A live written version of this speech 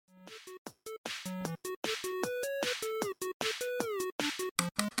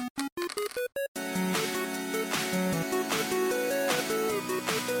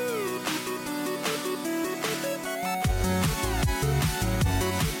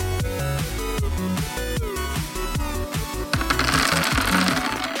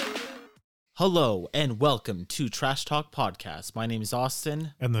Hello and welcome to Trash Talk Podcast. My name is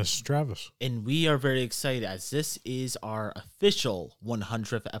Austin. And this is Travis. And we are very excited as this is our official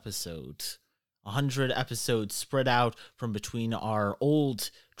 100th episode. 100 episodes spread out from between our old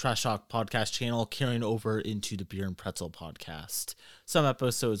Trash Talk Podcast channel carrying over into the Beer and Pretzel podcast. Some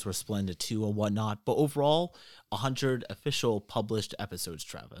episodes were split into two and whatnot, but overall, 100 official published episodes,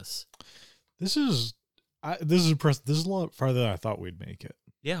 Travis. This is impressive. This is a lot farther than I thought we'd make it.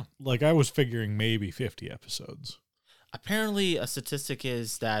 Yeah. Like, I was figuring maybe 50 episodes. Apparently, a statistic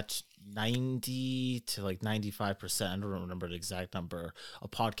is that 90 to 95%, I don't remember the exact number,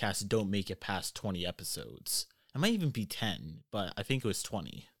 of podcasts don't make it past 20 episodes. It might even be 10, but I think it was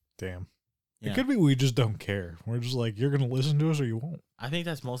 20. Damn. Yeah. It could be we just don't care. We're just like, you're going to listen to us or you won't. I think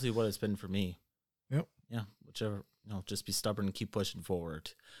that's mostly what it's been for me. Yep. Yeah, whichever, just be stubborn and keep pushing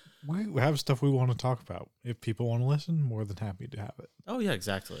forward. We have stuff we want to talk about. If people want to listen, more than happy to have it. Oh, yeah,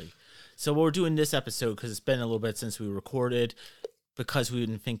 exactly. So what we're doing this episode, because it's been a little bit since we recorded, because we've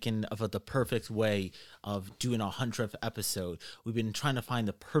been thinking of the perfect way of doing a 100th episode. We've been trying to find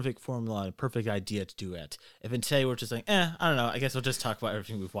the perfect formula, the perfect idea to do it. If today we're just like, I don't know, I guess we'll just talk about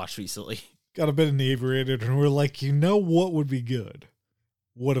everything we've watched recently. Got a bit inebriated and we're like, you know what would be good?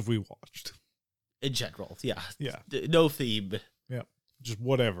 What have we watched? In general, yeah. Yeah. No theme. Yeah. Just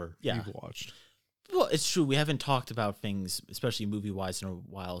whatever Yeah. you've watched. Well, it's true. We haven't talked about things, especially movie-wise, in a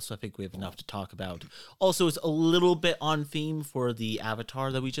while, so I think we have enough to talk about. Also, it's a little bit on theme for the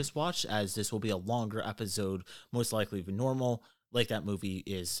Avatar that we just watched, as this will be a longer episode, most likely than normal. Like that movie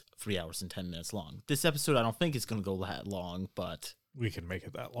is 3 hours and 10 minutes long. This episode, I don't think it's going to go that long, but We can make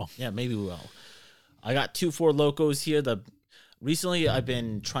it that long. yeah, maybe we will. I got 2 Four Locos here. Recently, I've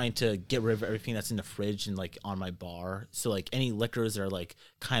been trying to get rid of everything that's in the fridge and on my bar. So any liquors that are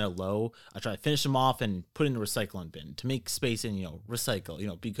kind of low, I try to finish them off and put in the recycling bin to make space and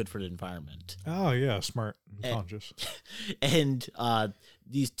recycle. Be good for the environment. Oh, yeah. Smart and conscious. And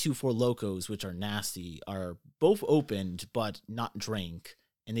these 2 Four Locos, which are nasty, are both opened but not drank.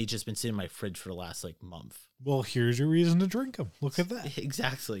 And they've just been sitting in my fridge for the last month. Well, here's your reason to drink them. Look at that.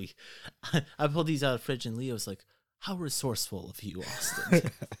 Exactly. I pulled these out of the fridge and Leo's like, how resourceful of you,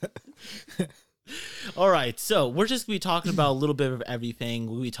 Austin. All right, so we're just going to be talking about a little bit of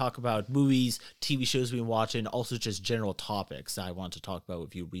everything. We talk about movies, TV shows we've been watching, also just general topics that I want to talk about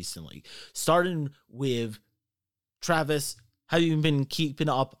with you recently. Starting with Travis, have you been keeping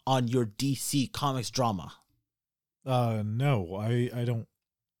up on your DC Comics drama? No, I don't.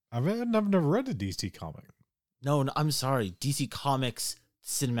 I've never read a DC comic. No, I'm sorry. DC Comics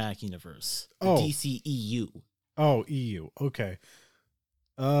Cinematic Universe. Oh. DCEU. Oh, EU. Okay.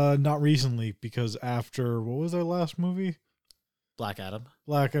 Not recently, because after, what was their last movie? Black Adam.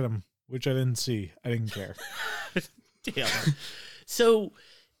 Black Adam, which I didn't see. I didn't care. Damn. So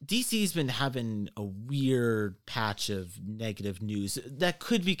DC's been having a weird patch of negative news that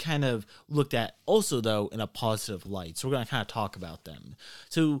could be kind of looked at also, though, in a positive light. So we're going to kind of talk about them.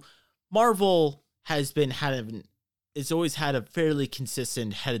 So Marvel has been it's always had a fairly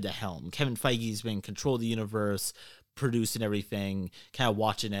consistent head of the helm. Kevin Feige's been control the universe, producing everything, kind of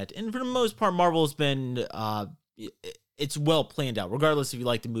watching it. And for the most part, Marvel's been, it's well planned out, regardless if you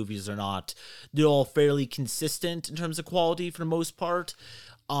like the movies or not. They're all fairly consistent in terms of quality for the most part.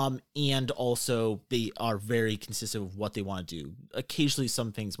 And also they are very consistent with what they want to do. Occasionally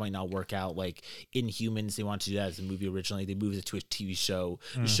some things might not work out, like Inhumans, they wanted to do that as a movie originally. They moved it to a TV show.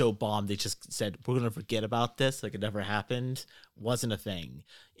 The show bombed. They just said, we're going to forget about this. Like it never happened. Wasn't a thing.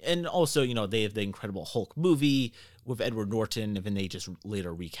 And also, they have the Incredible Hulk movie with Edward Norton, and then they just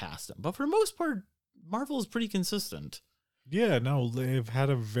later recast him. But for the most part, Marvel is pretty consistent. Yeah, no, they've had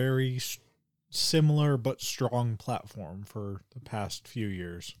a very similar but strong platform for the past few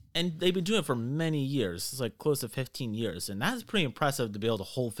years. And they've been doing it for many years. It's close to 15 years. And that's pretty impressive to be able to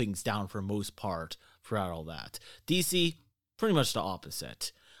hold things down for the most part throughout all that. DC, pretty much the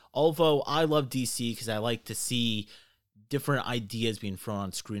opposite. Although I love DC because I like to see different ideas being thrown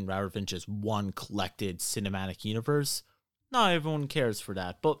on screen rather than just one collected cinematic universe. Not everyone cares for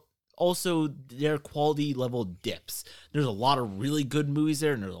that, but also their quality level dips. There's a lot of really good movies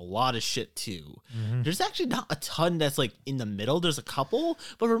there, and there's a lot of shit too. There's actually not a ton that's in the middle. There's a couple,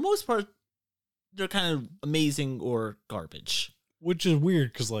 but for the most part, they're kind of amazing or garbage. Which is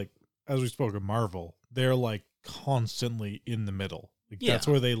weird because, as we spoke of Marvel, they're constantly in the middle. That's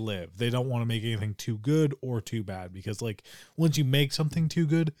where they live. They don't want to make anything too good or too bad because, once you make something too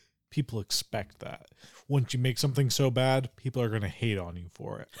good, people expect that. Once you make something so bad, people are going to hate on you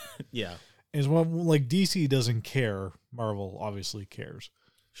for it. Yeah. And DC doesn't care. Marvel obviously cares.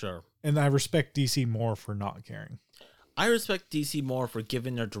 Sure. And I respect DC more for not caring. I respect DC more for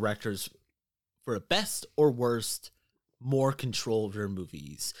giving their directors for best or worst, more control of their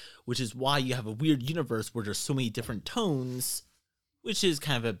movies, which is why you have a weird universe where there's so many different tones, which is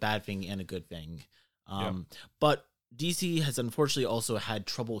kind of a bad thing and a good thing. But DC has unfortunately also had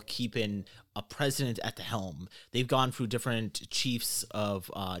trouble keeping a president at the helm. They've gone through different chiefs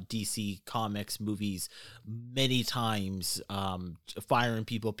of DC Comics movies many times, firing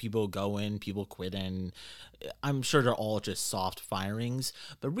people, people going, people quitting. I'm sure they're all just soft firings.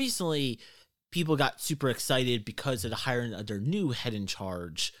 But recently, people got super excited because of the hiring of their new head in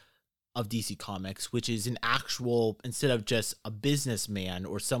charge of DC Comics, which is an actual, instead of just a businessman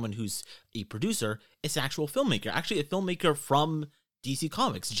or someone who's a producer, it's an actual filmmaker. Actually, a filmmaker from DC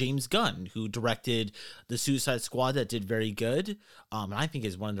Comics, James Gunn, who directed the Suicide Squad that did very good, and I think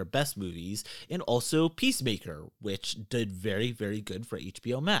is one of their best movies, and also Peacemaker, which did very, very good for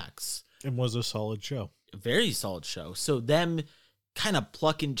HBO Max. It was a solid show. A very solid show. So them kind of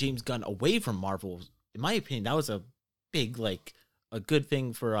plucking James Gunn away from Marvel, in my opinion, that was a big, a good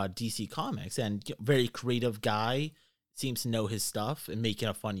thing for DC Comics, and very creative guy, seems to know his stuff and making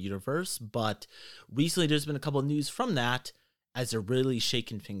a fun universe. But recently there's been a couple of news from that as they're really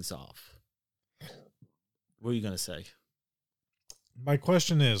shaking things off. What are you going to say? My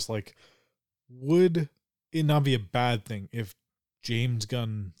question is, would it not be a bad thing if James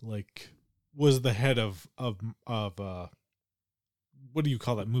Gunn, was the head of what do you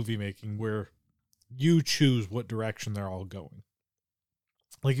call that, movie making, where you choose what direction they're all going?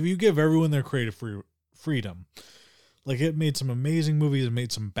 If you give everyone their creative freedom, it made some amazing movies and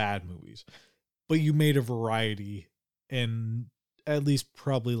made some bad movies, but you made a variety, and at least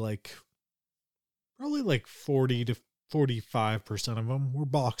probably 40 to 45% of them were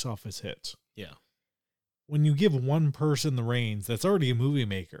box office hits. Yeah. When you give one person the reins that's already a movie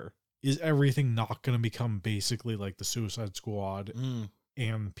maker, is everything not going to become basically like the Suicide Squad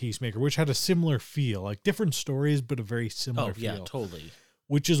and Peacemaker, which had a similar feel, different stories, but a very similar feel? Yeah, totally.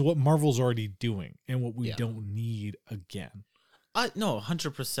 Which is what Marvel's already doing and what we don't need again. No,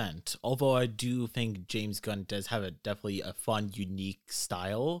 100%. Although I do think James Gunn does have definitely a fun, unique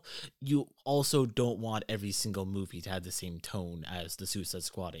style. You also don't want every single movie to have the same tone as the Suicide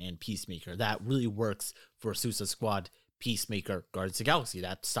Squad and Peacemaker. That really works for Suicide Squad, Peacemaker, Guardians of the Galaxy.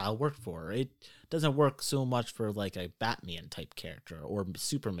 That style worked for her. It doesn't work so much for a Batman type character or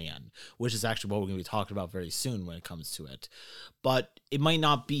Superman, which is actually what we're going to be talking about very soon when it comes to it. But he might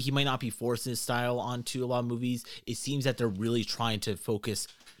not be forcing his style onto a lot of movies. It seems that they're really trying to focus,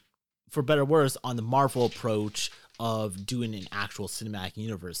 for better or worse, on the Marvel approach of doing an actual cinematic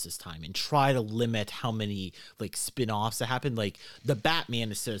universe this time, and try to limit how many spin-offs that happen. The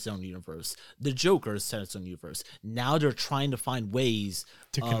Batman is set its own universe, the Joker is set its own universe. Now they're trying to find ways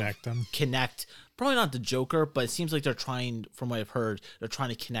to connect them. Probably not the Joker, but it seems like they're trying, from what I've heard, they're trying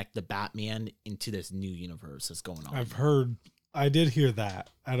to connect the Batman into this new universe that's going on. I did hear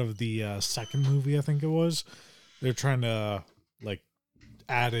that out of the second movie, I think it was. They're trying to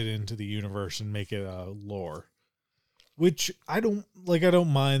add it into the universe and make it a lore. Which I don't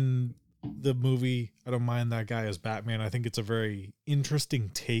mind the movie. I don't mind that guy as Batman. I think it's a very interesting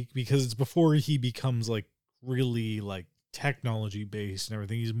take because it's before he becomes really technology based and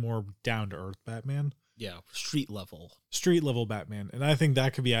everything. He's more down to earth Batman. Yeah, street level Batman. And I think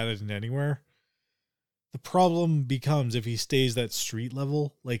that could be added in anywhere. The problem becomes if he stays that street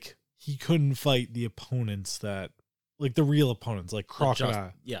level, he couldn't fight the opponents that, the real opponents,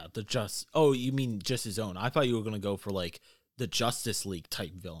 Crocodile. Oh, you mean just his own? I thought you were going to go for the Justice League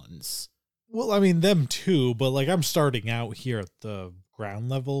type villains. Well, I mean, them too, but I'm starting out here at the ground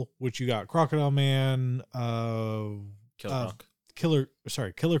level, which you got Crocodile Man, Killer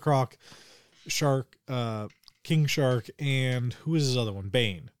Croc, Shark, King Shark, and who is his other one?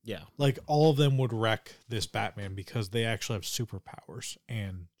 Bane. Yeah. All of them would wreck this Batman because they actually have superpowers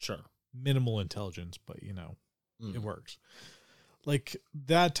and minimal intelligence, but it works.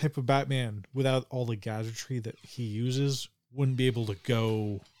 That type of Batman, without all the gadgetry that he uses, wouldn't be able to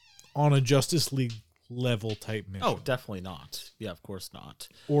go on a Justice League level type mission. Oh, definitely not. Yeah, of course not.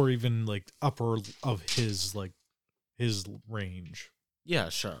 Or even upper of his his range. Yeah,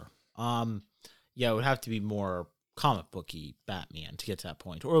 sure. Yeah, it would have to be more comic booky Batman to get to that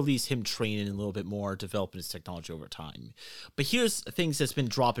point, or at least him training a little bit more, developing his technology over time. But here's things that's been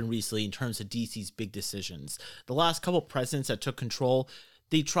dropping recently in terms of DC's big decisions. The last couple presidents that took control,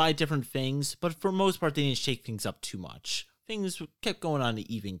 they tried different things, but for most part, they didn't shake things up too much. Things kept going on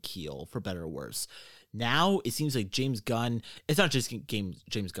an even keel, for better or worse. Now, it seems like James Gunn, it's not just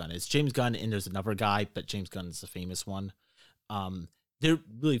James Gunn, it's James Gunn, and there's another guy, but James Gunn is the famous one. they're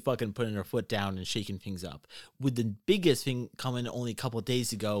really fucking putting their foot down and shaking things up. With the biggest thing coming only a couple of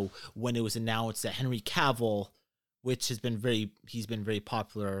days ago when it was announced that Henry Cavill, which he's been very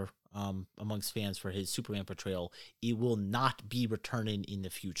popular amongst fans for his Superman portrayal, he will not be returning in the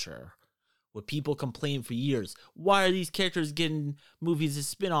future. What people complained for years, why are these characters getting movies as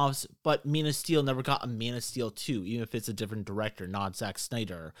spin-offs, but Man of Steel never got a Man of Steel 2, even if it's a different director, not Zack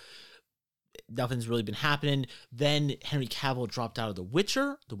Snyder. Nothing's really been happening. Then Henry Cavill dropped out of The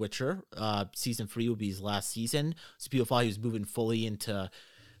Witcher. The Witcher, season 3 will be his last season. So people thought he was moving fully into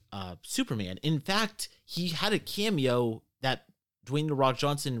Superman. In fact, he had a cameo that Dwayne The Rock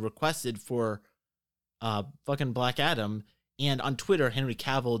Johnson requested for fucking Black Adam. And on Twitter, Henry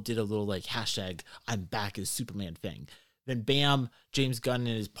Cavill did a little like hashtag I'm back as Superman thing. Then bam, James Gunn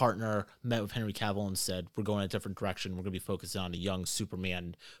and his partner met with Henry Cavill and said, we're going a different direction. We're going to be focusing on a young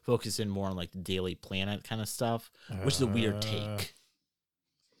Superman, focusing more on like the Daily Planet kind of stuff, which is a weird take.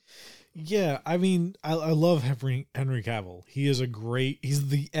 Yeah, I mean, I love Henry Cavill. He's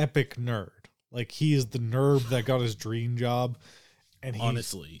the epic nerd. Like, he is the nerd that got his dream job. And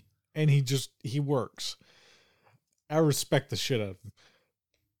honestly. And he works. I respect the shit out of him.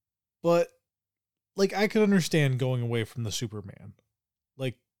 But, like, I could understand going away from the Superman.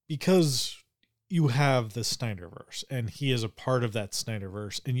 Like, because you have the Snyderverse, and he is a part of that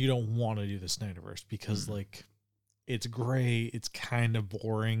Snyderverse, and you don't want to do the Snyderverse because, like, it's gray, it's kind of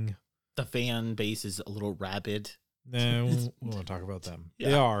boring. The fan base is a little rabid. No, we won't talk about them. Yeah.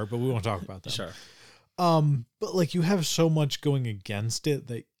 They are, but we won't talk about them. Sure. But, like, you have so much going against it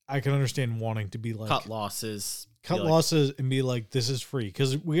that I can understand wanting to be like... Cut losses and be like, this is free.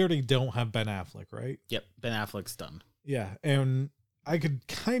 Because we already don't have Ben Affleck, right? Yep, Ben Affleck's done. Yeah, and I could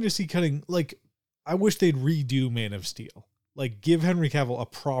kind of see cutting... Like, I wish they'd redo Man of Steel. Like, give Henry Cavill a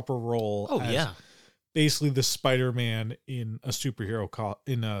proper role. Oh, yeah. Basically the Spider-Man in a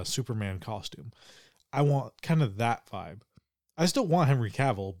in a Superman costume. I want kind of that vibe. I still want Henry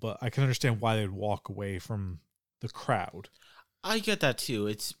Cavill, but I can understand why they'd walk away from the crowd. I get that too.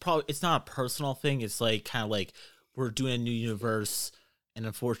 It's not a personal thing. It's like kind of like we're doing a new universe, and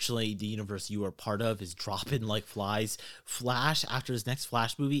unfortunately, the universe you are part of is dropping like flies. Flash, after his next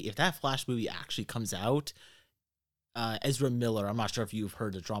Flash movie, if that Flash movie actually comes out, Ezra Miller, I'm not sure if you've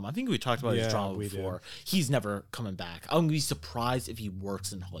heard the drama. I think we talked about his drama before. He's never coming back. I'm going to be surprised if he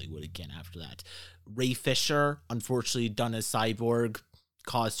works in Hollywood again after that. Ray Fisher, unfortunately done as Cyborg,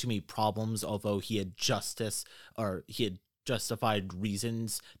 caused too many problems, although he had justified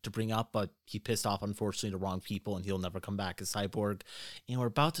reasons to bring up, but he pissed off, unfortunately, the wrong people, and he'll never come back as Cyborg. And we're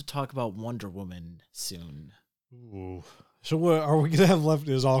about to talk about Wonder Woman soon. Ooh. So what are we going to have left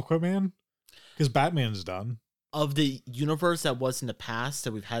is Aquaman? Because Batman's done. Of the universe that was in the past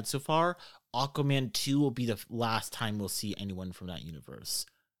that we've had so far, Aquaman 2 will be the last time we'll see anyone from that universe.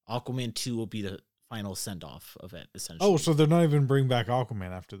 Aquaman 2 will be the final send-off of it, essentially. Oh, so they're not even bringing back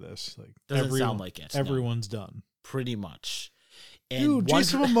Aquaman after this? Like, doesn't sound like it. Everyone's done. Pretty much. And dude,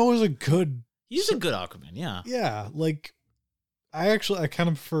 Jason Momoa is a good... He's a good Aquaman, yeah. Yeah, like, I kind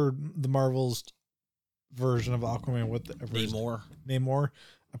of prefer the Marvel's version of Aquaman with Namor.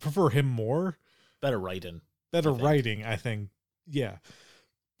 I prefer him more. Better writing. I think. Yeah.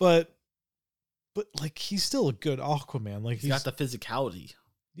 But like, he's still a good Aquaman. Like, he's got the physicality.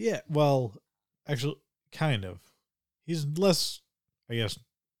 Yeah, well, actually, kind of. He's less, I guess,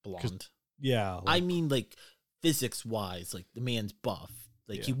 blonde. Yeah. Like, I mean, like, physics-wise, like, the man's buff.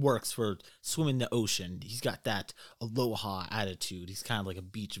 Like, he works for swimming the ocean. He's got that aloha attitude. He's kind of like a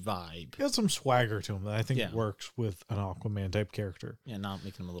beach vibe. He has some swagger to him that I think works with an Aquaman type character. Yeah, not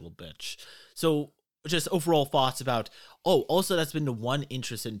making him a little bitch. So, just overall thoughts about... Oh, also, that's been the one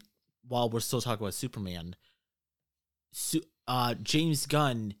interest in... While we're still talking about Superman, James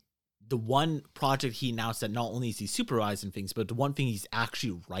Gunn, the one project he announced that not only is he supervising things, but the one thing he's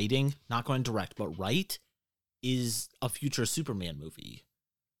actually writing, not going to direct, but write, is a future Superman movie.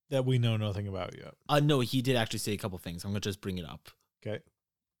 That we know nothing about yet. No, he did actually say a couple things. I'm going to just bring it up. Okay.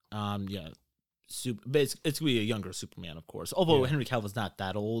 Yeah. But it's going to be a younger Superman, of course. Although Henry Cavill's not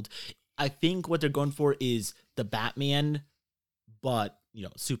that old. I think what they're going for is the Batman, but,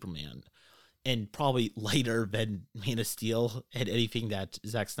 Superman. And probably lighter than Man of Steel and anything that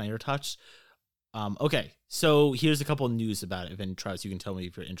Zack Snyder touched. Okay, so here's a couple of news about it, and Travis, you can tell me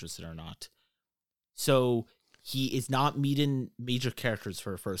if you're interested or not. So he is not meeting major characters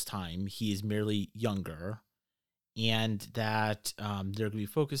for the first time. He is merely younger. And that they're going to be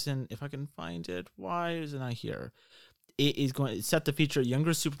focusing, if I can find it, why isn't I here? It is going to set to feature a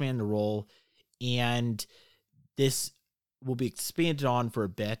younger Superman in the role, and this will be expanded on for a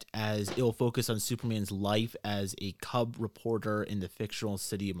bit, as it will focus on Superman's life as a cub reporter in the fictional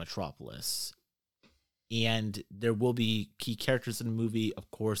city of Metropolis. And there will be key characters in the movie,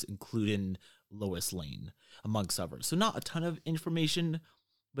 of course, including Lois Lane, amongst others. So not a ton of information,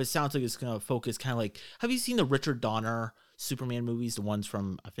 but it sounds like it's going to focus kind of like, have you seen the Richard Donner Superman movies, the ones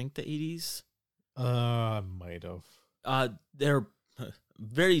from, I think, the 80s? I might have. They're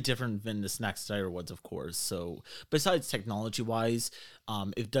very different than the Zack Snyder ones, of course. So besides technology-wise,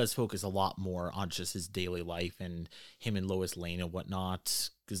 it does focus a lot more on just his daily life and him and Lois Lane and whatnot,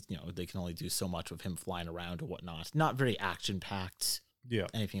 because, you know, they can only do so much with him flying around and whatnot. Not very action-packed,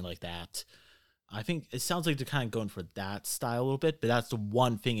 anything like that. I think it sounds like they're kind of going for that style a little bit, but that's the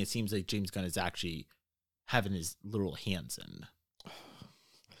one thing it seems like James Gunn is actually having his literal hands in.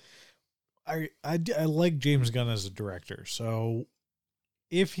 I like James Gunn as a director, so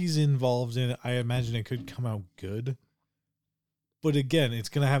if he's involved in it, I imagine it could come out good. But again, it's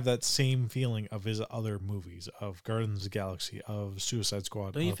going to have that same feeling of his other movies, of Guardians of the Galaxy, of Suicide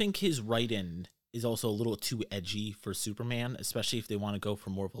Squad. Don't you think his write-in is also a little too edgy for Superman, especially if they want to go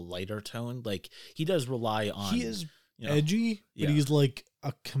for more of a lighter tone? Like, he does rely on... He is edgy, but he's like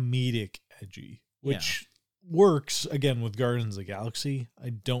a comedic edgy, which works, again, with Guardians of the Galaxy. I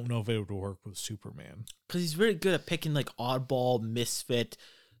don't know if it would work with Superman. Because he's very good at picking, like, oddball, misfit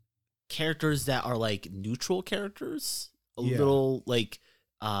characters that are, like, neutral characters. A little, like,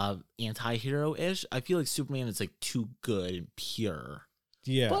 anti-hero-ish. I feel like Superman is, like, too good and pure.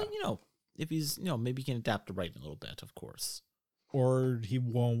 Yeah. But, you know, if he's, you know, maybe he can adapt the writing a little bit, of course. Or he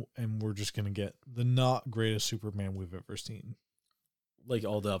won't, and we're just going to get the not greatest Superman we've ever seen. Like,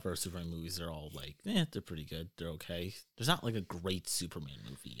 all the other Superman movies are all like, they're pretty good. They're okay. There's not, like, a great Superman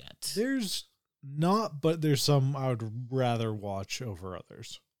movie yet. There's not, but there's some I would rather watch over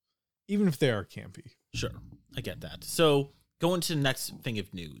others. Even if they are campy. Sure, I get that. So, going to the next thing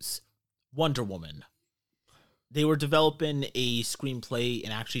of news. Wonder Woman. They were developing a screenplay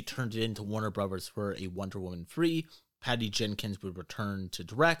and actually turned it into Warner Brothers for a Wonder Woman 3. Patty Jenkins would return to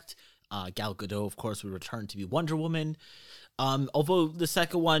direct. Gal Gadot, of course, would return to be Wonder Woman. Although the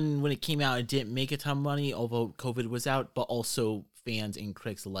second one, when it came out, it didn't make a ton of money, although COVID was out, but also fans and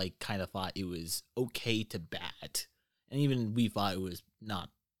critics alike kind of thought it was okay to bad. And even we thought it was not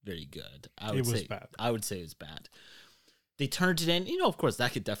very good. I would say it was bad. They turned it in. You know, of course,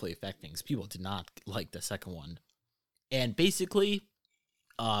 that could definitely affect things. People did not like the second one. And basically,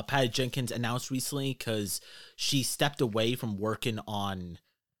 Patty Jenkins announced recently, because she stepped away from working on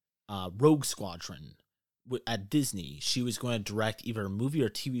Rogue Squadron at Disney. She was going to direct either a movie or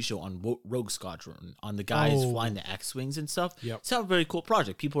a TV show on Rogue Squadron, on the guys flying the X-Wings and stuff. It's a very cool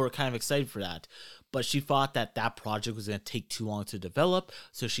project. People were kind of excited for that. But she thought that project was going to take too long to develop,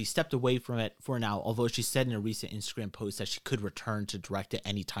 so she stepped away from it for now, although she said in a recent Instagram post that she could return to direct it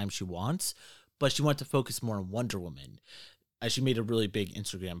anytime she wants, but she wanted to focus more on Wonder Woman. As she made a really big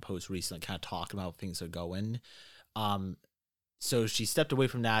Instagram post recently kind of talking about how things are going. So she stepped away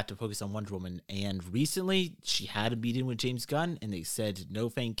from that to focus on Wonder Woman, and recently she had a meeting with James Gunn, and they said, no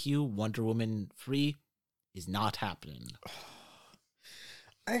thank you, Wonder Woman 3 is not happening.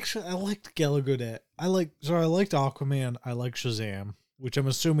 Actually, I liked Gal Gadot. I liked Aquaman. I like Shazam, which I'm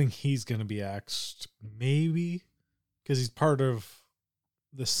assuming he's going to be axed, maybe, because he's part of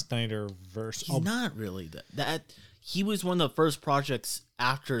the Snyderverse. He's not really that. He was one of the first projects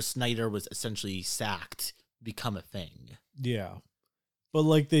after Snyder was essentially sacked become a thing. Yeah, but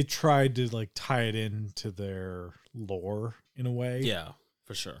like they tried to like tie it into their lore in a way. Yeah,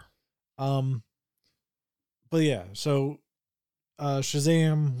 for sure. But yeah, so.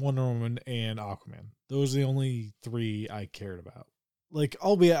 Shazam, Wonder Woman, and Aquaman. Those are the only three I cared about. Like,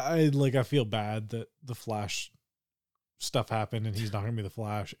 albeit I feel bad that the Flash stuff happened and he's not going to be the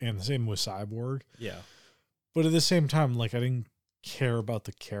Flash, and the same with Cyborg. Yeah. But at the same time, like, I didn't care about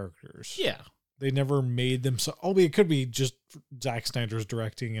the characters. Yeah. They never made them so. Albeit it could be just Zack Snyder's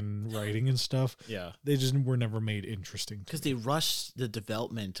directing and writing and stuff. Yeah. They just were never made interesting. Because they rushed the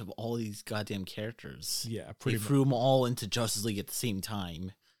development of all these goddamn characters. Yeah, pretty much. They threw them all into Justice League at the same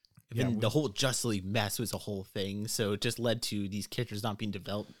time. Yeah, the whole Justice League mess was a whole thing. So it just led to these characters not being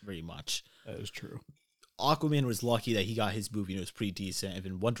developed very much. That is true. Aquaman was lucky that he got his movie and it was pretty decent. And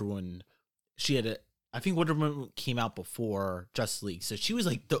then Wonder Woman, I think Wonder Woman came out before Justice League, so she was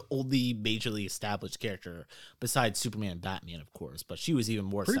like the only majorly established character besides Superman and Batman, of course. But she was even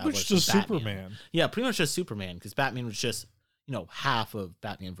more established. Pretty much just Batman. Superman. Yeah, pretty much just Superman, because Batman was just half of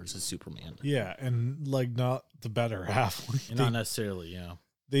Batman versus Superman. Yeah, and like not the better half. Not necessarily. Yeah,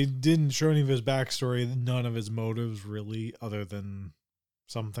 they didn't show any of his backstory, none of his motives really, other than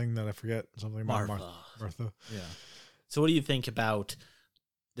something that I forget. Something about Martha. Yeah. So what do you think about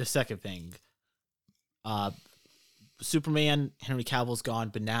the second thing? Superman, Henry Cavill's gone,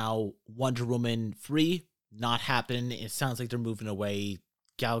 but now Wonder Woman 3, not happening. It sounds like they're moving away.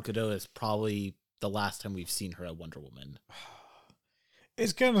 Gal Gadot is probably the last time we've seen her at Wonder Woman.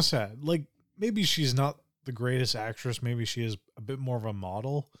 It's kind of sad. Like, maybe she's not the greatest actress. Maybe she is a bit more of a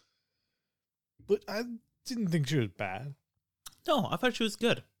model. But I didn't think she was bad. No, I thought she was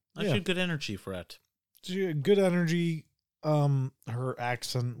good. She had good energy for it. She had good energy. Her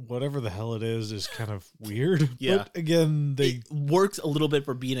accent, whatever the hell it is kind of weird. Yeah. But again, it works a little bit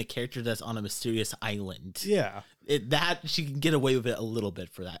for being a character that's on a mysterious island. Yeah. That she can get away with it a little bit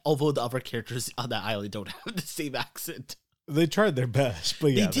for that. Although the other characters on that island don't have the same accent. They tried their best,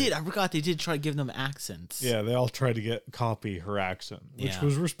 but yeah. They did. I forgot they did try to give them accents. Yeah, they all tried to copy her accent, which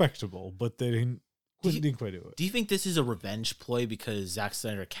was respectable, but they didn't quite do it. Do you think this is a revenge ploy because Zack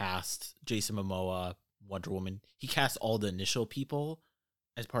Snyder cast Jason Momoa, Wonder Woman? He cast all the initial people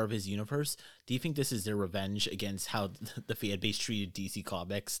as part of his universe. Do you think this is their revenge against how the fan base treated DC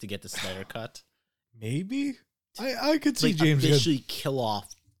Comics to get the Snyder cut? Maybe. I could see James officially kill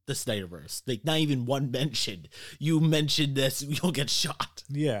off the Snyderverse. Like, not even one mention. You mentioned this, you'll get shot.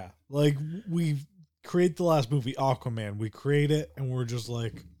 Yeah. Like, we create the last movie, Aquaman. We create it, and we're just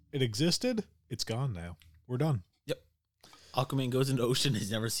like, it existed. It's gone now. We're done. Yep. Aquaman goes into the ocean,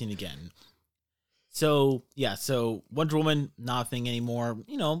 is never seen again. So, yeah, so Wonder Woman, not a thing anymore.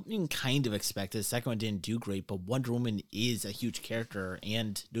 You know, you can kind of expect it. The second one didn't do great, but Wonder Woman is a huge character,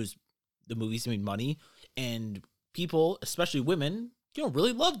 and the movies made money, and people, especially women,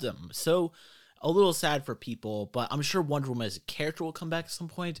 really loved them. So, a little sad for people, but I'm sure Wonder Woman as a character will come back at some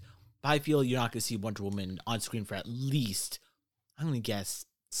point. But I feel you're not going to see Wonder Woman on screen for at least, I'm going to guess,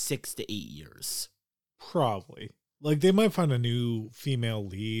 6 to 8 years. Probably. Like, they might find a new female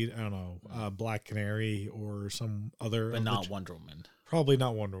lead. I don't know, Black Canary or some other. But not Wonder Woman. Probably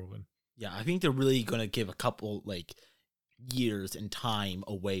not Wonder Woman. Yeah, I think they're really going to give a couple, years and time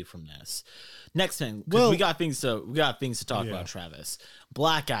away from this. Next thing, we got things to talk about, Travis.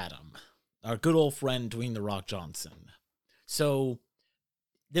 Black Adam, our good old friend Dwayne The Rock Johnson. So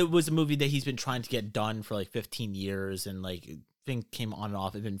there was a movie that he's been trying to get done for 15 years, and thing came on and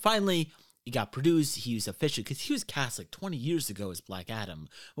off, and then finally it got produced. He was official because he was cast 20 years ago as Black Adam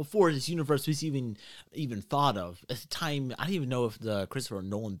before this universe was even thought of. At the time, I didn't even know if the Christopher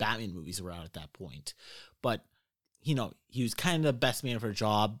Nolan Batman movies were out at that point, but he was kind of the best man for a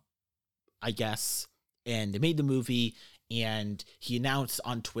job, I guess. And they made the movie, and he announced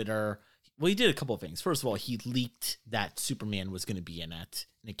on Twitter, well, he did a couple of things. First of all, he leaked that Superman was going to be in it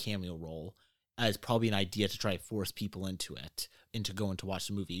in a cameo role as probably an idea to try to force people into it and to go and to watch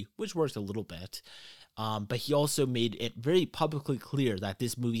the movie, which worked a little bit. But he also made it very publicly clear that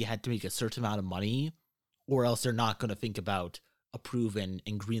this movie had to make a certain amount of money, or else they're not going to think about approving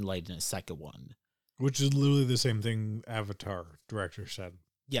and greenlighting a second one. Which is literally the same thing Avatar director said.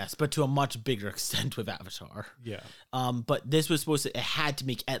 Yes, but to a much bigger extent with Avatar. Yeah. But this was it had to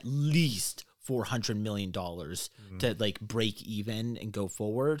make at least $400 million to break even and go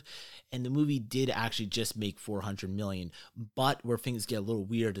forward. And the movie did actually just make $400 million. But where things get a little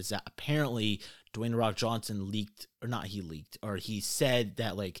weird is that apparently Dwayne The Rock Johnson he said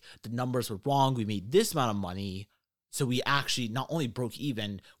that the numbers were wrong. We made this amount of money. So we actually not only broke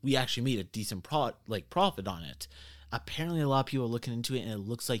even, we actually made a decent profit on it. Apparently, a lot of people are looking into it, and it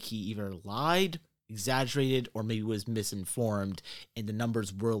looks like he either lied, exaggerated, or maybe was misinformed, and the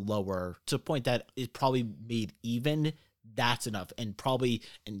numbers were lower to the point that it probably made even. That's enough, and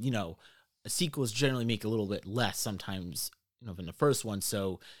sequels generally make a little bit less sometimes, than the first one.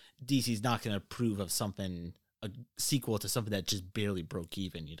 So DC's not going to approve of a sequel to something that just barely broke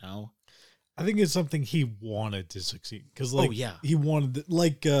even. I think it's something he wanted to succeed because, he wanted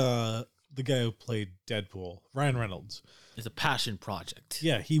the guy who played Deadpool, Ryan Reynolds. It's a passion project.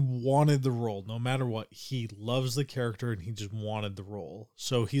 Yeah, he wanted the role no matter what. He loves the character and he just wanted the role.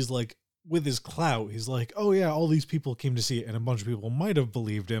 So he's with his clout, he's oh yeah, all these people came to see it, and a bunch of people might have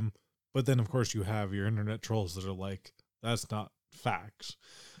believed him. But then, of course, you have your internet trolls that are that's not facts.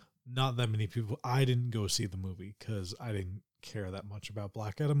 Not that many people. I didn't go see the movie because I didn't care that much about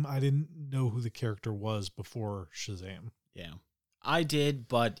Black Adam. I didn't know who the character was before Shazam. Yeah, I did,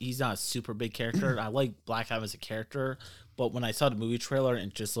 but he's not a super big character. I like Black Adam as a character, but when I saw the movie trailer,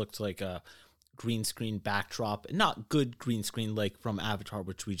 it just looked like a green screen backdrop, and not good green screen from Avatar,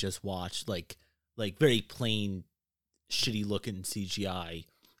 which we just watched, like very plain, shitty looking CGI.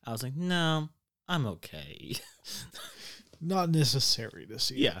 I was no, I'm okay. Not necessary to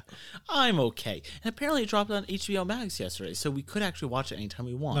see. Yeah, I'm okay. And apparently it dropped on HBO Max yesterday, so we could actually watch it anytime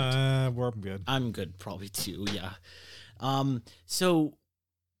we want. I'm good. I'm good probably too, yeah. So,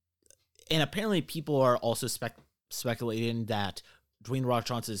 and apparently people are also speculating that Dwayne Rock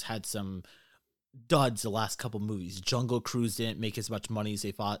Johnson's had some duds the last couple movies. Jungle Cruise didn't make as much money as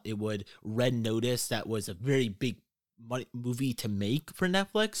they thought it would. Red Notice, that was a very big movie to make for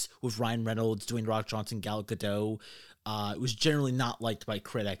Netflix with Ryan Reynolds, Dwayne Rock Johnson, Gal Gadot. It was generally not liked by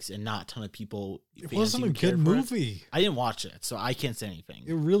critics and not a ton of people. It wasn't a good movie. I didn't watch it, so I can't say anything.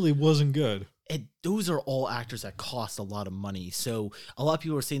 It really wasn't good. And those are all actors that cost a lot of money. So a lot of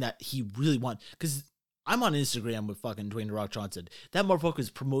people are saying that he really because I'm on Instagram with fucking Dwayne The Rock Johnson. That motherfucker is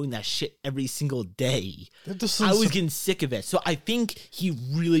promoting that shit every single day. I was getting sick of it. So I think he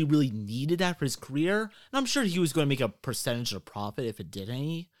really, really needed that for his career. And I'm sure he was going to make a percentage of profit if it did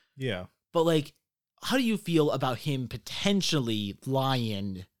any. Yeah. But like, how do you feel about him potentially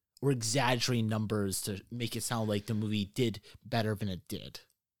lying or exaggerating numbers to make it sound like the movie did better than it did?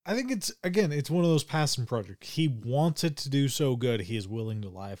 I think it's one of those passion projects. He wants it to do so good, he is willing to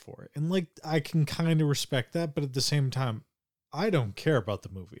lie for it. And like, I can kind of respect that, but at the same time, I don't care about the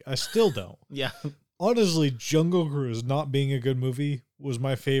movie. I still don't. Yeah. Honestly, Jungle Cruise not being a good movie was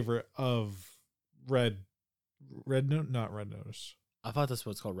my favorite of Not Red Notice. I thought that's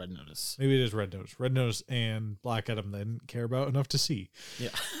what it's called, Red Notice. Maybe it is Red Notice. Red Notice and Black Adam I didn't care about enough to see. Yeah.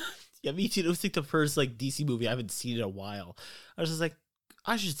 Yeah, me too. It was like the first like DC movie I haven't seen in a while. I was just like,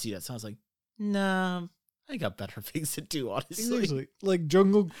 I should see that. So I was like, nah, I got better things to do, honestly. Seriously, like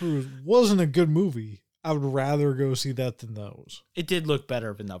Jungle Cruise wasn't a good movie. I would rather go see that than those. It did look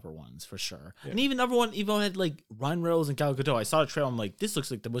better than other ones, for sure. Yeah. And even other one, even had like Ryan Reynolds and Gal Gadot. I saw a trailer, I'm like, this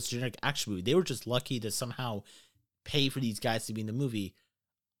looks like the most generic action movie. They were just lucky to somehow pay for these guys to be in the movie.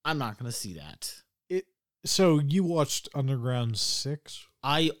 I'm not going to see that. So you watched Underground 6?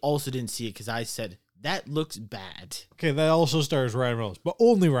 I also didn't see it because I said, that looks bad. Okay, that also stars Ryan Reynolds, but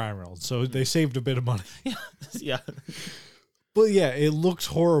only Ryan Reynolds, so they saved a bit of money. Yeah. But yeah, it looks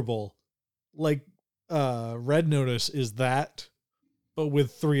horrible. Like, Red Notice is that, but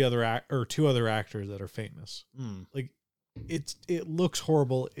with two other actors that are famous. Like, it looks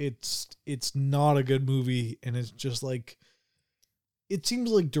horrible. It's not a good movie, and it's just like, it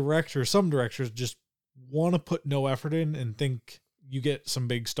seems like some directors just want to put no effort in and think you get some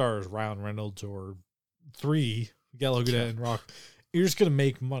big stars, Ryan Reynolds or 3, Gal Gadot and Rock, you're just going to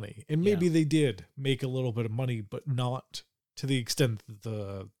make money. And maybe they did make a little bit of money, but not to the extent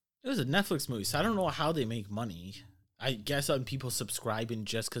that it was a Netflix movie, so I don't know how they make money. I guess people subscribing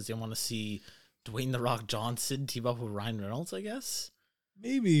just because they want to see Dwayne The Rock Johnson team up with Ryan Reynolds, I guess.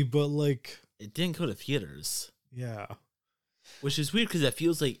 Maybe, but like, it didn't go to theaters. Yeah. Which is weird because it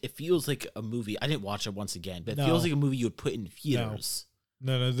feels like a movie. I didn't watch it once again, but it feels like a movie you would put in theaters.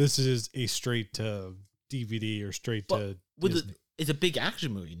 No, this is a straight to DVD or straight to Disney. It's a big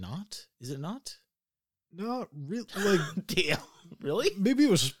action movie, not? Is it not? Not really. Like, damn, really? Maybe it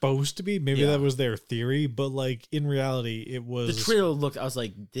was supposed to be. Maybe that was their theory, but like in reality, it was. The trailer looked. I was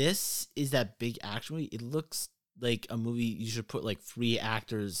like, this is that big action movie. It looks like a movie you should put like 3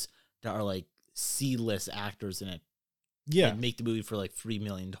 actors that are like C-list actors in it. Yeah, and make the movie for like $3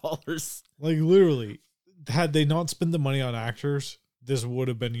 million. Like literally, had they not spent the money on actors, this would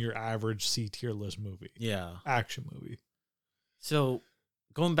have been your average C-tier list movie. Yeah, action movie. So,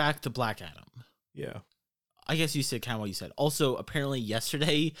 going back to Black Adam. Yeah, I guess you said kind of what you said. Also, apparently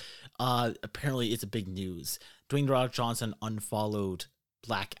yesterday, it's a big news. Dwayne The Rock Johnson unfollowed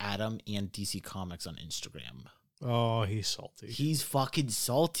Black Adam and DC Comics on Instagram. Oh, he's salty. He's fucking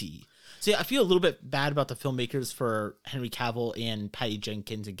salty. See, I feel a little bit bad about the filmmakers for Henry Cavill and Patty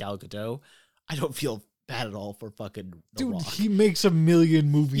Jenkins and Gal Gadot. I don't feel bad at all for fucking The Rock. He makes 1 million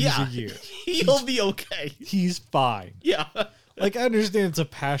movies a year. He'll be okay. He's fine. Yeah. Like, I understand it's a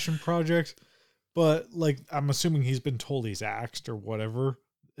passion project, but like, I'm assuming he's been told he's axed or whatever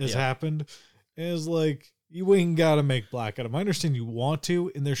has happened. And it's like, you ain't got to make Black Adam. I understand you want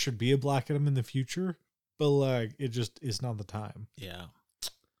to, and there should be a Black Adam in the future, but like, it just is not the time. Yeah.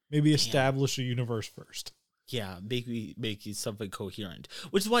 Maybe establish a universe first. Yeah, make it something coherent.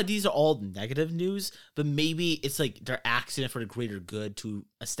 Which is why these are all negative news, but maybe it's like they're acting for the greater good to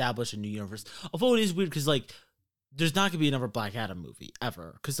establish a new universe. Although it is weird because like there's not gonna be another Black Adam movie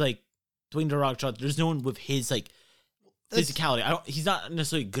ever. Because like Dwayne The Rock Johnson, there's no one with his like physicality. He's not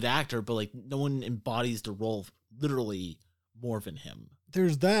necessarily a good actor, but like no one embodies the role literally more than him.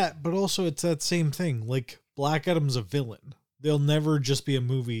 There's that, but also it's that same thing. Like Black Adam's a villain. There'll never just be a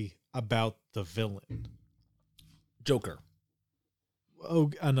movie about the villain. Joker. Oh,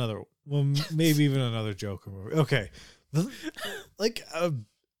 another. Well, maybe even another Joker movie. Okay. Like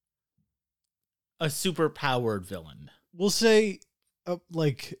a super powered villain. We'll say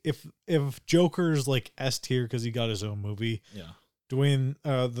like if Joker's like S tier because he got his own movie, Yeah. Dwayne,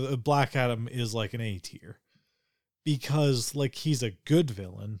 the Black Adam is like an A tier because like he's a good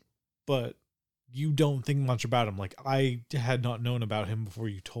villain, but you don't think much about him. Like I had not known about him before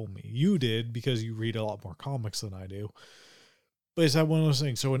you told me. You did because you read a lot more comics than I do. But is that one of those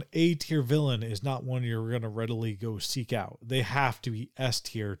things? So an A tier villain is not one you're going to readily go seek out. They have to be S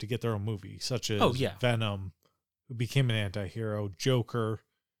tier to get their own movie, such as Venom, who became an anti-hero, Joker,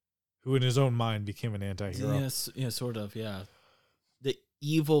 who in his own mind became an anti-hero. Yes, yeah, sort of, yeah. The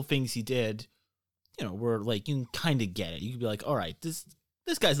evil things he did, you know, were like, you can kind of get it. You could be like, all right, this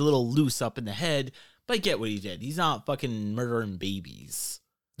guy's a little loose up in the head, but I get what he did. He's not fucking murdering babies.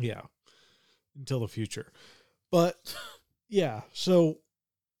 Yeah. Until the future. But yeah, so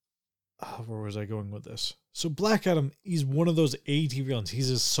where was I going with this? So Black Adam, he's one of those A-tier villains. He's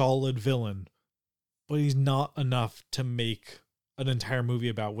a solid villain, but he's not enough to make an entire movie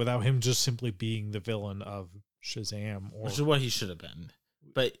about without him just simply being the villain of Shazam. Which is what he should have been.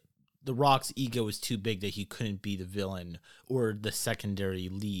 But The Rock's ego is too big that he couldn't be the villain or the secondary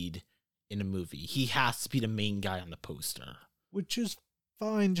lead in a movie. He has to be the main guy on the poster. Which is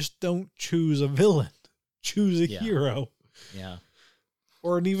fine, just don't choose a villain. Choose a hero. Yeah.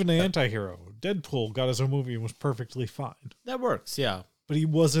 Or even an anti-hero. Deadpool got his own movie and was perfectly fine. That works, yeah. But he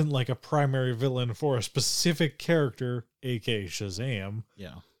wasn't like a primary villain for a specific character, aka Shazam.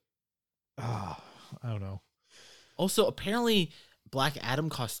 Yeah. I don't know. Also, apparently, Black Adam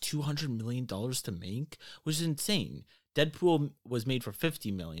cost $200 million to make, which is insane. Deadpool was made for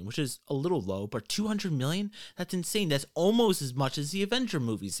 $50 million, which is a little low, but $200 million? That's insane. That's almost as much as the Avenger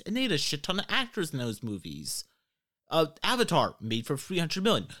movies, and they had a shit ton of actors in those movies. Avatar made for $300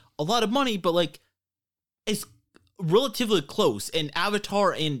 million. A lot of money, but like, it's relatively close. And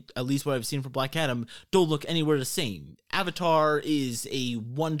Avatar, and at least what I've seen for Black Adam, don't look anywhere the same. Avatar is a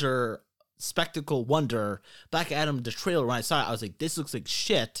spectacle wonder. Black Adam, the trailer, when I saw it, I was like, this looks like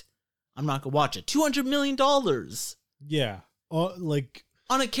shit. I'm not gonna watch it. $200 million. Yeah. Like,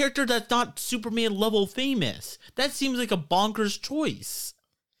 on a character that's not Superman level famous. That seems like a bonkers choice.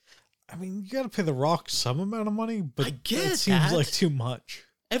 I mean, you gotta pay The Rock some amount of money, but I get it seems like too much.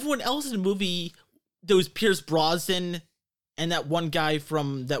 Everyone else in the movie, there was Pierce Brosnan and that one guy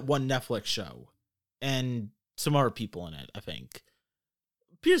from that one Netflix show, and some other people in it, I think.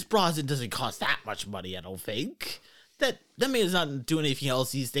 Pierce Brosnan doesn't cost that much money, I don't think. That man is not doing anything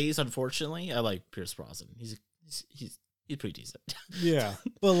else these days, unfortunately. I like Pierce Brosnan. He's pretty decent. Yeah,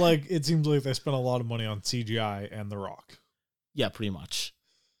 but like, it seems like they spent a lot of money on CGI and The Rock. Yeah, pretty much.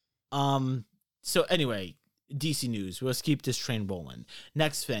 So anyway, DC news. Let's keep this train rolling.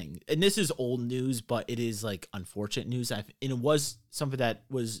 Next thing, and this is old news, but it is like unfortunate news. And it was something that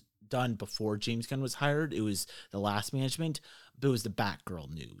was done before James Gunn was hired. It was the last management, but it was the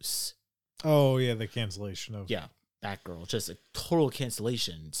Batgirl news. Oh yeah, the cancellation of Batgirl, just a total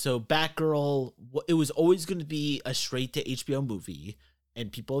cancellation. So Batgirl, it was always going to be a straight to HBO movie,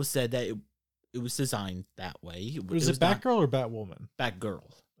 and people have said that it was designed that way. Was it Batgirl or Batwoman?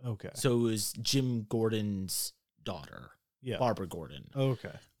 Batgirl. Okay. So it was Jim Gordon's daughter, Barbara Gordon.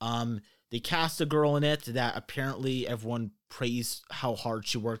 Okay. They cast a girl in it that apparently everyone praised how hard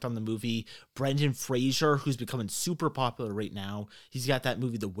she worked on the movie. Brendan Fraser, who's becoming super popular right now. He's got that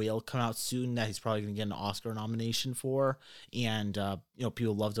movie The Whale come out soon that he's probably going to get an Oscar nomination for. And,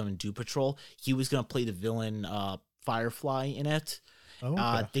 people loved him in Doom Patrol. He was going to play the villain Firefly in it.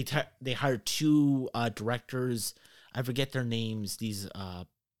 Oh, okay. They hired two directors. I forget their names. These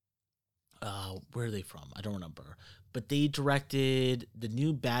where are they from? I don't remember. But they directed the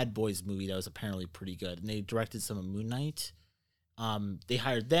new Bad Boys movie that was apparently pretty good. And they directed some of Moon Knight. They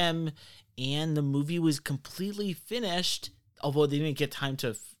hired them, and the movie was completely finished, although they didn't get time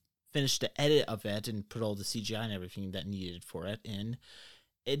to finish the edit of it and put all the CGI and everything that needed for it in.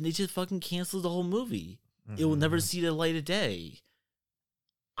 And they just fucking canceled the whole movie. Mm-hmm. It will never see the light of day.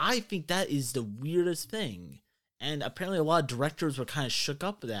 I think that is the weirdest thing. And apparently a lot of directors were kind of shook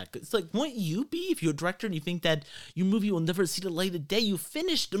up with that. It's like, wouldn't you be if you're a director and you think that your movie will never see the light of day? You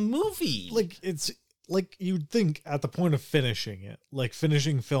finished the movie. Like, it's like you'd think at the point of finishing it, like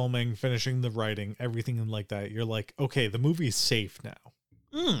finishing filming, finishing the writing, everything like that, you're like, okay, the movie's safe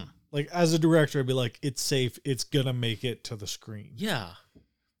now. Like, as a director, I'd be like, it's safe. It's going to make it to the screen. Yeah.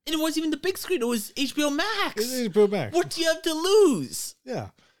 And it wasn't even the big screen. It was HBO Max. It's HBO Max. What do you have to lose? Yeah.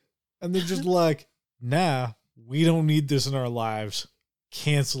 And they're just like, nah. We don't need this in our lives.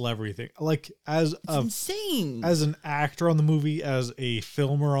 Cancel everything. Like, it's insane. As an actor on the movie, as a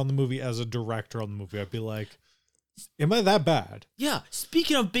filmer on the movie, as a director on the movie, I'd be like, am I that bad? Yeah.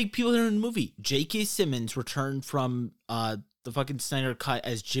 Speaking of big people that are in the movie, J.K. Simmons returned from the fucking Snyder Cut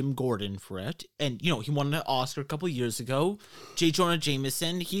as Jim Gordon for it. And, you know, he won an Oscar a couple years ago. J. Jonah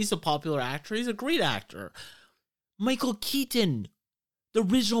Jameson, he's a popular actor. He's a great actor. Michael Keaton, the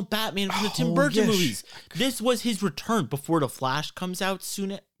original Batman from the Tim Burton movies. This was his return before The Flash comes out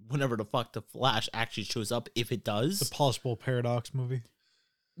soon. Whenever the fuck The Flash actually shows up, if it does. The Possible Paradox movie.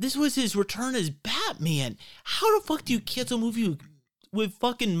 This was his return as Batman. How the fuck do you cancel a movie with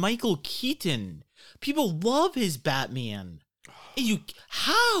fucking Michael Keaton? People love his Batman.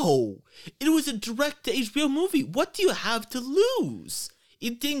 How? It was a direct to HBO movie. What do you have to lose?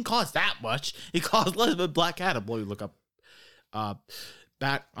 It didn't cost that much. It cost less than Black Adam. Let me look up.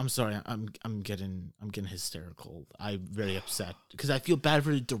 I'm sorry. I'm getting hysterical. I'm very upset because I feel bad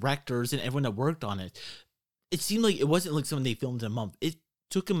for the directors and everyone that worked on it. It seemed like it wasn't like something they filmed in a month. It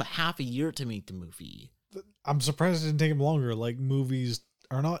took him half a year to make the movie. I'm surprised it didn't take him longer. Like, movies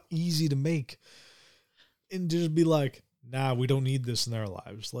are not easy to make. And just be like, nah, we don't need this in our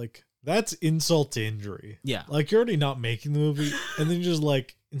lives. Like, that's insult to injury. Yeah. Like, you're already not making the movie, and then just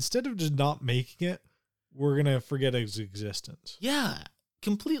like, instead of just not making it, we're gonna forget its existence. Yeah,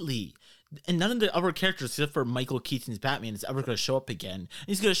 completely. And none of the other characters, except for Michael Keaton's Batman, is ever going to show up again. And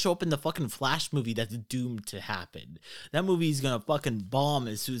he's going to show up in the fucking Flash movie that's doomed to happen. That movie is going to fucking bomb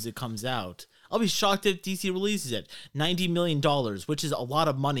as soon as it comes out. I'll be shocked if DC releases it. $90 million, which is a lot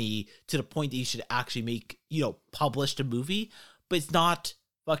of money to the point that you should actually make, you know, publish a movie. But it's not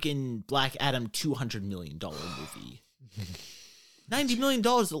fucking Black Adam $200 million movie. $90 million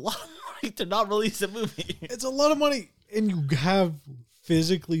is a lot of money to not release a movie. It's a lot of money, and you have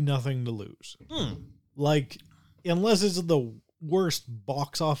physically nothing to lose. Like, unless it's the worst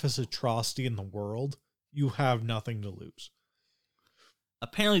box office atrocity in the world, you have nothing to lose.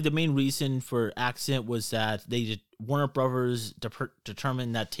 Apparently, the main reason for accident was that Warner Brothers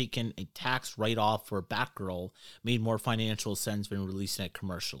determined that taking a tax write-off for Batgirl made more financial sense than releasing it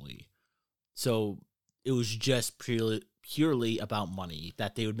commercially. So it was just purely about money,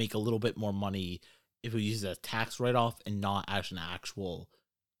 that they would make a little bit more money if we use it as a tax write-off and not as an actual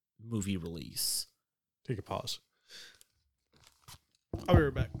movie release. Take a pause. I'll be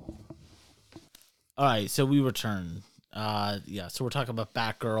right back. All right, so we return. So we're talking about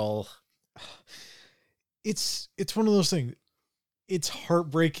Batgirl. It's one of those things. It's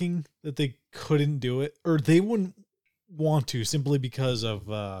heartbreaking that they couldn't do it, or they wouldn't want to, simply because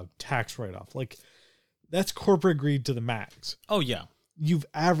of tax write-off. Like, that's corporate greed to the max. Oh, yeah. You've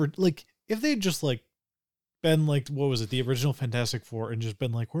averaged, like, if they'd just, like, been like, what was it, the original Fantastic Four, and just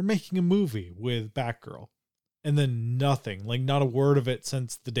been like, we're making a movie with Batgirl, and then nothing, like, not a word of it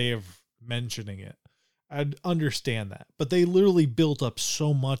since the day of mentioning it, I'd understand that. But they literally built up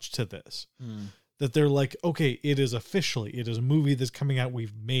so much to this that they're like, okay, it is a movie that's coming out,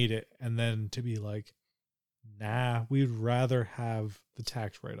 we've made it, and then to be like, nah, we'd rather have the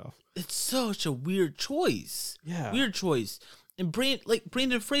tax write-off. It's such a weird choice. Yeah. Weird choice. And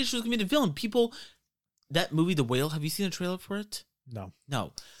Brandon Fraser was going to be the villain. People, that movie, The Whale, have you seen a trailer for it? No.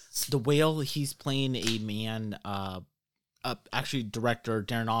 The Whale, he's playing a man, actually director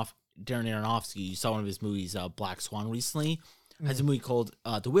Darren Aronofsky. You saw one of his movies, Black Swan, recently. Has a movie called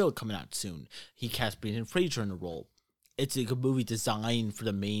The Whale coming out soon. He cast Brandon Fraser in the role. It's like a movie designed for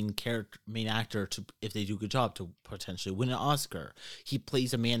the main actor to, if they do a good job, to potentially win an Oscar. He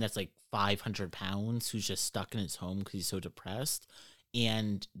plays a man that's like 500 pounds who's just stuck in his home because he's so depressed.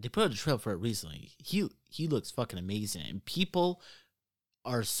 And they put out a trailer for it recently. He looks fucking amazing. And people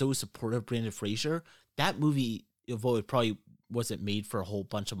are so supportive of Brandon Fraser. That movie, although it probably wasn't made for a whole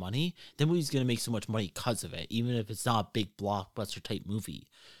bunch of money, that movie's going to make so much money because of it, even if it's not a big blockbuster type movie.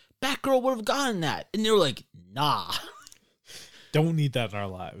 Batgirl would have gotten that. And they were like, nah. Don't need that in our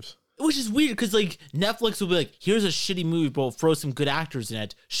lives. Which is weird, because like Netflix will be like, here's a shitty movie, but we'll throw some good actors in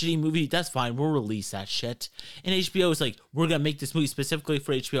it. Shitty movie, that's fine, we'll release that shit. And HBO is like, we're gonna make this movie specifically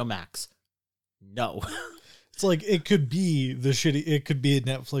for HBO Max. No. It's like, it could be a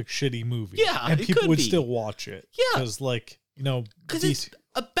Netflix shitty movie. Yeah, and people would still watch it. Yeah. Because, like, you know, because it's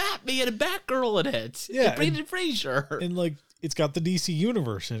a Batman and a Batgirl in it. Yeah. And Brandon Fraser. And like, it's got the DC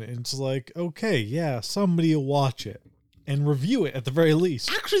universe in it. And it's like, okay, yeah, somebody will watch it and review it at the very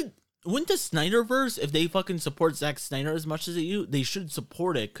least. Actually, wouldn't the Snyderverse, if they fucking support Zack Snyder as much as they do, they should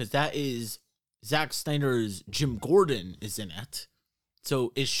support it, because that is Zack Snyder's Jim Gordon is in it.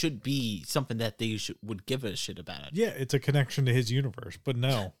 So it should be something that they would give a shit about it. Yeah, it's a connection to his universe, but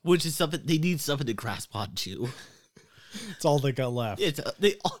no. Which is something, they need something to grasp onto. It's all they got left.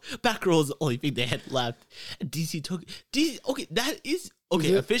 Batgirl is the only thing they had left. And DC took... okay, that is...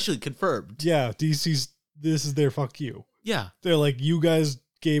 Okay, officially confirmed. Yeah, DC's... This is their fuck you. Yeah. They're like, you guys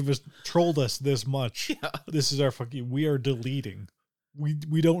trolled us this much. Yeah. This is our we are deleting.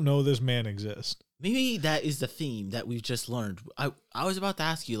 We don't know this man exists. Maybe that is the theme that we've just learned. I was about to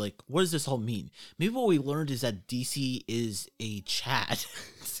ask you, like, what does this all mean? Maybe what we learned is that DC is a Chad.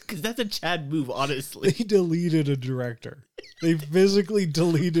 Because that's a Chad move, honestly. They deleted a director. They physically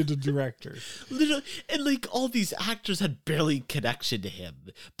deleted a director. Literally, and like all these actors had barely connection to him.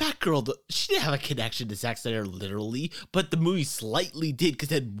 Batgirl, she didn't have a connection to Zack Snyder, literally, but the movie slightly did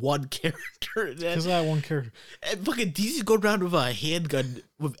because it had one character. Because that one character. And fucking DC's going around with a handgun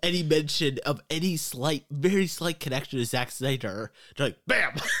with any mention of any very slight connection to Zack Snyder. They're like,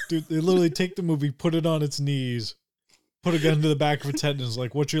 bam! Dude, they literally take the movie, put it on its knees, put a gun to the back of its head, and is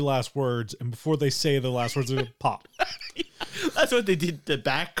like, what's your last words? And before they say the last words, they pop. That's what they did to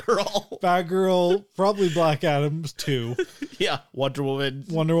Batgirl. Batgirl, probably Black Adams too. Yeah, Wonder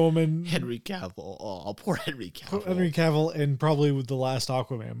Woman. Henry Cavill. Oh, poor Henry Cavill. Henry Cavill, and probably with the last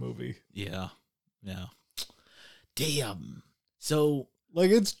Aquaman movie. Yeah. Damn. So, like,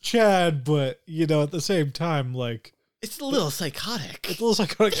 it's Chad, but, you know, at the same time, like... It's a little psychotic. It's a little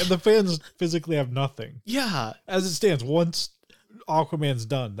psychotic, and the fans physically have nothing. Yeah. As it stands, once Aquaman's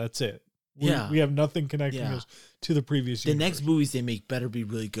done, that's it. We have nothing connecting us to the previous universe. The next movies they make better be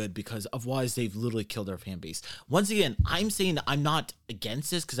really good, because otherwise they've literally killed their fan base. Once again, I'm saying I'm not against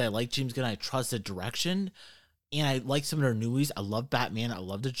this because I like James Gunn. I trust the direction, and I like some of their new movies. I love Batman. I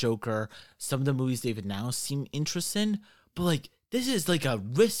love the Joker. Some of the movies they've announced seem interesting, but like this is like a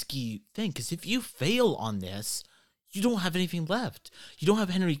risky thing, because if you fail on this, you don't have anything left. You don't have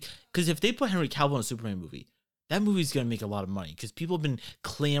Henry, because if they put Henry Cavill in a Superman movie, that movie's going to make a lot of money, because people have been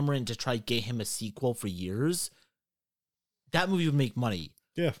clamoring to try to get him a sequel for years. That movie would make money.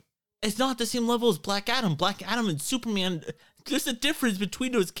 Yeah. It's not the same level as Black Adam. Black Adam and Superman, there's a difference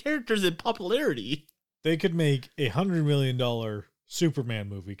between those characters in popularity. They could make $100 million Superman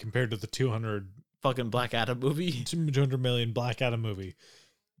movie compared to the 200 fucking Black Adam movie. 200 million Black Adam movie.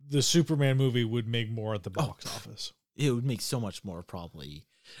 The Superman movie would make more at the box office. It would make so much more, probably.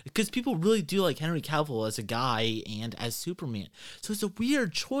 Because people really do like Henry Cavill as a guy and as Superman. So it's a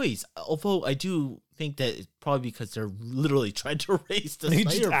weird choice. Although I do think that it's probably because they're literally trying to erase the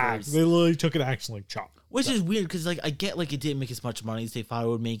Snyderverse. They literally took an action like chop. Which is weird, because like I get like it didn't make as much money as they thought it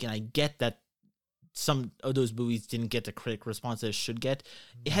would make, and I get that some of those movies didn't get the critic response that it should get.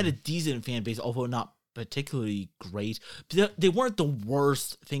 It had a decent fan base, although not particularly great. But they weren't the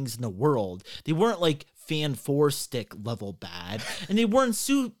worst things in the world. They weren't like Fan 4 Stick level bad, and they weren't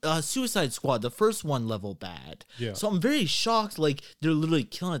Suicide Squad, the first one, level bad. Yeah. So I'm very shocked, like they're literally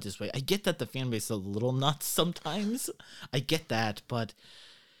killing it this way. I get that the fan base is a little nuts sometimes. I get that, but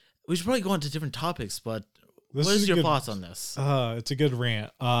we should probably go on to different topics. But what is your thoughts on this? It's a good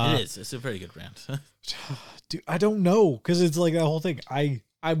rant. It is. It's a very good rant. Dude, I don't know, because it's like that whole thing. I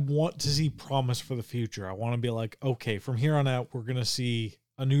want to see promise for the future. I want to be like, okay, from here on out, we're gonna see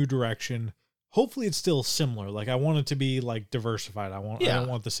a new direction. Hopefully it's still similar. Like, I want it to be like diversified. I don't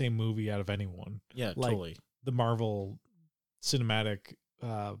want the same movie out of anyone. Yeah, like totally. The Marvel cinematic,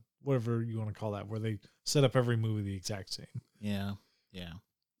 whatever you want to call that, where they set up every movie the exact same. Yeah.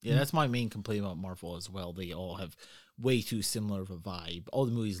 That's my main complaint about Marvel as well. They all have way too similar of a vibe. All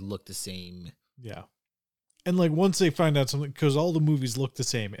the movies look the same. Yeah. And like once they find out something, because all the movies look the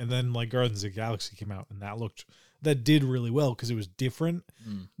same, and then like Guardians of the Galaxy came out, and that did really well because it was different.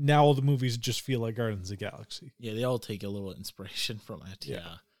 Now all the movies just feel like Guardians of the Galaxy. Yeah, they all take a little inspiration from it.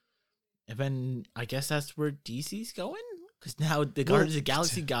 Yeah. And then I guess that's where DC's going, because now the Guardians of the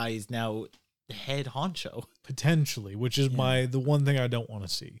Galaxy guy is now the head honcho. Potentially, which is the one thing I don't want to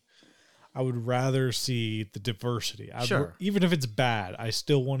see. I would rather see the diversity. Sure. Even if it's bad, I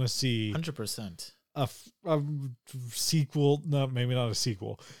still want to see 100%. A sequel, no, maybe not a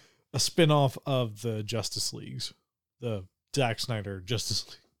sequel, a spin-off of the Justice Leagues, the Zack Snyder Justice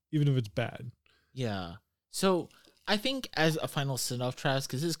League, even if it's bad. Yeah. So I think as a final send-off, Travis,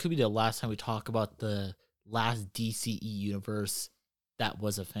 because this could be the last time we talk about the last DCE universe that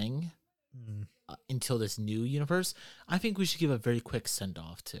was a thing until this new universe, I think we should give a very quick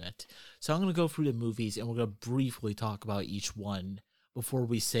send-off to it. So I'm going to go through the movies, and we're going to briefly talk about each one before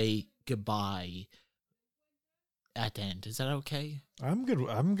we say goodbye at the end. Is that okay? I'm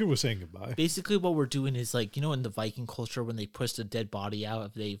good with saying goodbye. Basically what we're doing is like, you know, in the Viking culture, when they push the dead body out,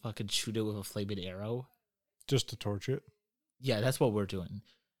 if they fucking shoot it with a flaming arrow just to torch it. Yeah, that's what we're doing.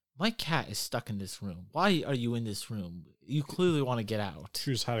 My cat is stuck in this room. Why are you in this room? You clearly want to get out.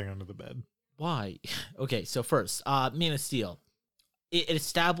 She was hiding under the bed. Why? Okay, so first, Man of Steel. It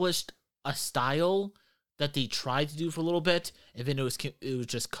established a style that they tried to do for a little bit, and then it was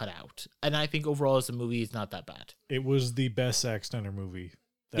just cut out. And I think overall as a movie, it's not that bad. It was the best Zack Snyder movie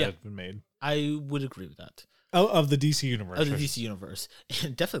that have been made. I would agree with that. Of the DC universe. Of the DC universe.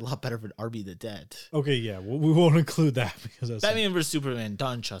 And definitely a lot better than Army the Dead. Okay, yeah. we won't include that because that's Batman vs. Superman,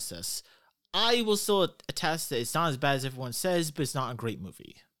 Dawn of Justice. I will still attest that it's not as bad as everyone says, but it's not a great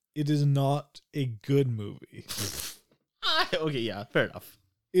movie. It is not a good movie. Okay, yeah, fair enough.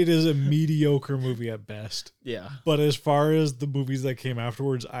 It is a mediocre movie at best. Yeah. But as far as the movies that came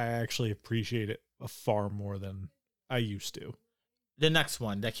afterwards, I actually appreciate it far more than I used to. The next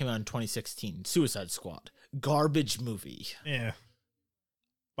one that came out in 2016, Suicide Squad. Garbage movie. Yeah.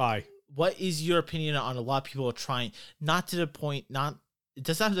 Bye. What is your opinion on a lot of people trying, not to the point, it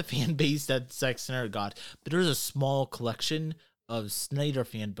doesn't have the fan base that Zack Snyder got, but there's a small collection of Snyder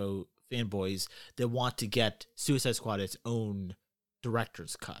fanboys that want to get Suicide Squad its own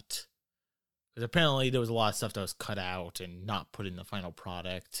director's cut. Because apparently there was a lot of stuff that was cut out and not put in the final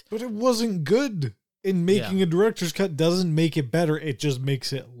product. But it wasn't good. And making a director's cut doesn't make it better. It just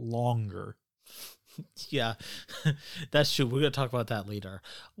makes it longer. Yeah, that's true. We're going to talk about that later.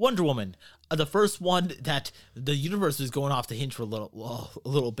 Wonder Woman, the first one that the universe was going off the hinge for a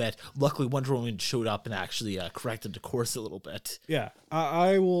little bit. Luckily, Wonder Woman showed up and actually corrected the course a little bit. Yeah,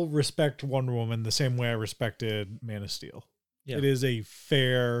 I will respect Wonder Woman the same way I respected Man of Steel. Yeah. It is a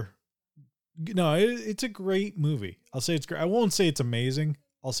fair... No, it's a great movie. I'll say it's great. I won't say it's amazing.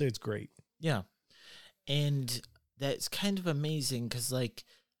 I'll say it's great. Yeah. And that's kind of amazing because, like,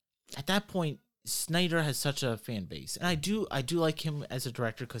 at that point, Snyder has such a fan base, and I do like him as a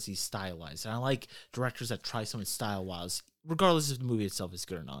director because he's stylized, and I like directors that try something style-wise, regardless if the movie itself is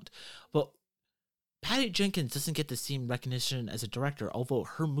good or not. But Patty Jenkins doesn't get the same recognition as a director, although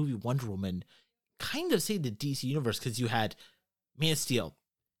her movie Wonder Woman kind of saved the DC universe because you had Man of Steel,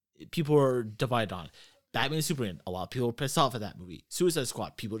 people were divided on it. Batman and Superman, a lot of people were pissed off at that movie. Suicide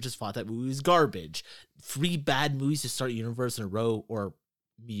Squad, people just thought that movie was garbage. 3 bad movies to start a universe in a row, or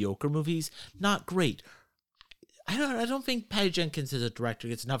mediocre movies, not great. I don't think Patty Jenkins as a director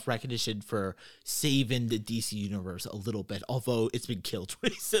gets enough recognition for saving the DC universe a little bit, although it's been killed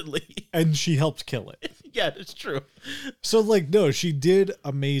recently. And she helped kill it. Yeah, that's true. So, like, no, she did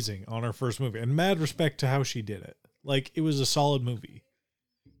amazing on her first movie, and mad respect to how she did it. Like, it was a solid movie.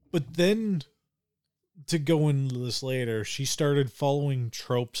 But then, to go into this later, she started following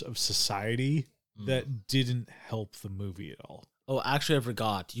tropes of society that didn't help the movie at all. Oh, actually, I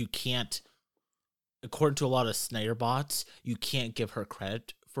forgot. You can't, according to a lot of Snyder bots, you can't give her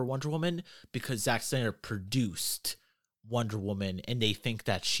credit for Wonder Woman because Zack Snyder produced Wonder Woman, and they think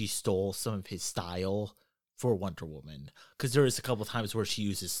that she stole some of his style for Wonder Woman. Because there is a couple times where she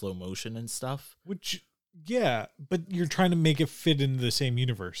uses slow motion and stuff. Which, yeah, but you're trying to make it fit into the same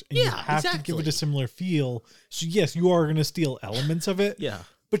universe. And you have to give it a similar feel. So, yes, you are going to steal elements of it. Yeah.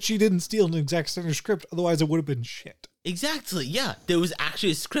 But she didn't steal an exact Snyder script, otherwise it would have been shit. Exactly, yeah. There was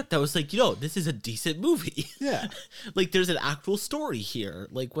actually a script that was like, this is a decent movie. Yeah. Like, there's an actual story here.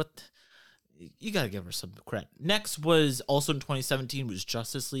 Like, what? You gotta give her some credit. Next was, also in 2017, was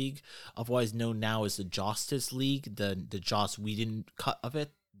Justice League, otherwise known now as the Justice League, the Joss Whedon cut of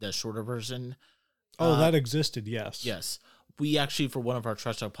it, the shorter version. Oh, that existed, yes. Yes. We actually, for one of our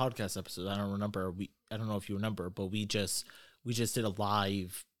Trash Talk podcast episodes, I don't know if you remember, but we just did a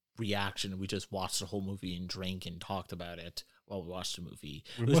live reaction. We just watched the whole movie and drank and talked about it while we watched the movie.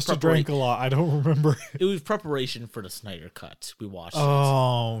 We must have drank a lot. I don't remember. It was preparation for the Snyder Cut. We watched it.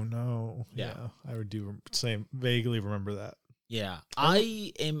 Oh, no. Yeah. I would vaguely remember that. Yeah.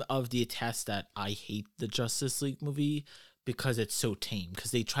 I am of the attest that I hate the Justice League movie because it's so tame.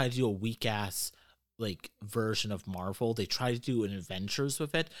 Because they try to do a weak-ass version of Marvel. They try to do an Avengers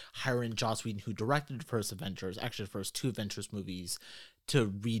with it, hiring Joss Whedon, who directed the first Avengers, actually the first 2 Avengers movies, to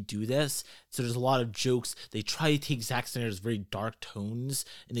redo this. So there's a lot of jokes. They try to take Zack Snyder's very dark tones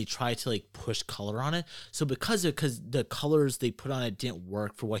and they try to push color on it. So because the colors they put on it didn't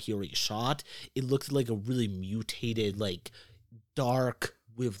work for what he already shot, it looked like a really mutated, dark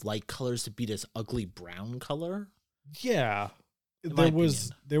with light colors to be this ugly brown color. Yeah. There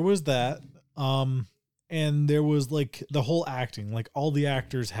was that. And there was the whole acting, all the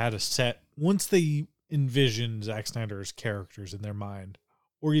actors had a set, once they envisioned Zack Snyder's characters in their mind,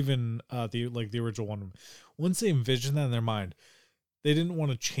 or even the original one, once they envisioned that in their mind, they didn't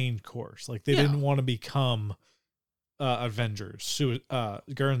want to change course. They didn't want to become Avengers,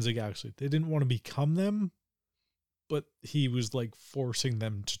 Guardians of the Galaxy. They didn't want to become them, but he was forcing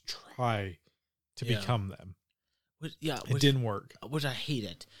them to try to become them. It didn't work. Which I hate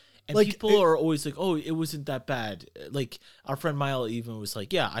it. And people are always like, oh, it wasn't that bad. Our friend Mile even was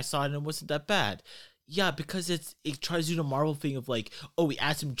like, yeah, I saw it and it wasn't that bad. Yeah, because it tries to do the Marvel thing of like, oh, we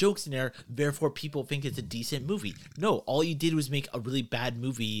add some jokes in there, therefore people think it's a decent movie. No, all you did was make a really bad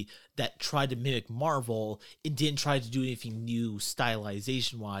movie that tried to mimic Marvel and didn't try to do anything new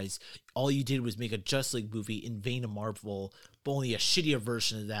stylization wise. All you did was make a Justice League movie in vein of Marvel, but only a shittier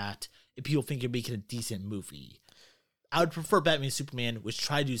version of that, and people think you're making a decent movie. I would prefer Batman and Superman, which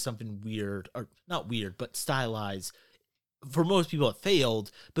tried to do something weird, or not weird, but stylized. For most people, it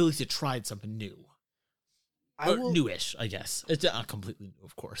failed, but at least it tried something new. Newish, I guess. It's not completely new,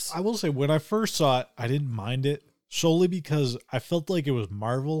 of course. I will say, when I first saw it, I didn't mind it solely because I felt like it was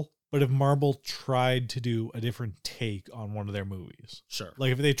Marvel, but if Marvel tried to do a different take on one of their movies. Sure.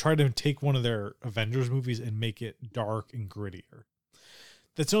 Like if they tried to take one of their Avengers movies and make it dark and grittier.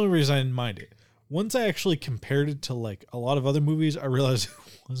 That's the only reason I didn't mind it. Once I actually compared it to like a lot of other movies, I realized it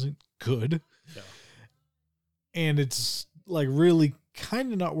wasn't good. Yeah. And it's like really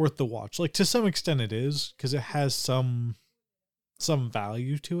kind of not worth the watch. Like to some extent it is, because it has some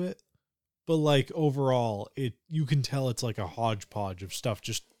value to it, but like overall you can tell it's like a hodgepodge of stuff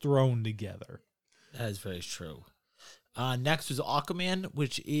just thrown together. That is very true. Next was Aquaman,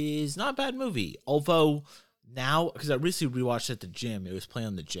 which is not a bad movie, although now, because I recently rewatched it at the gym, it was playing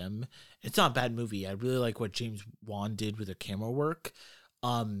on the gym. It's not a bad movie. I really like what James Wan did with the camera work.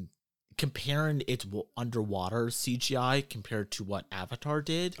 Comparing its underwater CGI compared to what Avatar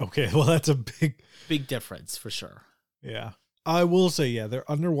did. Okay, well, that's a big difference for sure. Yeah. I will say, yeah, their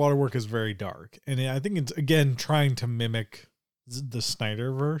underwater work is very dark. And I think it's, again, trying to mimic the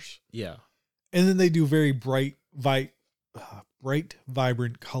Snyderverse. Yeah. And then they do very bright, vibrant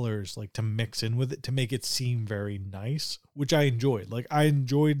colors, like to mix in with it to make it seem very nice, which I enjoyed. Like, I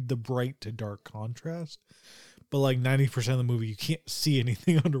enjoyed the bright to dark contrast. But like 90% of the movie, you can't see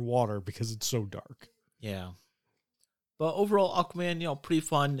anything underwater because it's so dark. Yeah. But overall, Aquaman, pretty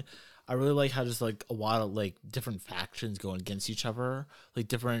fun. I really like how there's like a lot of like different factions going against each other. Like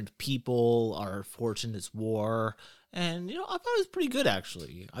different people are forged in this war. And, I thought it was pretty good,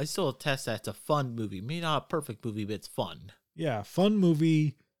 actually. I still attest that it's a fun movie. Maybe not a perfect movie, but it's fun. Yeah, fun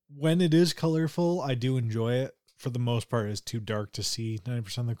movie. When it is colorful, I do enjoy it. For the most part, it's too dark to see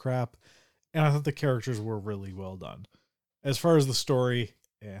 90% of the crap. And I thought the characters were really well done. As far as the story,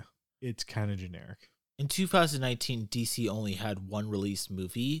 it's kind of generic. In 2019, DC only had one released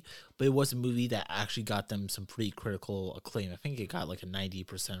movie, but it was a movie that actually got them some pretty critical acclaim. I think it got like a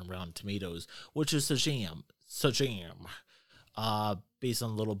 90% around Tomatoes, which is Shazam. Based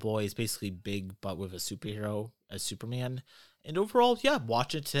on little boy, it's basically big, but with a superhero as Superman. And overall,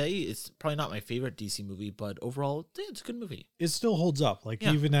 watch it today. It's probably not my favorite DC movie, but overall, it's a good movie. It still holds up. Like,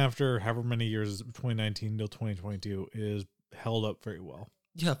 even after however many years, 2019 till 2022, it is held up very well.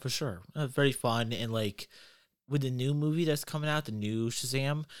 Yeah, for sure. Very fun. And, like, with the new movie that's coming out, the new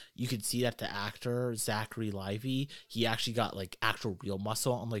Shazam, you could see that the actor, Zachary Levi, he actually got, like, actual real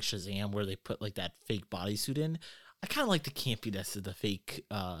muscle, unlike Shazam, where they put, like, that fake bodysuit in. I kind of like the campiness of the fake,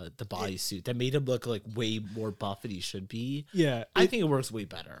 the bodysuit that made him look like way more buff than he should be. Yeah. I think it works way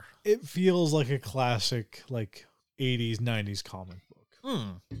better. It feels like a classic, like 80s, 90s comic book.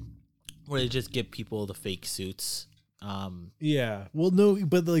 Where they just give people the fake suits. Yeah. Well, no,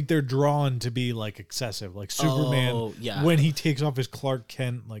 but like they're drawn to be like excessive. Like Superman, when he takes off his Clark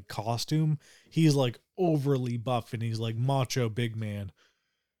Kent like costume, he's like overly buff and he's like macho big man,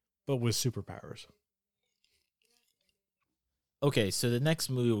 but with superpowers. Okay, so the next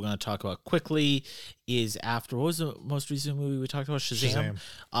movie we're going to talk about quickly is what was the most recent movie we talked about? Shazam.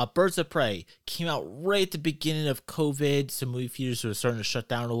 Birds of Prey came out right at the beginning of COVID. Some movie theaters were starting to shut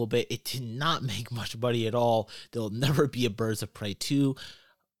down a little bit. It did not make much money at all. There'll never be a Birds of Prey 2.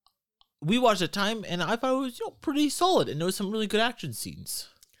 We watched at the time, and I thought it was pretty solid, and there was some really good action scenes.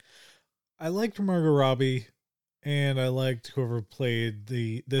 I liked Margot Robbie, and I liked whoever played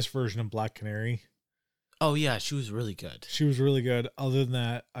this version of Black Canary. Oh, yeah, she was really good. She was really good. Other than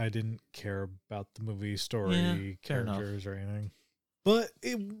that, I didn't care about the movie story, characters, or anything. But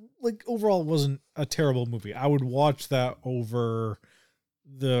it, like, overall, wasn't a terrible movie. I would watch that over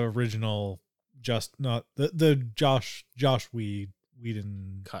the original, not the Josh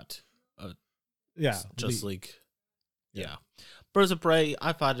Whedon cut. Justice League. Yeah. Birds of Prey,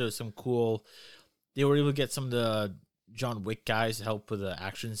 I thought it was some cool. They were able to get some of the John Wick guys to help with the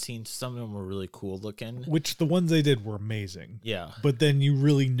action scenes. Some of them were really cool looking. Which the ones they did were amazing. Yeah. But then you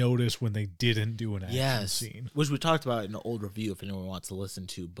really notice when they didn't do an action scene. Which we talked about in an old review if anyone wants to listen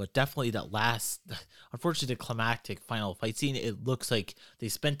to. But definitely that unfortunately, the climactic final fight scene, it looks like they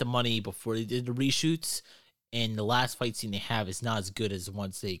spent the money before they did the reshoots. And the last fight scene they have is not as good as the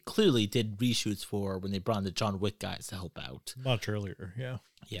ones they clearly did reshoots for when they brought in the John Wick guys to help out. Much earlier, yeah.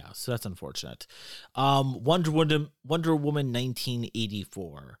 Yeah, so that's unfortunate. Wonder Woman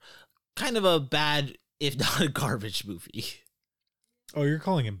 1984. Kind of a bad, if not a garbage movie. Oh, you're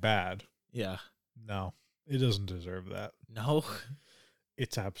calling it bad. Yeah. No, it doesn't deserve that. No?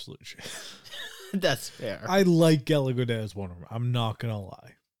 It's absolute shit. That's fair. I like Gal Gadot as Wonder Woman. I'm not going to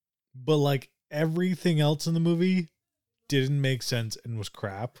lie. But like everything else in the movie didn't make sense and was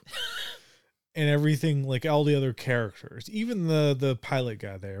crap. And everything, like all the other characters, even the pilot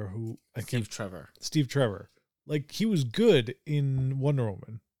guy there who Steve Trevor, like he was good in Wonder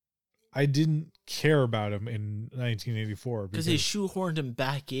Woman. I didn't care about him in 1984 because they shoehorned him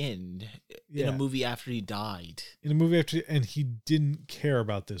back in a movie after he died. In a movie after, and he didn't care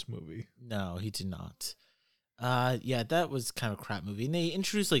about this movie. No, he did not. Yeah, that was kind of a crap movie. And they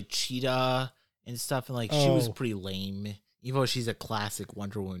introduced like Cheetah and stuff, and like she was pretty lame. Even though she's a classic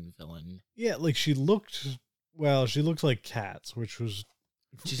Wonder Woman villain. Yeah, like she looked like cats, which was...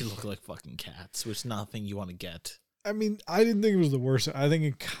 She looked like fucking cats, which is nothing you want to get. I mean, I didn't think it was the worst. I think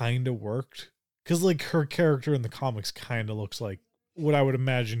it kind of worked. Because, like, her character in the comics kind of looks like what I would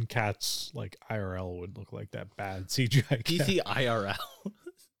imagine cats, like, IRL would look like, that bad CGI cat. DC IRL?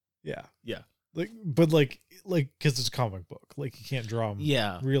 Yeah. Yeah. But because it's a comic book, like you can't draw them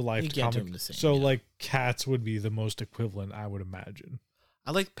real life comic. So like cats would be the most equivalent, I would imagine.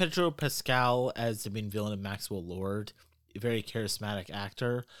 I like Pedro Pascal as the main villain of Maxwell Lord, a very charismatic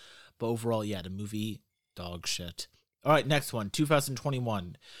actor. But overall, yeah, the movie, dog shit. All right, next one,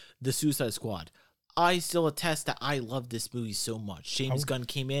 2021, The Suicide Squad. I still attest that I love this movie so much. James Gunn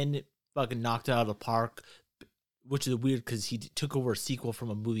came in, fucking knocked it out of the park. Which is weird because he took over a sequel from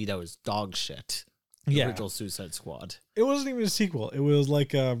a movie that was dog shit. The original Suicide Squad. It wasn't even a sequel. It was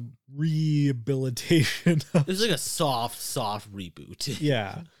like a rehabilitation. It was like a soft reboot.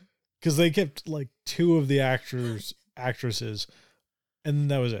 Yeah. Because they kept like two of the actresses,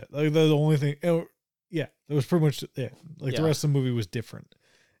 and that was it. Like the only thing. That was pretty much it. Like the rest of the movie was different.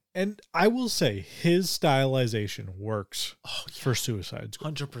 And I will say his stylization works for Suicide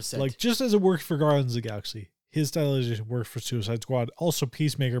Squad. 100%. Like just as it worked for Guardians of the Galaxy. His stylization works for Suicide Squad. Also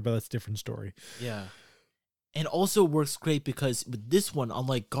Peacemaker, but that's a different story. Yeah. And also works great because with this one,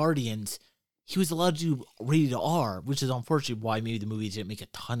 unlike Guardians, he was allowed to do rated R, which is unfortunately why maybe the movie didn't make a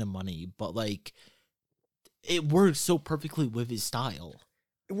ton of money. But like, it works so perfectly with his style.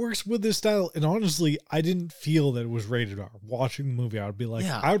 It works with his style. And honestly, I didn't feel that it was rated R. Watching the movie, I would be like,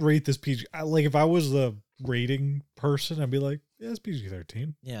 I would rate this PG. Like if I was the rating person, I'd be like, yeah, it's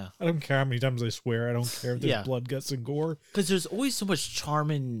PG-13. Yeah. I don't care how many times I swear. I don't care if there's blood, guts, and gore. Because there's always so much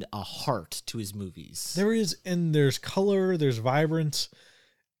charm and heart to his movies. There is, and there's color, there's vibrance,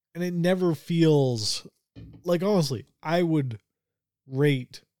 and it never feels... Like, honestly, I would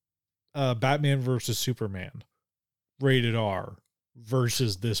rate Batman versus Superman rated R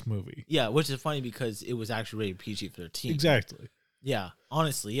versus this movie. Yeah, which is funny because it was actually rated PG-13. Exactly. Yeah,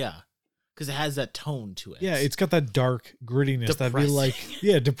 honestly, yeah. Because it has that tone to it. Yeah, it's got that dark grittiness that'd be like,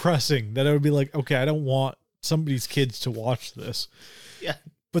 depressing. That I would be like, okay, I don't want somebody's kids to watch this. Yeah.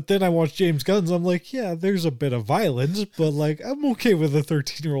 But then I watch James Gunn's, I'm like, yeah, there's a bit of violence, but like, I'm okay with a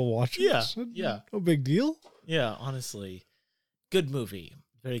 13-year-old watching this. Yeah. No big deal. Yeah, honestly. Good movie.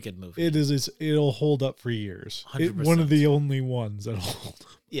 Very good movie. It is. It'll hold up for years. 100%. One of the only ones that'll hold up.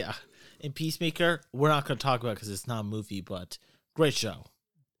 Yeah. And Peacemaker, we're not going to talk about it because it's not a movie, but great show.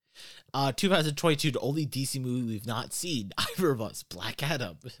 2022, the only DC movie we've not seen, either of us, Black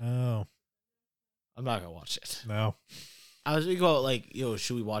Adam. Oh. I'm not going to watch it. No. I was thinking about, like,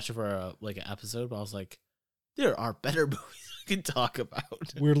 should we watch it for, an episode? But I was like, there are better movies we can talk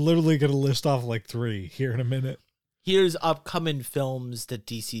about. We're literally going to list off, 3 here in a minute. Here's upcoming films that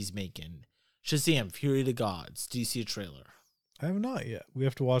DC's making. Shazam! Fury of the Gods. Do you see a trailer? I have not yet. We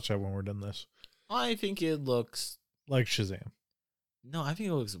have to watch that when we're done this. I think it looks... like Shazam. No, I think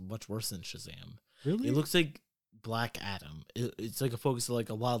it looks much worse than Shazam. Really? It looks like Black Adam. It's like a focus of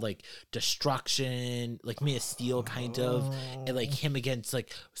a lot of destruction, like Man of Steel kind of, and him against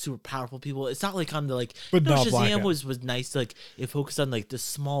super powerful people. It's not on the But no, Shazam was nice. It focused on the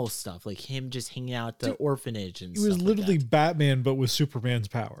small stuff, like him just hanging out at the orphanage and. He was literally Batman, but with Superman's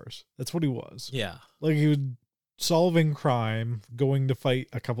powers. That's what he was. Yeah, he would. Solving crime, going to fight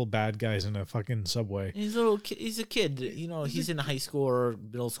a couple bad guys in a fucking subway. He's a kid, he's in high school or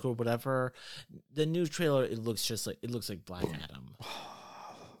middle school, whatever. The new trailer, it looks like Black Adam.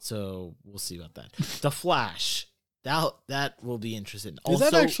 So we'll see about that. The Flash, that will be interesting. Is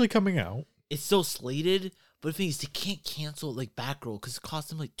that actually coming out? It's still slated, but the thing is, they can't cancel Batgirl because it cost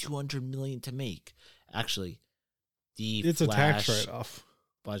them $200 million to make. Actually, it's Flash a tax write-off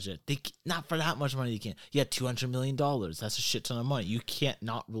budget. Not for that much money. You can't. Yeah, $200 million. That's a shit ton of money. You can't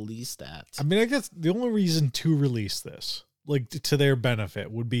not release that. I mean, I guess the only reason to release this, like to their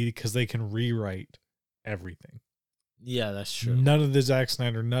benefit, would be because they can rewrite everything. Yeah, that's true. None of the Zack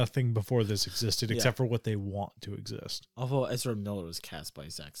Snyder, nothing before this existed except Yeah. for what they want to exist. Although Ezra Miller was cast by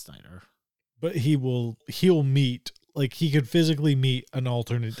Zack Snyder. But he'll meet, like, he could physically meet an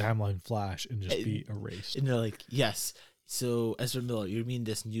alternate timeline Flash and just be erased. And they're like, yes. So Ezra Miller, you mean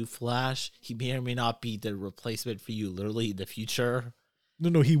this new Flash? He may or may not be the replacement for you literally in the future.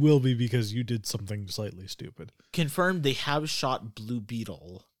 No, he will be because you did something slightly stupid. Confirmed they have shot Blue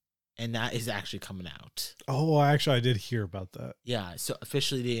Beetle, and that is actually coming out. Oh, actually, I did hear about that. Yeah, so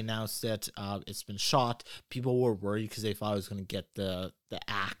officially they announced that it's been shot. People were worried because they thought it was going to get the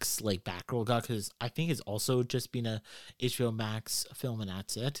axe like Batgirl got, because I think it's also just been a HBO Max film and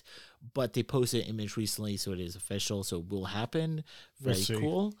that's it. But they posted an image recently, so it is official. So it will happen. Very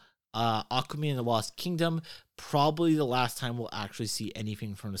cool. Aquaman and the Lost Kingdom, probably the last time we'll actually see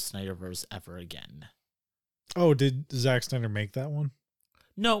anything from the Snyderverse ever again. Oh, did Zack Snyder make that one?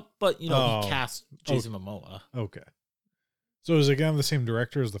 No, but he cast Jason Momoa. Okay. So is it again the same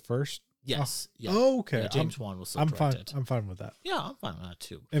director as the first? Yes. Oh, yeah. Oh, okay. Yeah, James Wan will still I'm direct fine. it. I'm fine with that. Yeah, I'm fine with that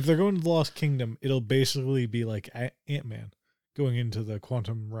too. If they're going to the Lost Kingdom, it'll basically be like Ant-Man going into the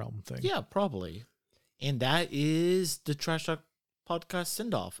quantum realm thing. Yeah, probably. And that is the Trash Talk podcast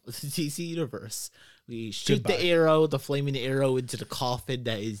send-off of the DC Universe. We shoot the flaming arrow into the coffin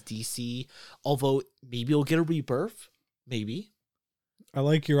that is DC. Although maybe we'll get a rebirth. Maybe. I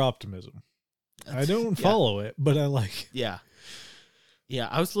like your optimism. I don't follow it, but I like. Yeah. Yeah,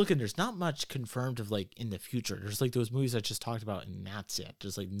 I was looking. There's not much confirmed of like in the future. There's like those movies I just talked about, and that's it.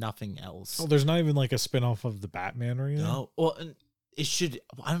 There's like nothing else. Oh, there's not even like a spinoff of the Batman or anything? No. Well, and it should.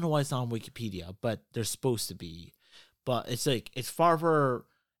 I don't know why it's not on Wikipedia, but they're supposed to be. But it's like it's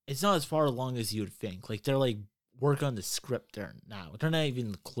not as far along as you would think. Like they're like working on the script there now. They're not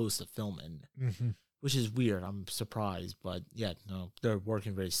even close to filming, which is weird. I'm surprised, but yeah, no, they're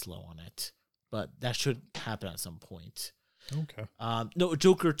working very slow on it. But that should happen at some point. Okay. No,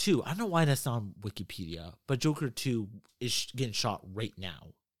 Joker 2. I don't know why that's not on Wikipedia, but Joker 2 is getting shot right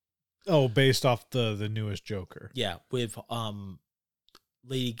now. Oh, based off the newest Joker. Yeah, with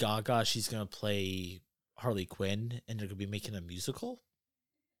Lady Gaga. She's gonna play Harley Quinn, and they're gonna be making a musical.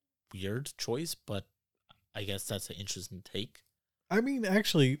 Weird choice, but I guess that's an interesting take. I mean,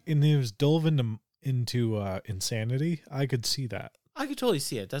 actually, in his delve into insanity, I could see that. I could totally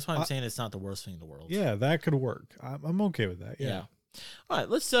see it. That's why I'm saying it's not the worst thing in the world. Yeah, that could work. I'm okay with that. Yeah. All right,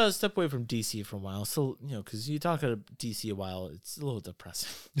 let's step away from DC for a while. So, because you talk about DC a while, it's a little depressing.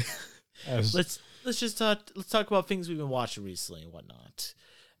 Let's talk about things we've been watching recently and whatnot.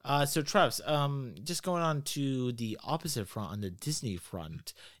 So Travis, just going on to the opposite front, on the Disney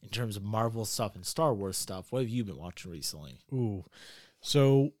front, in terms of Marvel stuff and Star Wars stuff, what have you been watching recently? Ooh,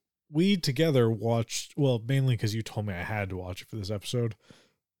 so we together watched, well, mainly because you told me I had to watch it for this episode,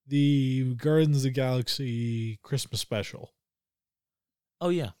 the Guardians of the Galaxy Christmas special. Oh,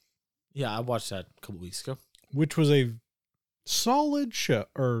 yeah. Yeah, I watched that a couple weeks ago. Which was a solid show,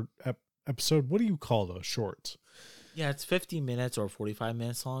 or episode. What do you call those? Shorts? Yeah, it's 50 minutes or 45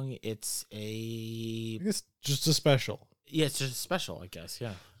 minutes long. It's I guess just a special. Yeah, it's just a special, I guess,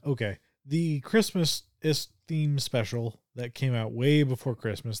 yeah. Okay. The Christmas theme special that came out way before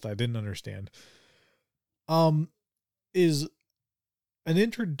Christmas that I didn't understand is an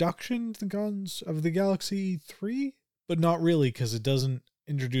introduction to the Guardians of the Galaxy 3, but not really, because it doesn't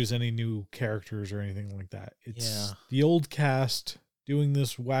introduce any new characters or anything like that. It's the old cast doing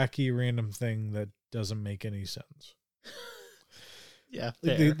this wacky random thing that doesn't make any sense. Yeah,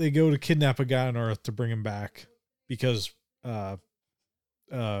 they go to kidnap a guy on Earth to bring him back because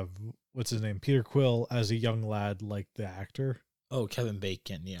what's his name? Peter Quill as a young lad, like the actor. Oh, Kevin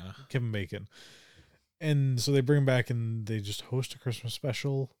Bacon, yeah. Kevin Bacon. And so they bring him back and they just host a Christmas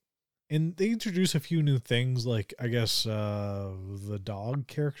special. And they introduce a few new things, like I guess the dog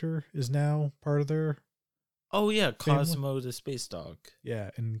character is now part of their Oh yeah, family. Cosmo the space dog.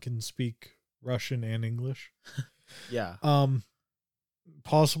 Yeah, and can speak Russian and English. Yeah.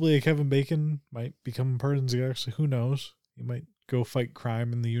 Possibly a Kevin Bacon might become part of the Galaxy. Who knows? He might go fight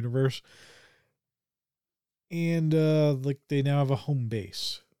crime in the universe. And like they now have a home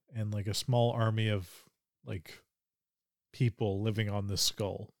base and like a small army of like people living on this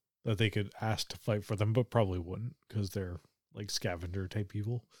skull that they could ask to fight for them, but probably wouldn't because they're like scavenger type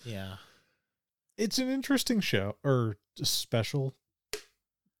people. Yeah. It's an interesting show or special.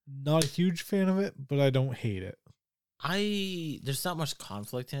 Not a huge fan of it, but I don't hate it. There's not much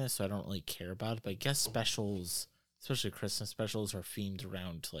conflict in it, so I don't really care about it. But I guess specials, especially Christmas specials, are themed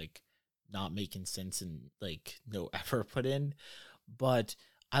around like not making sense and like no effort put in. But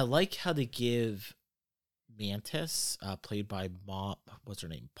I like how they give Mantis, played by what's her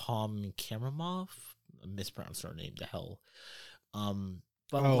name? Pom Karamov. I mispronounced her name. The hell.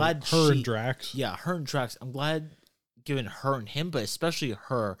 But I'm glad her and Drax. Yeah, her and Drax. I'm glad giving her and him, but especially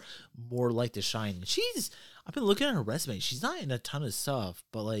her, more light to shine. I've been looking at her resume. She's not in a ton of stuff,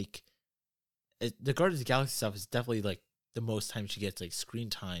 but like the Guardians of the Galaxy stuff is definitely like the most time she gets like screen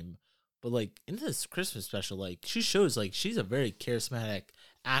time. But like in this Christmas special, like she shows like she's a very charismatic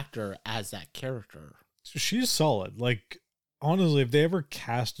actor as that character. She's solid. Like honestly, if they ever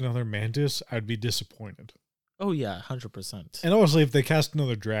cast another Mantis, I'd be disappointed. Oh yeah, 100%. And honestly, if they cast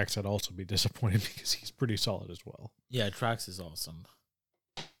another Drax, I'd also be disappointed because he's pretty solid as well. Yeah, Drax is awesome.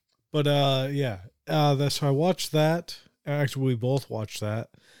 But so I watched that. Actually, we both watched that,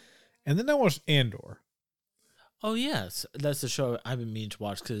 and then I watched Andor. Oh yes, that's the show I've been meaning to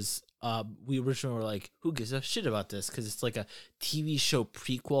watch because we originally were like, who gives a shit about this? Because it's like a TV show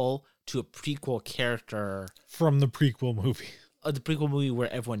prequel to a prequel character from the prequel movie. The prequel movie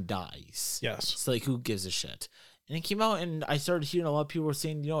where everyone dies. Yes. It's like, who gives a shit? And it came out, and I started hearing a lot of people were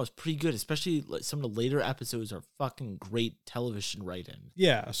saying, it's pretty good, especially like some of the later episodes are fucking great television writing.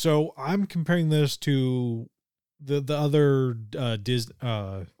 Yeah, so I'm comparing this to the other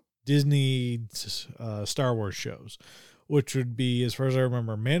Disney Star Wars shows, which would be, as far as I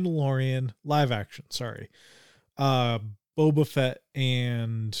remember, Mandalorian live action. Sorry, Boba Fett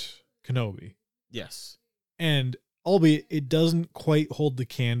and Kenobi. Yes, and albeit it doesn't quite hold the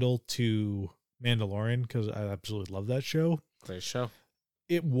candle to Mandalorian because I absolutely love that show. Great show.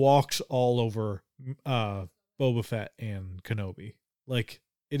 It walks all over Boba Fett and Kenobi. Like,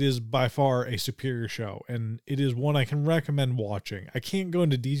 it is by far a superior show, and it is one I can recommend watching. I can't go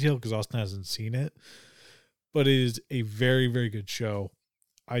into detail because Austin hasn't seen it, but it is a very, very good show.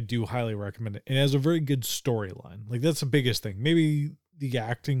 I do highly recommend it. And it has a very good storyline. Like, that's the biggest thing. Maybe the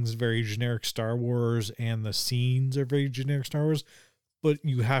acting is very generic Star Wars and the scenes are very generic Star Wars, but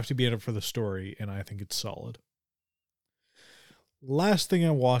you have to be in it for the story, and I think it's solid. Last thing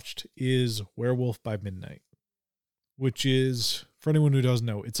I watched is Werewolf by Midnight, which is, for anyone who doesn't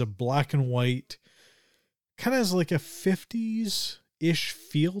know, it's a black and white, kind of has like a 50s-ish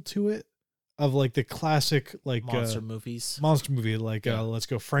feel to it, of like the classic like monster movie, like Let's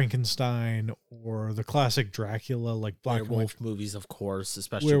Go Frankenstein, or the classic Dracula, like black werewolf and white movies, of course,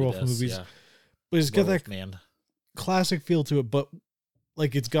 especially werewolf movies. Yeah. But it's got that classic feel to it, but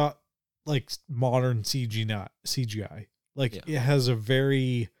like it's got like modern CGI. Like it has a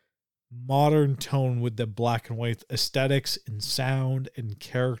very modern tone with the black and white aesthetics and sound and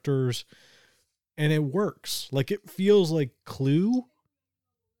characters, and it works. Like, it feels like Clue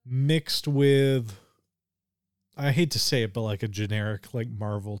mixed with, I hate to say it, but like a generic like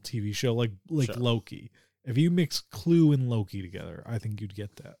Marvel TV show, like sure. Loki. If you mix Clue and Loki together, I think you'd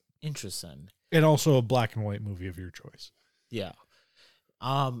get that. Interesting. And also a black and white movie of your choice. Yeah.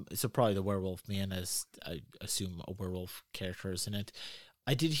 So probably the Werewolf Man, as I assume a werewolf character is in it.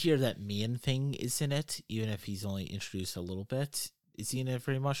 I did hear that Man Thing is in it, even if he's only introduced a little bit. Is he in it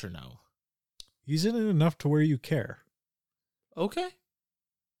very much or no? He's in it enough to where you care. Okay,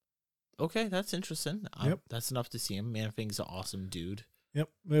 that's interesting. Yep. That's enough to see him. Man Thing's an awesome dude. Yep.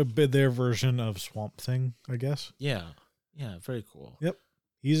 Their version of Swamp Thing, I guess. Yeah, very cool. Yep.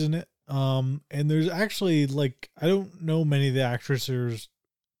 He's in it. And there's actually, like, I don't know many of the actresses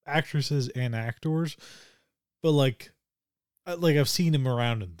and actors, but like I've seen him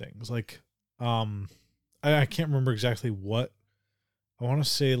around in things. Like, I can't remember exactly what. I want to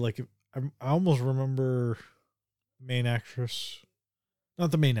say, like, I almost remember main actress.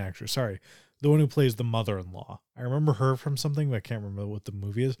 Not the main actress, sorry. The one who plays the mother-in-law. I remember her from something, but I can't remember what the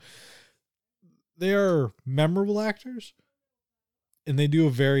movie is. They are memorable actors, and they do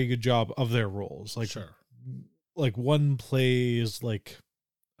a very good job of their roles. Like, sure. Like, one plays like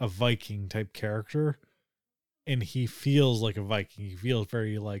a Viking type character, and he feels like a Viking. He feels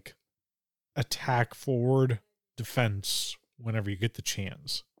very like attack forward, defense whenever you get the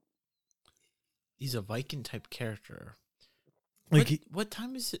chance. He's a Viking type character. Like, what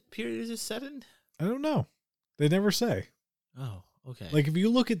time period is it set in? I don't know. They never say. Oh, okay. Like, if you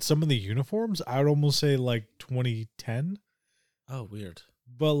look at some of the uniforms, I would almost say like 2010. Oh, weird.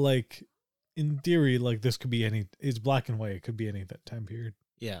 But like, in theory, like, this could be it's black and white. It could be any that time period.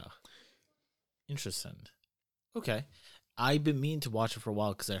 Yeah. Interesting. Okay. I've been meaning to watch it for a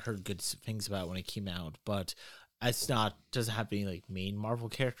while because I heard good things about it when it came out, but It's not doesn't have any like main Marvel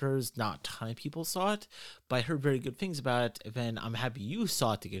characters. Not a ton of people saw it, but I heard very good things about it. And I'm happy you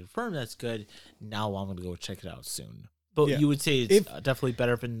saw it to confirm that's good. Now I'm gonna go check it out soon. But Yeah. you would say it's definitely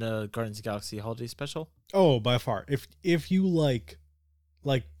better than the Guardians of the Galaxy Holiday Special? Oh, by far. If you like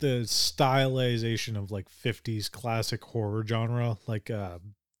the stylization of like 50s classic horror genre, like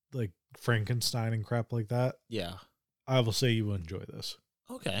Frankenstein and crap like that, Yeah. I will say you will enjoy this.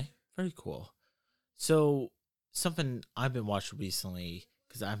 Okay. Very cool. So something I've been watching recently,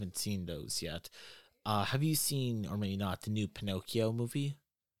 because I haven't seen those yet. Have you seen, or maybe not, the new Pinocchio movie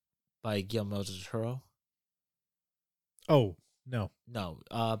by Guillermo del Toro? Oh, no. No.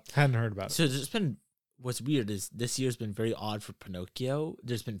 Hadn't heard about it. So there's been, what's weird is this year's been very odd for Pinocchio.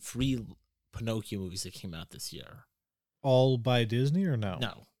 There's been 3 Pinocchio movies that came out this year. All by Disney or no?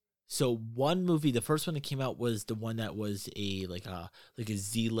 No. So one movie, the first one that came out was the one that was a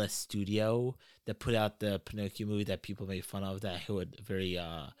Z-list studio that put out the Pinocchio movie that people made fun of, that had a very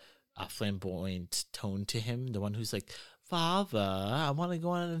flamboyant tone to him. The one who's like, "Father, I want to go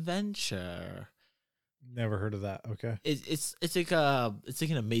on an adventure." Never heard of that. Okay. It's like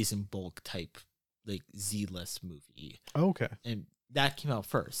an Amazing Bulk type like Z-list movie. Okay. And that came out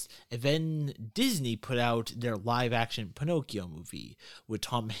first. And then Disney put out their live action Pinocchio movie with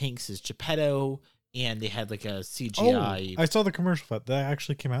Tom Hanks as Geppetto, and they had like a CGI. Oh, I saw the commercial for that. That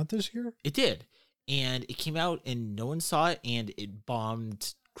actually came out this year? It did. And it came out and no one saw it, and it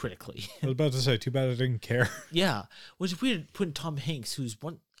bombed critically. I was about to say, too bad I didn't care. Yeah. Which is weird, putting Tom Hanks, who's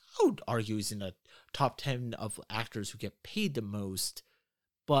one, I would argue is in the top 10 of actors who get paid the most,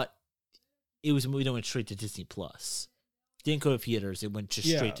 but it was a movie that went straight to Disney Plus. Didn't go to theaters. It went just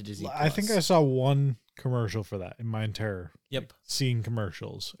straight to Disney Plus. I think I saw one commercial for that in my entire seeing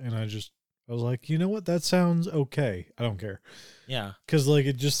commercials, and I was like, you know what? That sounds okay. I don't care. Yeah. Because like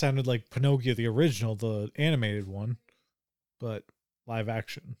it just sounded like Pinocchio, the original, the animated one, but live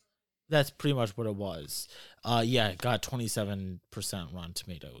action. That's pretty much what it was. Yeah, it got 27% Rotten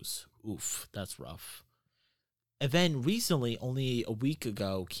Tomatoes. Oof, that's rough. And then recently, only a week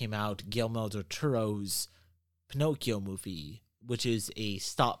ago, came out Guillermo del Toro's Pinocchio movie, which is a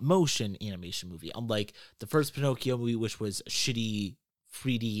stop-motion animation movie. Unlike the first Pinocchio movie, which was shitty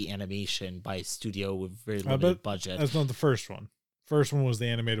 3D animation by a studio with very limited budget. That's not the first one. First one was the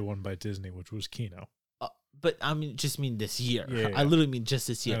animated one by Disney, which was Kino. But I mean, just mean this year. Yeah. I literally mean just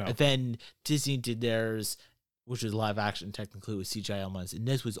this year. And then Disney did theirs, which was live action technically with CGI elements, and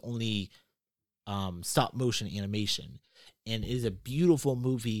this was only stop motion animation. And it is a beautiful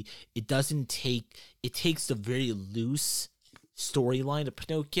movie. It takes the very loose storyline of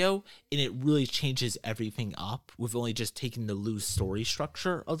Pinocchio, and it really changes everything up with only just taking the loose story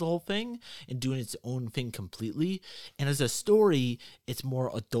structure of the whole thing and doing its own thing completely. And as a story, it's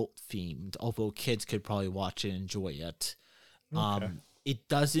more adult themed, although kids could probably watch it and enjoy it. Okay. It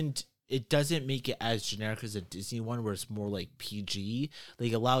doesn't make it as generic as a Disney one where it's more like PG.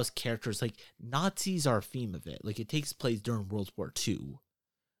 Like, it allows characters, like Nazis are a theme of it. Like, it takes place during World War II.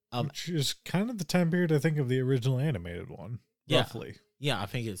 Which is kind of the time period, I think, of the original animated one. Roughly. Yeah, I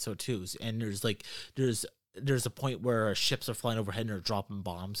think it's so too. And there's a point where ships are flying overhead and they're dropping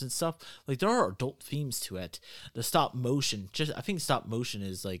bombs and stuff. Like, there are adult themes to it. The stop motion, I think stop motion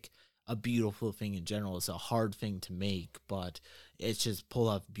is like a beautiful thing in general. It's a hard thing to make, but it's just pulled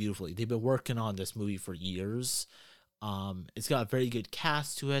off beautifully. They've been working on this movie for years. It's got a very good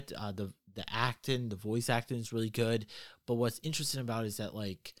cast to it. The acting, the voice acting is really good. But what's interesting about it is that,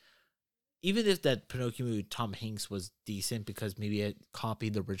 like, even if that Pinocchio movie with Tom Hanks was decent because maybe it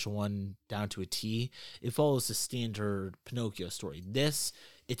copied the original one down to a T, it follows the standard Pinocchio story. This,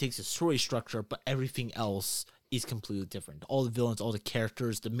 it takes a story structure, but everything else is completely different. All the villains, all the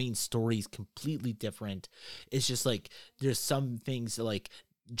characters, the main story is completely different. It's just like, there's some things that, like,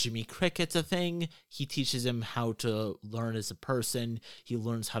 Jimmy Cricket's a thing. He teaches him how to learn as a person. He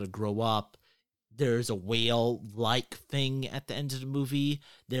learns how to grow up. There's a whale-like thing at the end of the movie.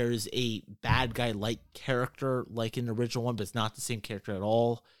 There's a bad guy-like character, like in the original one, but it's not the same character at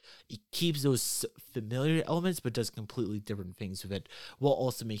all. It keeps those familiar elements, but does completely different things with it, while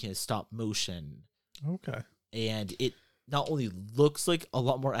also making it stop motion. Okay. And it not only looks like a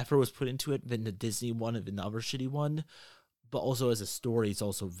lot more effort was put into it than the Disney one and the other shitty one, but also as a story, it's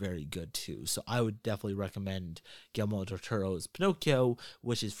also very good too. So I would definitely recommend Guillermo del Toro's Pinocchio,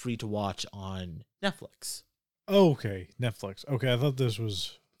 which is free to watch on Netflix. Okay, Netflix. Okay, I thought this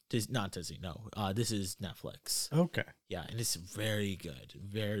was... Not Disney, no. This is Netflix. Okay. Yeah, and it's very good.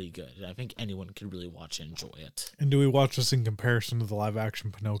 Very good. And I think anyone can really watch and enjoy it. And do we watch this in comparison to the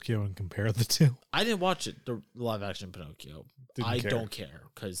live-action Pinocchio and compare the two? I didn't watch it, the live-action Pinocchio. I don't care,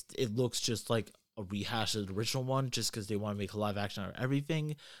 because it looks just like a rehash of the original one just because they want to make a live action out of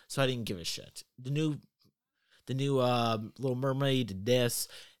everything. So I didn't give a shit. The new Little Mermaid, this,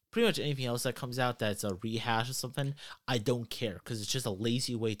 pretty much anything else that comes out that's a rehash or something, I don't care because it's just a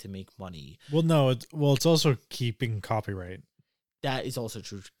lazy way to make money. Well, no, it's also keeping copyright. That is also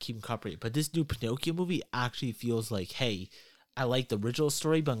true, keeping copyright. But this new Pinocchio movie actually feels like, hey, I like the original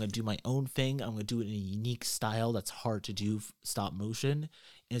story, but I'm going to do my own thing. I'm going to do it in a unique style that's hard to do stop motion,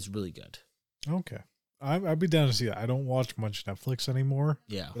 and it's really good. Okay. I'd be down to see that. I don't watch much Netflix anymore.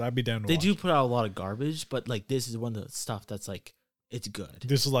 Yeah. But I'd be down to They watch do it. put out a lot of garbage, but like this is one of the stuff that's like, it's good.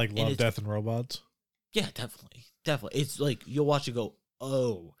 This is like And Love, it's- Death, and Robots. Yeah, definitely. Definitely. It's like, you'll watch it go,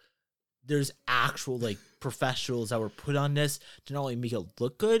 oh, there's actual like professionals that were put on this to not only make it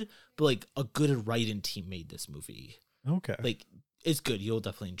look good, but like a good writing team made this movie. Okay. Like, it's good. You'll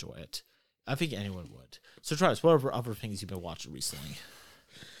definitely enjoy it. I think anyone would. So, Travis, what other things you've been watching recently?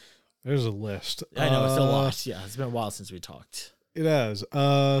 There's a list. I know, it's a lot. Yeah, it's been a while since we talked. It has.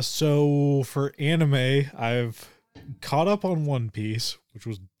 So for anime, I've caught up on One Piece, which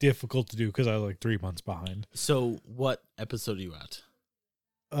was difficult to do because I was like 3 months behind. So, what episode are you at?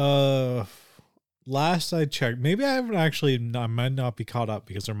 Last I checked, maybe I haven't actually. I might not be caught up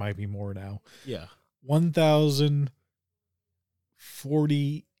because there might be more now. Yeah.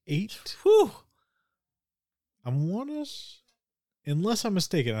 1048. Whew. Unless I'm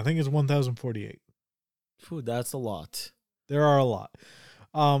mistaken, I think it's 1048. Whew, that's a lot. There are a lot.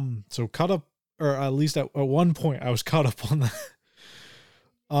 So caught up, or at least at one point I was caught up on that.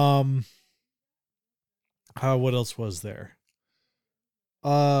 What else was there?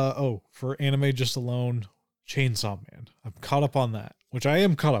 For anime just alone, Chainsaw Man. I'm caught up on that, which I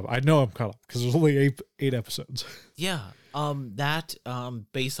am caught up. I know I'm caught up because there's only eight episodes. Yeah. That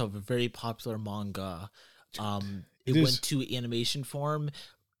based off a very popular manga. It went to animation form.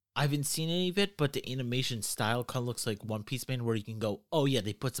 I haven't seen any of it, but the animation style kind of looks like One Piece Man, where you can go, oh yeah,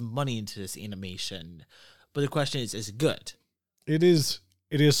 they put some money into this animation. But the question is it good? It is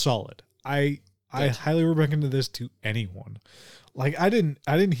solid. I highly recommend this to anyone. Like I didn't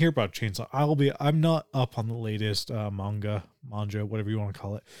hear about Chainsaw. I'm not up on the latest manga, whatever you want to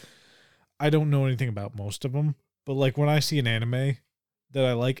call it. I don't know anything about most of them, but like when I see an anime that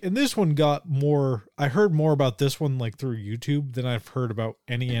I like, and this one got more, I heard more about this one like through YouTube than I've heard about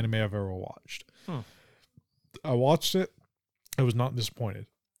any anime I've ever watched. I watched it. I was not disappointed.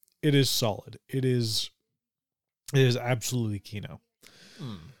 It is solid. It is absolutely Kino.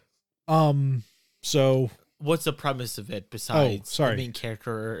 So what's the premise of it besides sorry. the main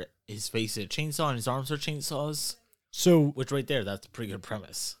character is facing a chainsaw and his arms are chainsaws? So Which right there, that's a pretty good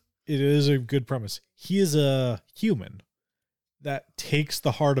premise. it is a good premise. He is a human that takes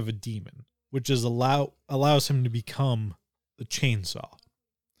the heart of a demon, which is allows him to become the chainsaw.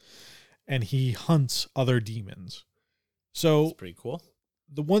 And he hunts other demons. So That's pretty cool.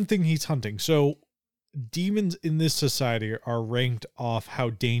 the one thing he's hunting, so demons in this society are ranked off how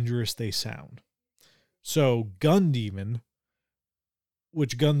dangerous they sound. So gun demon,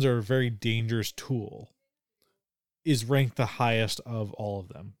 which guns are a very dangerous tool, is ranked the highest of all of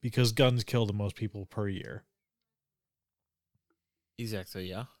them because guns kill the most people per year. Exactly,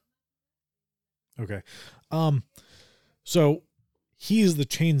 yeah. Okay. So he's the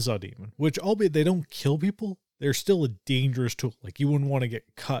chainsaw demon, which albeit they don't kill people, they're still a dangerous tool. Like you wouldn't want to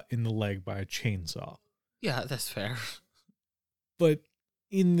get cut in the leg by a chainsaw. Yeah, that's fair. But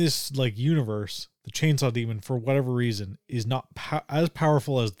in this like universe, the chainsaw demon, for whatever reason, is not as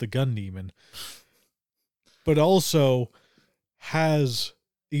powerful as the gun demon, but also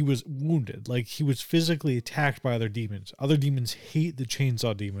he was wounded. Like he was physically attacked by other demons. Other demons hate the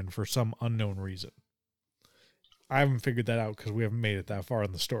chainsaw demon for some unknown reason. I haven't figured that out because we haven't made it that far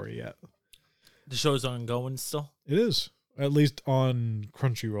in the story yet. The show's ongoing still? It is, at least on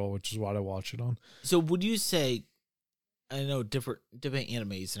Crunchyroll, which is what I watch it on. So would you say, I know different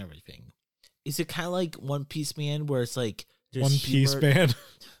animes and everything, is it kind of like One Piece Man where it's like there's One Piece Man?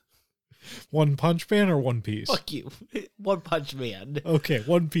 One Punch Man or One Piece? Fuck you. One Punch Man. Okay,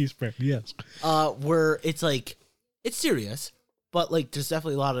 One Piece Man, yes. Where it's like, it's serious, but like there's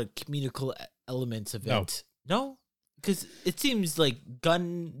definitely a lot of comedical elements of it. No? Because it seems like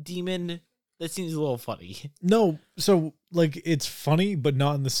Gun Demon, that seems a little funny. No, so like it's funny, but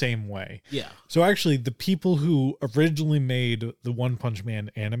not in the same way. Yeah. So actually, the people who originally made the One Punch Man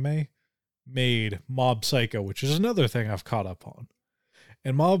anime made Mob Psycho, which is another thing I've caught up on.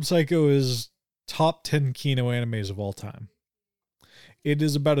 And Mob Psycho is top 10 Kino animes of all time. It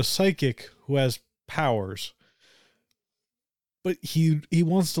is about a psychic who has powers, but he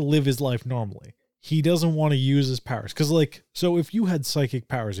wants to live his life normally. he doesn't want to use his powers. Because, like, so if you had psychic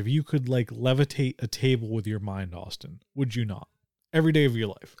powers, if you could, like, levitate a table with your mind, Austin, would you not? Every day of your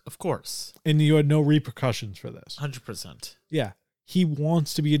life. Of course. And you had no repercussions for this. 100%. Yeah. He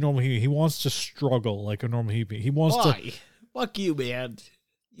wants to be a normal human. He wants to struggle like a normal human being. He wants Why? Fuck you, man.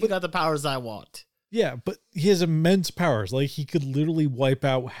 You got the powers I want. Yeah, but he has immense powers. Like, he could literally wipe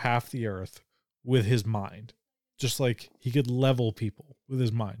out half the earth with his mind. Just like he could level people with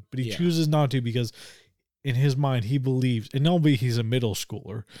his mind. But he chooses not to because in his mind he believes, and nobody he's a middle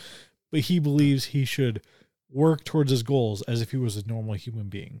schooler, but he believes he should work towards his goals as if he was a normal human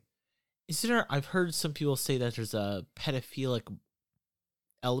being. Is there, I've heard some people say that there's a pedophilic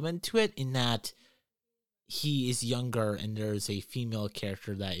element to it in that he is younger and there's a female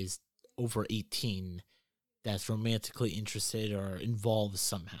character that is over 18 that's romantically interested or involved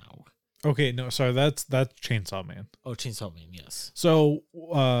somehow. Okay, no, sorry, that's Chainsaw Man. Oh, Chainsaw Man, yes. So,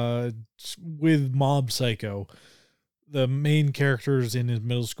 with Mob Psycho, the main character's in his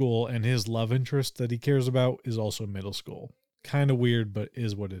middle school, and his love interest that he cares about is also middle school. Kind of weird, but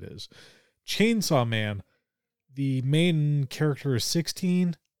is what it is. Chainsaw Man, the main character is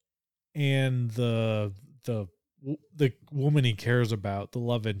 16, and the woman he cares about, the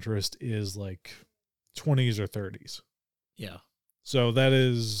love interest, is like 20s or 30s. Yeah. So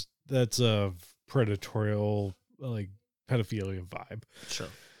that's a predatorial, like, pedophilia vibe. Sure.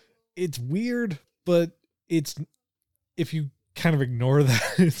 It's weird, but it's, if you kind of ignore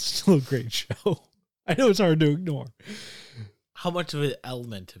that, it's still a great show. I know it's hard to ignore. How much of an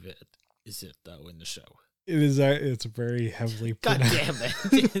element of it is it, though, in the show? It is. It's very heavily. God damn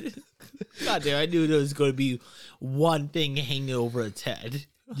it! God damn! I knew there was going to be one thing hanging over its head.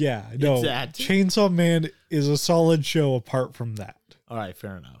 Yeah, no. Chainsaw Man is a solid show apart from that. All right,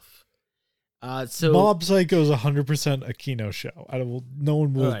 fair enough. So Mob Psycho is 100% a Kino show. No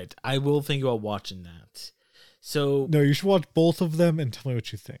one will. All right, I will think about watching that. So no, you should watch both of them and tell me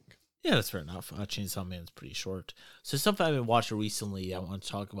what you think. Yeah, that's fair enough. Chainsaw Man's pretty short. So something I've been watching recently I want to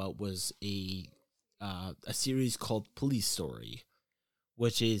talk about was a series called Police Story,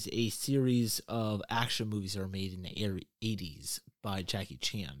 which is a series of action movies that are made in the 80s by Jackie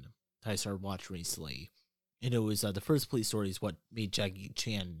Chan. I started watching recently. And it was the first Police Story is what made Jackie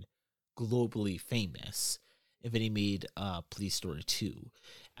Chan globally famous. And then he made Police Story 2.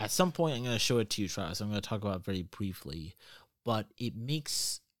 At some point, I'm going to show it to you, Travis. I'm going to talk about it very briefly. But it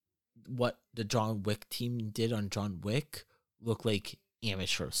makes what the John Wick team did on John Wick look like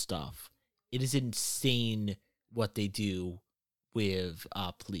amateur stuff. It is insane what they do with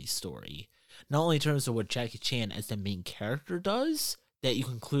Police Story. Not only in terms of what Jackie Chan as the main character does, that you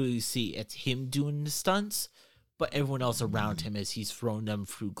can clearly see it's him doing the stunts, but everyone else around him as he's throwing them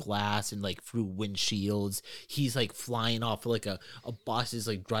through glass and like through windshields. He's like flying off like a bus is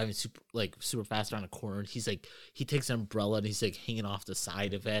like driving super fast around a corner. And he takes an umbrella and he's like hanging off the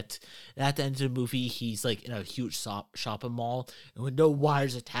side of it. And at the end of the movie, he's like in a huge shopping mall and with no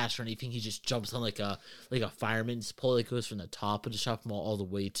wires attached or anything, he just jumps on like a fireman's pole that goes from the top of the shopping mall all the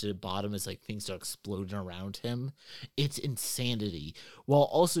way to the bottom as like things are exploding around him. It's insanity. While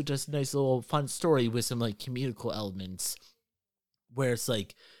also just a nice little fun story with some like comedical elements where it's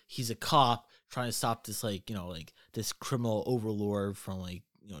like he's a cop trying to stop this this criminal overlord from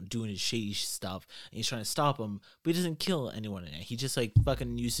doing his shady stuff, and he's trying to stop him, but he doesn't kill anyone in it. He just like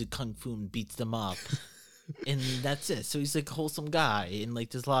fucking uses kung fu and beats them up. And that's it. So he's like a wholesome guy, and like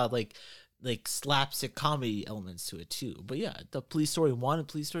there's a lot of like slapstick comedy elements to it too. But yeah, the Police Story 1 and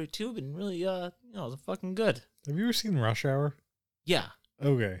Police Story 2 have been really fucking good. Have you ever seen Rush Hour? Yeah.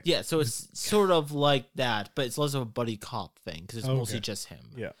 Okay. Yeah, so it's sort of like that, but it's less of a buddy cop thing because it's mostly just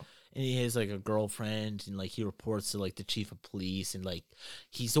him. Yeah. And he has like a girlfriend, and like he reports to like the chief of police, and like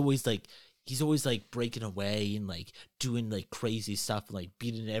he's always breaking away and like doing like crazy stuff and like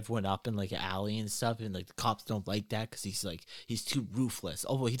beating everyone up in like an alley and stuff, and like the cops don't like that because he's too ruthless.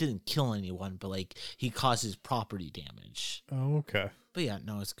 Although he didn't kill anyone, but like he causes property damage. Oh, okay. But yeah,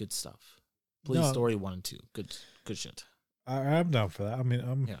 no, it's good stuff. Police Story 1 and 2, good shit. I'm down for that. I mean,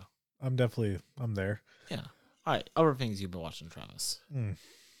 I'm definitely there. Yeah. All right. Other things you've been watching, Travis.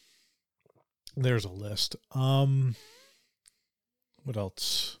 There's a list. What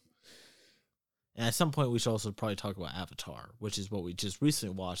else? And at some point, we should also probably talk about Avatar, which is what we just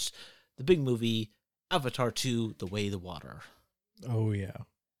recently watched. The big movie, Avatar 2, The Way of the Water. Oh, yeah.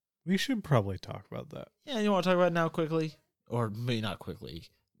 We should probably talk about that. Yeah, you want to talk about it now quickly? Or maybe not quickly.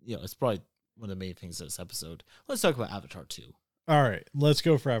 It's probably one of the main things of this episode. Let's talk about Avatar 2. All right, let's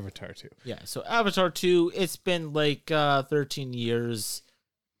go for Avatar 2. Yeah, so Avatar 2, it's been like 13 years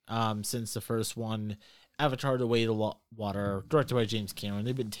since the first one. Avatar: The Way of the Water, directed by James Cameron.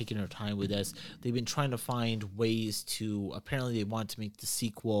 They've been taking their time with this. They've been trying to find ways to. Apparently, they want to make the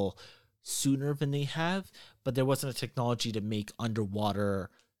sequel sooner than they have, but there wasn't a technology to make underwater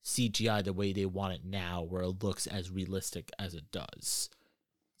CGI the way they want it now, where it looks as realistic as it does.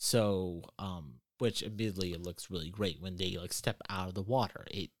 So, which admittedly it looks really great when they like step out of the water.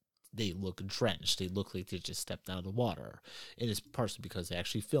 They look drenched. They look like they just stepped out of the water. And it's partially because they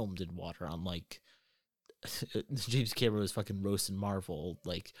actually filmed in water, unlike James Cameron was fucking roasting Marvel.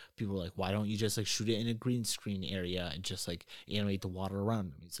 Like, people were like, why don't you just like shoot it in a green screen area and just like animate the water around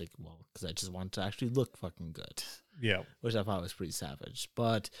him? He's like, well, because I just want to actually look fucking good. Yeah. Which I thought was pretty savage.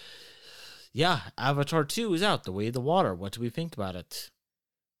 But yeah, Avatar 2 is out, The Way of the Water. What do we think about it?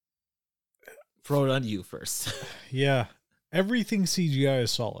 Throw it on you first. Yeah. Everything CGI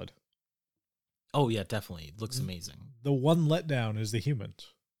is solid. Oh yeah, definitely. It looks amazing. The one letdown is the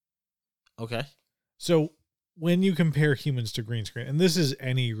humans. Okay. So when you compare humans to green screen, and this is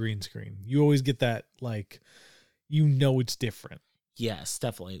any green screen, you always get that, like, you know it's different. Yes,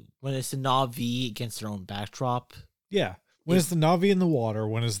 definitely. When it's the Na'vi against their own backdrop. Yeah. When it's the Na'vi in the water,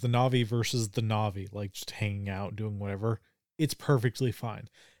 when it's the Na'vi versus the Na'vi, like just hanging out, doing whatever, it's perfectly fine.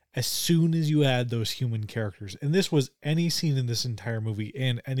 As soon as you add those human characters, and this was any scene in this entire movie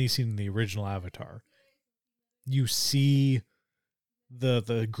and any scene in the original Avatar, you see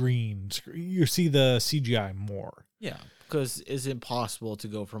the green screen, you see the CGI more. Yeah, because it's impossible to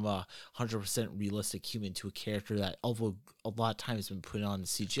go from a 100% realistic human to a character that, although a lot of times has been put on the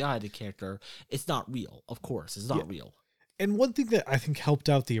CGI, the character, it's not real. Of course, it's not real. And one thing that I think helped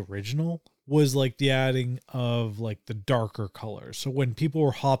out the original was like the adding of like the darker colors. So when people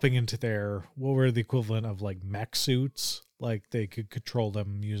were hopping into their, what were the equivalent of like mech suits, like they could control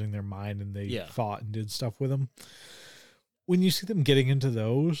them using their mind and they fought and did stuff with them. When you see them getting into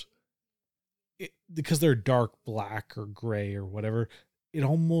those, because they're dark black or gray or whatever, it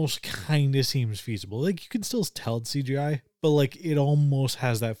almost kind of seems feasible. Like, you can still tell it's CGI, but like it almost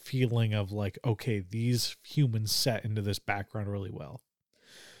has that feeling of like, okay, these humans set into this background really well.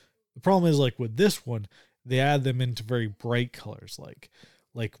 The problem is, like with this one, they add them into very bright colors,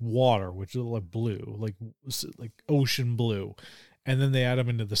 like water, which is like blue, like ocean blue, and then they add them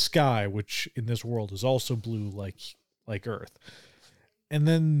into the sky, which in this world is also blue, like Earth. And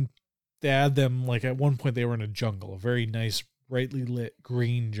then they add them, like at one point they were in a jungle, a very nice, brightly lit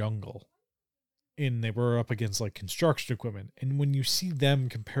green jungle. And they were up against like construction equipment. And when you see them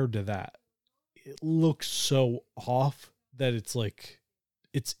compared to that, it looks so off that it's like,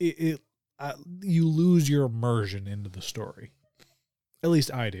 you lose your immersion into the story. At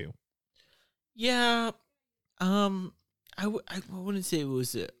least I do. Yeah. I wouldn't say it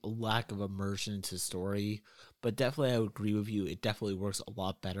was a lack of immersion into story, but definitely I would agree with you. It definitely works a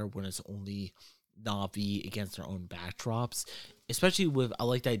lot better when it's only Na'vi against their own backdrops. Especially with, I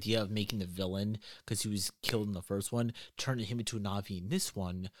like the idea of making the villain, because he was killed in the first one, turning him into a Na'vi in this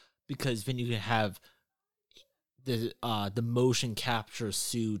one, because then you can have the motion capture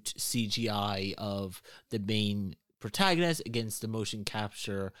suit CGI of the main protagonist against the motion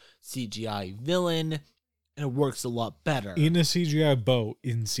capture CGI villain, and it works a lot better. In a CGI boat,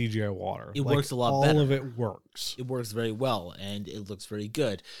 in CGI water. It works a lot better. All of it works. It works very well, and it looks very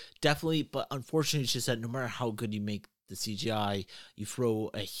good. Definitely, but unfortunately, it's just that no matter how good you make the CGI, you throw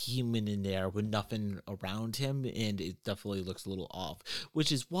a human in there with nothing around him, and it definitely looks a little off.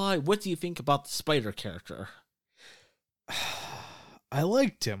 Which is why, what do you think about the spider character? I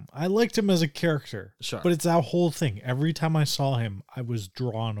liked him. I liked him as a character. Sure. But it's that whole thing. Every time I saw him, I was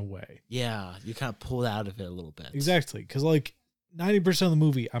drawn away. Yeah, you kind of pulled out of it a little bit. Exactly. Because like 90% of the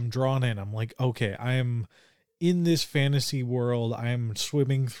movie, I'm drawn in. I'm like, okay, I am in this fantasy world. I am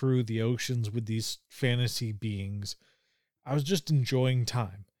swimming through the oceans with these fantasy beings. I was just enjoying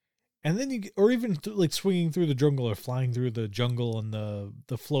time. And then or even like swinging through the jungle or flying through the jungle and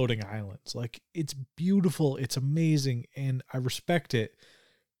the floating islands. Like, it's beautiful. It's amazing. And I respect it.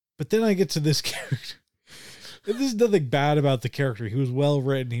 But then I get to this character. There's nothing bad about the character. He was well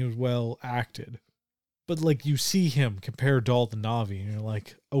written. He was well acted. But like, you see him compared to all the Na'vi and you're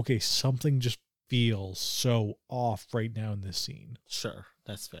like, okay, something just feels so off right now in this scene. Sure.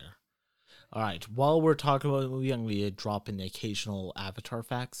 That's fair. All right. While we're talking about the movie, I'm going to drop in the occasional Avatar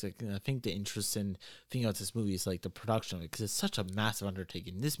facts. I think the interesting thing about this movie is like the production of it, because it's such a massive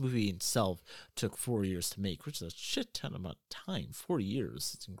undertaking. This movie itself took 4 years to make, which is a shit ton amount of time. 4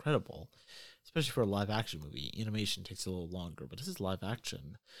 years. It's incredible, especially for a live action movie. Animation takes a little longer, but this is live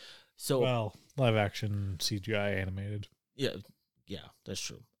action. So, well, live action, CGI, animated. Yeah, that's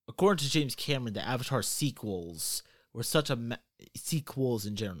true. According to James Cameron, the Avatar sequels were such a sequels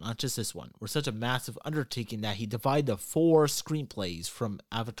in general, not just this one, were such a massive undertaking that he divided the 4 screenplays from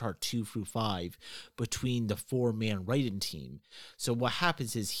Avatar 2 through 5 between the 4-man writing team. So what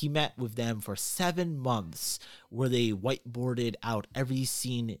happens is he met with them for 7 months where they whiteboarded out every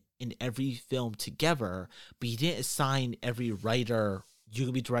scene in every film together, but he didn't assign every writer, you're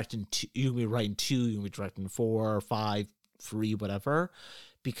going to be directing 2, you're going to be writing 2, you're going to be directing 4, 5, 3, whatever,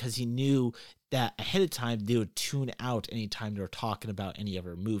 because he knew that ahead of time they would tune out anytime they were talking about any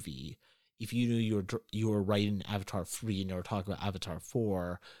other movie. If you knew you were writing Avatar 3 and they were talking about Avatar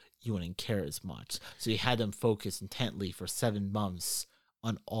 4, you wouldn't care as much. So he had them focus intently for 7 months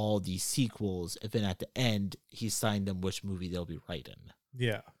on all these sequels, and then at the end he signed them which movie they'll be writing.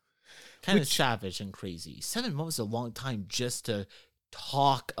 Yeah. Kind of savage and crazy. 7 months is a long time just to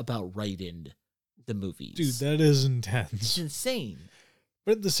talk about writing the movies. Dude, that is intense. It's insane.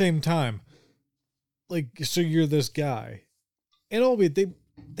 But at the same time, like, so you're this guy, and albeit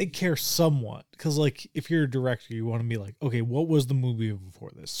they care somewhat, because like if you're a director, you want to be like, okay, what was the movie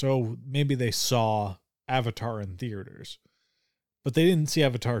before this? So maybe they saw Avatar in theaters, but they didn't see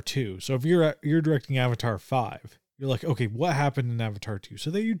Avatar 2. So if you're directing Avatar 5, you're like, okay, what happened in Avatar 2? So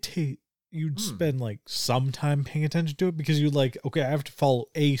that you'd spend like some time paying attention to it, because you're like, okay, I have to follow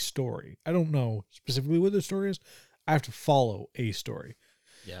a story. I don't know specifically what the story is. I have to follow a story.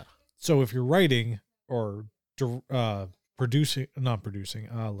 Yeah. So if you're writing or producing,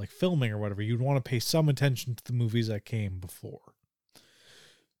 like filming or whatever, you'd want to pay some attention to the movies that came before.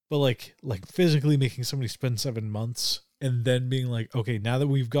 But like physically making somebody spend 7 months and then being like, okay, now that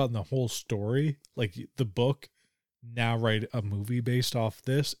we've gotten the whole story, like the book, now write a movie based off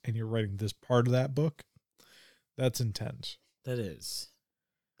this, and you're writing this part of that book. That's intense. That is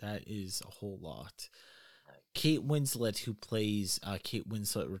a whole lot. Kate Winslet, who plays Kate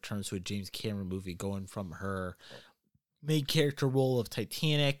Winslet, returns to a James Cameron movie, going from her main character role of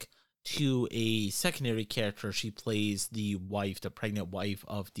Titanic to a secondary character. She plays the pregnant wife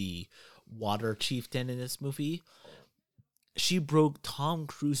of the water chieftain in this movie. She broke Tom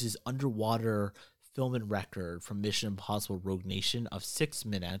Cruise's underwater filming record from Mission Impossible Rogue Nation of 6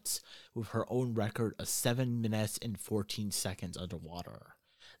 minutes with her own record of 7 minutes and 14 seconds underwater.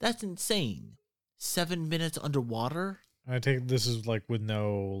 That's insane. 7 minutes underwater? I take this is like with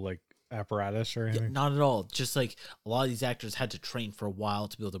no like apparatus or anything? Yeah, not at all. Just like a lot of these actors had to train for a while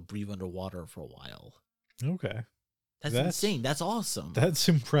to be able to breathe underwater for a while. Okay. That's insane. That's awesome. That's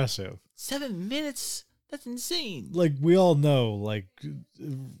impressive. 7 minutes? That's insane. Like, we all know, like,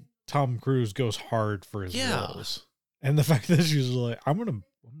 Tom Cruise goes hard for his roles. And the fact that she's like, I'm going to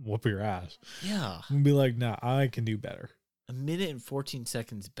whoop your ass. Yeah. And be like, nah, I can do better. 1 minute and 14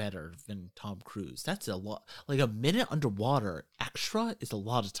 seconds better than Tom Cruise. That's a lot. Like, a minute underwater extra is a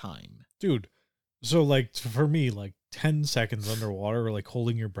lot of time. Dude, so, like, for me, like, 10 seconds underwater, like,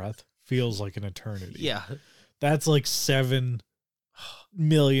 holding your breath feels like an eternity. Yeah. That's like 7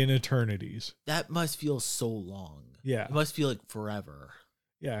 million eternities. That must feel so long. Yeah. It must feel like forever.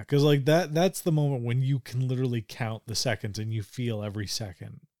 Yeah, because, like, that's the moment when you can literally count the seconds and you feel every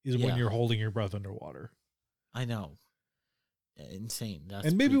second is when you're holding your breath underwater. I know. Insane. That's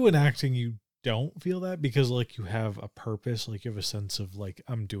and maybe when acting you don't feel that because like you have a purpose, like you have a sense of like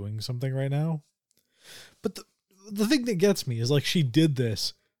I'm doing something right now. But the thing that gets me is like she did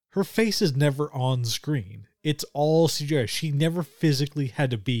this. Her face is never on screen. It's all CGI. She never physically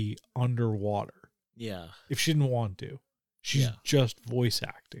had to be underwater. Yeah. If she didn't want to. She's just voice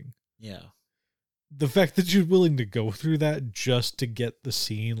acting. Yeah. The fact that she's willing to go through that just to get the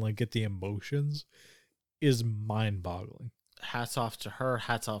scene, like get the emotions, is mind-boggling. Hats off to her,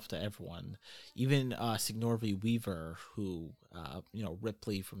 hats off to everyone. Even Sigourney Weaver, who,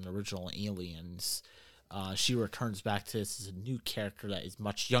 Ripley from the original Aliens, she returns back to this as a new character that is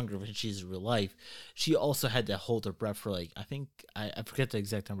much younger than she is in real life. She also had to hold her breath for like, I think, I forget the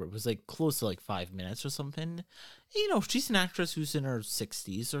exact number. It was like close to like 5 minutes or something. She's an actress who's in her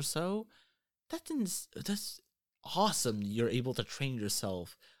 60s or so. That's awesome. You're able to train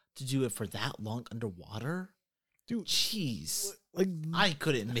yourself to do it for that long underwater. Dude, jeez, like I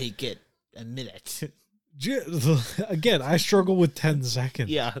couldn't make it a minute. Again, I struggle with 10 seconds.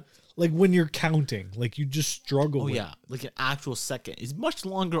 Yeah, like when you're counting, like you just struggle. Oh yeah, like an actual second is much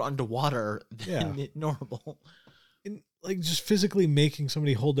longer underwater than normal. And like just physically making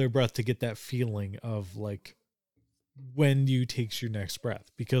somebody hold their breath to get that feeling of like when you takes your next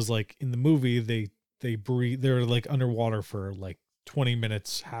breath, because like in the movie they breathe, they're like underwater for like 20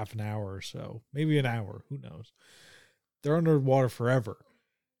 minutes, half an hour or so, maybe an hour, who knows. They're underwater forever.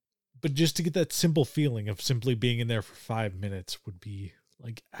 But just to get that simple feeling of simply being in there for 5 minutes would be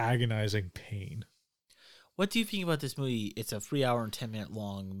like agonizing pain. What do you think about this movie? It's a 3 hour and 10 minute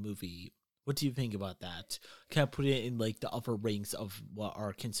long movie. What do you think about that? Kind of put it in like the upper ranks of what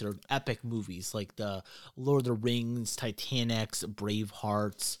are considered epic movies, like the Lord of the Rings, Titanics,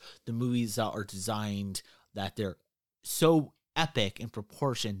 Bravehearts, the movies that are designed that they're so epic in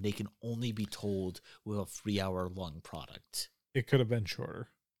proportion they can only be told with a 3 hour long product. It could have been shorter.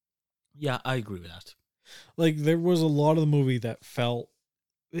 Yeah, I agree with that. Like, there was a lot of the movie that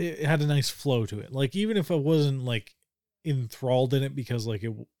it had a nice flow to it. Like, even if I wasn't like enthralled in it because like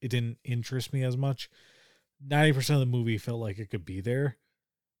it didn't interest me as much, 90% of the movie felt like it could be there.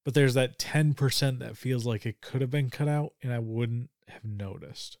 But there's that 10% that feels like it could have been cut out and I wouldn't have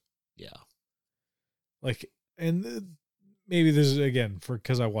noticed. Yeah. Like, and maybe this is again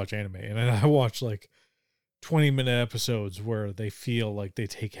because I watch anime and I watch like 20-minute episodes where they feel like they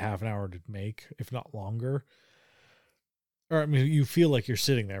take half an hour to make, if not longer. Or I mean, you feel like you're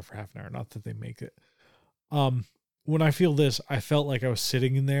sitting there for half an hour, not that they make it. When I feel this, I felt like I was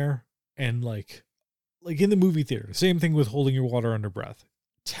sitting in there and like in the movie theater. Same thing with holding your water under breath.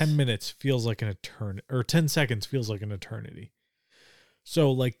 10 minutes feels like an eternity, or 10 seconds feels like an eternity. So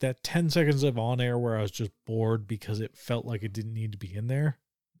like that 10 seconds of on air where I was just bored because it felt like it didn't need to be in there,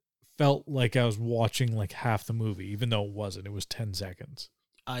 felt like I was watching like half the movie, even though it wasn't. It was 10 seconds.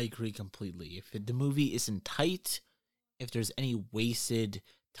 I agree completely. If the movie isn't tight, if there's any wasted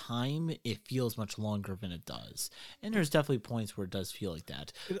time, it feels much longer than it does. And there's definitely points where it does feel like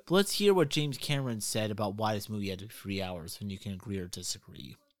that. But let's hear what James Cameron said about why this movie had 3 hours, and you can agree or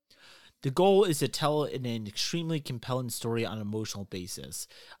disagree. The goal is to tell an extremely compelling story on an emotional basis.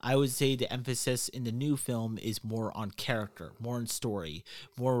 I would say the emphasis in the new film is more on character, more on story,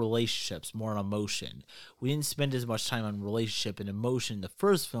 more relationships, more on emotion. We didn't spend as much time on relationship and emotion in the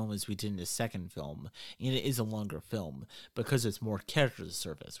first film as we did in the second film, and it is a longer film because it's more character to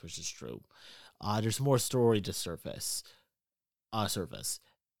surface, which is true. There's more story to surface.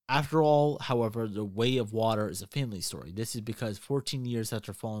 After all, however, The Way of Water is a family story. This is because 14 years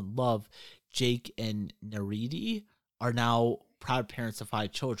after falling in love, Jake and Neridi are now proud parents of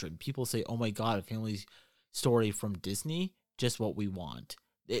 5 children. People say, oh my god, a family story from Disney? Just what we want.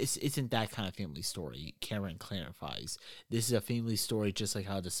 It isn't that kind of family story, Cameron clarifies. This is a family story just like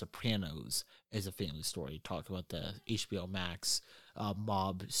how The Sopranos is a family story. Talk about the HBO Max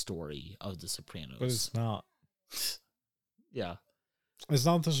mob story of The Sopranos. But it's not. Yeah. It's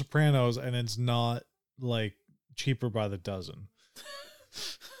not The Sopranos, and it's not like Cheaper by the Dozen.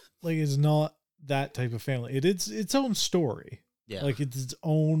 Like, it's not that type of family. It's its own story. Yeah. Like, it's its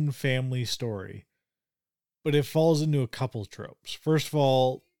own family story. But it falls into a couple tropes. First of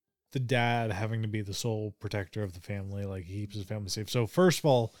all, the dad having to be the sole protector of the family, like he keeps his family safe. So first of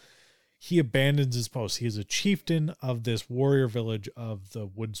all, he abandons his post. He is a chieftain of this warrior village of the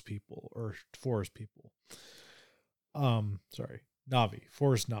woods people or forest people. Navi,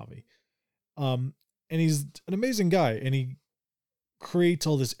 Forest Navi. And he's an amazing guy, and he creates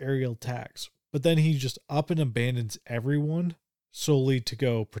all this aerial attacks. But then he just up and abandons everyone solely to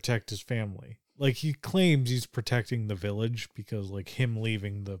go protect his family. Like, he claims he's protecting the village because, like, him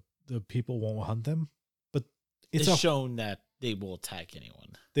leaving, the people won't hunt them. But it's shown that they will attack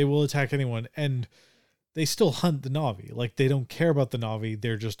anyone. They will attack anyone, and they still hunt the Navi. Like, they don't care about the Navi.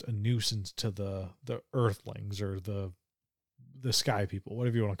 They're just a nuisance to the Earthlings or the sky people,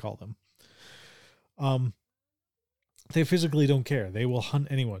 whatever you want to call them. They physically don't care. They will hunt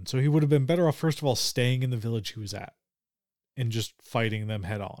anyone. So he would have been better off, first of all, staying in the village he was at and just fighting them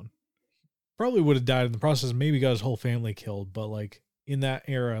head on. Probably would have died in the process, maybe got his whole family killed, but like in that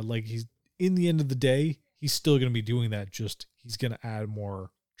era, like he's in the end of the day, he's still going to be doing that. Just he's going to add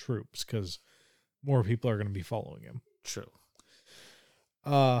more troops because more people are going to be following him. True.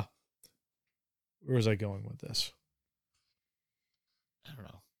 Where was I going with this? I don't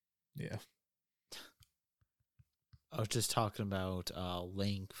know. Yeah. I was just talking about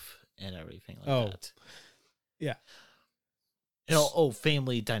length and everything like that. Yeah.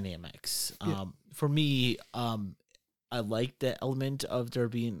 Family dynamics. Yeah. For me, I like the element of there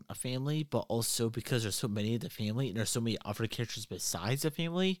being a family, but also because there's so many of the family and there's so many other characters besides the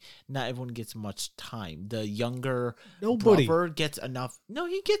family, not everyone gets much time. The younger brother gets enough. No,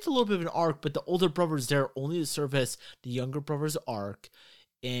 he gets a little bit of an arc, but the older brother's there only to service the younger brother's arc.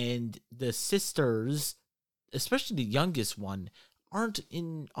 And the sisters, especially the youngest one, aren't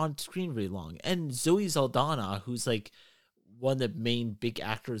on screen very long. And Zoe Saldana, who's like one of the main big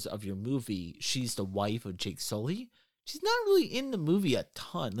actors of your movie, she's the wife of Jake Sully. She's not really in the movie a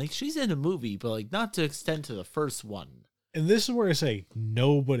ton. Like, she's in the movie, but like not to extend to the first one. And this is where I say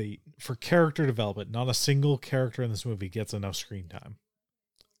nobody, for character development, not a single character in this movie gets enough screen time.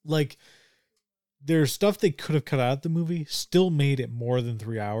 Like, there's stuff they could have cut out of the movie, still made it more than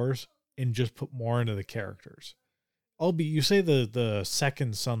 3 hours, and just put more into the characters. Albeit, you say the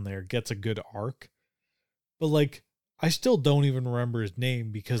second son there gets a good arc, but like, I still don't even remember his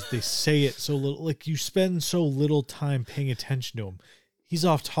name because they say it so little. Like, you spend so little time paying attention to him. He's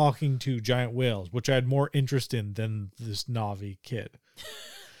off talking to giant whales, which I had more interest in than this Na'vi kid.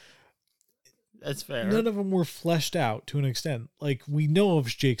 That's fair. None of them were fleshed out to an extent. Like, we know of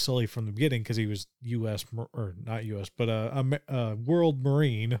Jake Sully from the beginning because he was U.S. or not U.S., but a world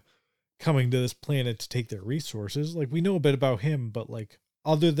marine coming to this planet to take their resources. Like, we know a bit about him, but like,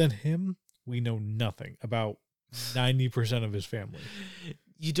 other than him, we know nothing about 90% of his family.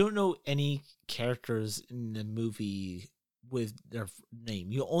 You don't know any characters in the movie with their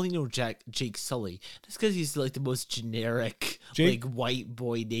name. You only know Jake Sully. That's because he's like the most generic like white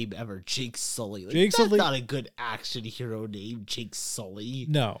boy name ever. Jake Sully. Like, that's Sully, not a good action hero name, Jake Sully.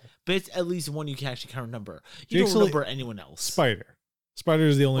 No. But it's at least one you can actually kind of remember. You don't remember anyone else. Spider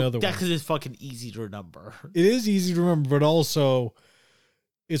is the only other one. That's because it's fucking easy to remember. It is easy to remember, but also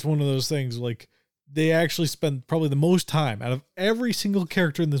it's one of those things like they actually spend probably the most time out of every single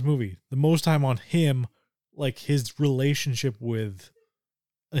character in this movie, the most time on him, like his relationship with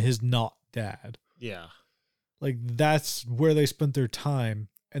his not dad. Yeah. Like, that's where they spent their time,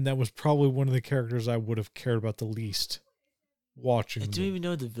 and that was probably one of the characters I would have cared about the least watching. I don't even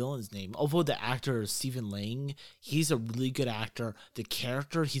know the villain's name. Although the actor Stephen Lang, he's a really good actor. The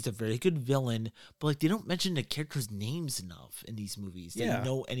character, he's a very good villain. But like, they don't mention the characters' names enough in these movies. They don't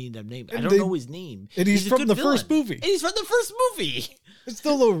know any of their names. I don't know his name. And he's from the first movie. And he's from the first movie. It's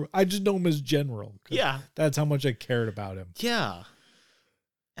still over. I just know him as General. Yeah. That's how much I cared about him. Yeah.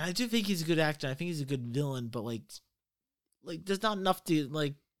 And I do think he's a good actor. I think he's a good villain, but like there's not enough to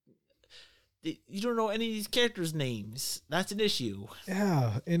like. You don't know any of these characters' names. That's an issue.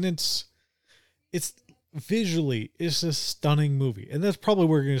 Yeah, and it's visually, it's a stunning movie, and that's probably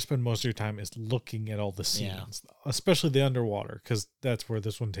where you're going to spend most of your time is looking at all the scenes, especially the underwater, because that's where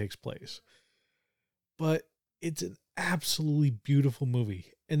this one takes place. But it's an absolutely beautiful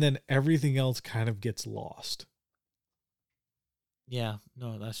movie, and then everything else kind of gets lost. Yeah,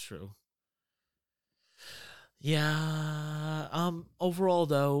 no, that's true. Yeah, overall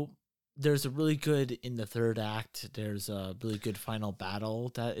though, there's a really good in the third act. There's a really good final battle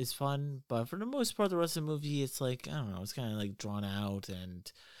that is fun, but for the most part, the rest of the movie, it's like, I don't know, it's kind of like drawn out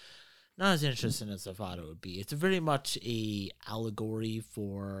and not as interesting as I thought it would be. It's very much a allegory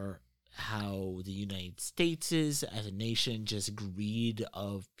for how the United States is as a nation, just greed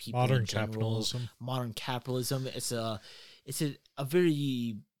of people. Modern capitalism. Modern capitalism. It's a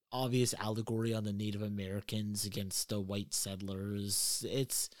very obvious allegory on the Native Americans against the white settlers.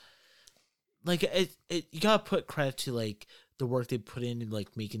 It's like you gotta put credit to like the work they put in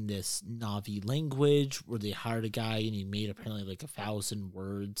like making this Na'vi language, where they hired a guy and he made apparently like 1,000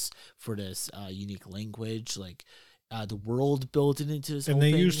 words for this unique language. Like the world building into this, and whole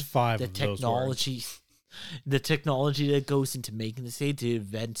they thing. used 5 the of technology. Those words. The technology that goes into making this, to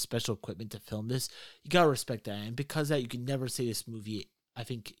invent special equipment to film this, you gotta respect that. And because of that, you can never say this movie. I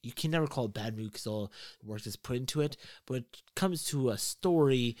think you can never call it a bad movie because all the work is put into it. But when it comes to a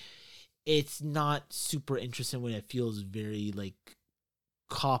story, it's not super interesting when it feels very like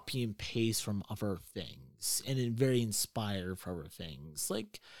copy and paste from other things and it very inspired for other things.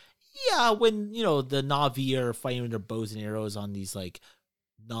 Like, yeah, when, you know, the Na'vi are fighting with their bows and arrows on these like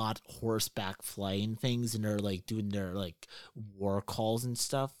not horseback flying things and they're like doing their like war calls and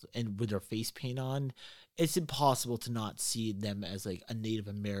stuff and with their face paint on, it's impossible to not see them as like a Native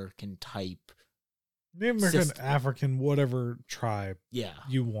American type. Native American, system. African, whatever tribe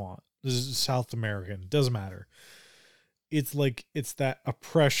you want. This is South American. Doesn't matter. It's like, it's that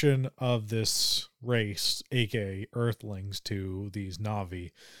oppression of this race, aka Earthlings, to these Na'vi.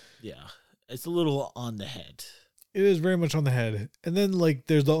 Yeah. It's a little on the head. It is very much on the head. And then like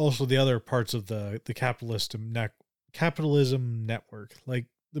there's also the other parts of the capitalism network. Like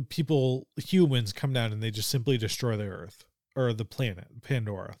the humans come down and they just simply destroy the Earth or the planet,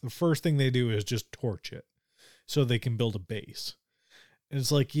 Pandora. The first thing they do is just torch it so they can build a base. And it's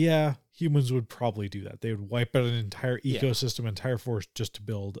like, yeah, humans would probably do that. They would wipe out an entire ecosystem, entire forest just to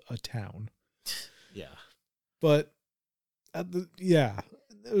build a town. Yeah. But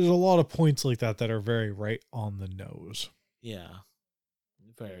there's a lot of points like that are very right on the nose. Yeah.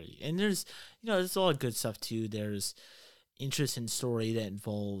 Very. And there's, there's a lot of good stuff too. There's, interesting story that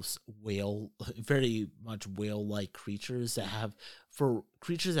involves very much whale-like creatures that have, for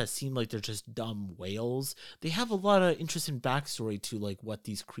creatures that seem like they're just dumb whales, they have a lot of interesting backstory to like what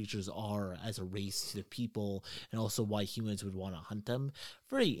these creatures are as a race to the people, and also why humans would want to hunt them.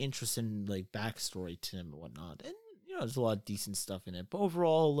 Very interesting like backstory to them and whatnot. And there's a lot of decent stuff in it, but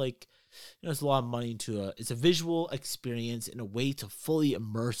overall, like, there's a lot of money into it. It's a visual experience and a way to fully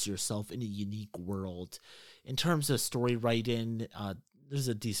immerse yourself in a unique world. In terms of story writing, there's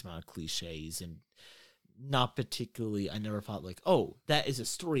a decent amount of cliches, and not particularly, I never thought like, oh, that is a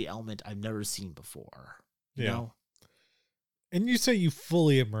story element I've never seen before. You know? And you say you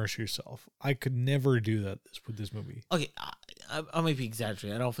fully immerse yourself. I could never do that with this movie. Okay, I might be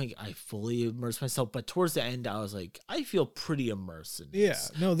exaggerating. I don't think I fully immersed myself, but towards the end, I was like, I feel pretty immersed in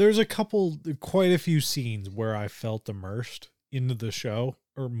this. Yeah, no, there's quite a few scenes where I felt immersed into the show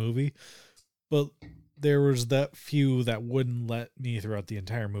or movie, but there was that few that wouldn't let me throughout the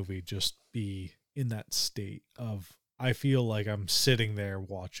entire movie just be in that state of, I feel like I'm sitting there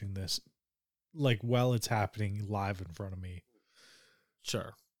watching this, like while it's happening live in front of me.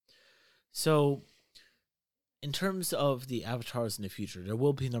 Sure. So, in terms of the avatars in the future, there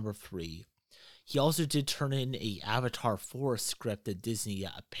will be number 3. He also did turn in a Avatar 4 script that Disney,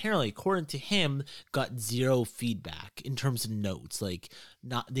 apparently, according to him, got 0 feedback in terms of notes. Like,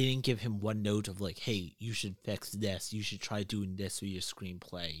 they didn't give him one note of like, hey, you should fix this. You should try doing this with your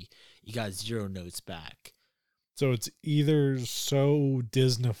screenplay. You got 0 notes back. So it's either so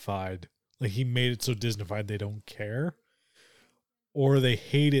Disneyfied, like he made it so Disneyfied they don't care, or they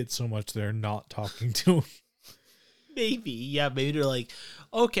hate it so much they're not talking to him. Maybe. Yeah, maybe they're like,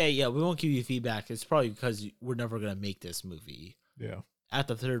 okay, yeah, we won't give you feedback. It's probably because we're never going to make this movie. Yeah. At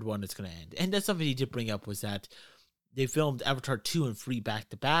the third one, it's going to end. And that's something he did bring up, was that they filmed Avatar 2 and 3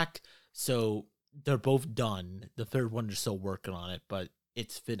 back-to-back, so they're both done. The third one, they're still working on it, but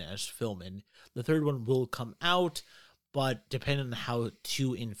it's finished filming. The third one will come out, but depending on how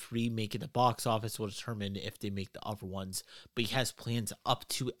 2 and 3 make it the box office will determine if they make the other ones. But he has plans up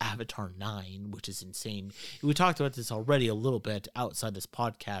to Avatar 9, which is insane. We talked about this already a little bit outside this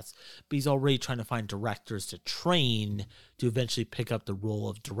podcast, but he's already trying to find directors to train to eventually pick up the role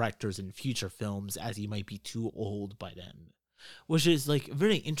of directors in future films, as he might be too old by then. Which is like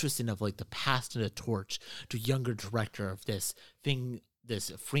very interesting, of like the passing of the torch to a younger director of this thing,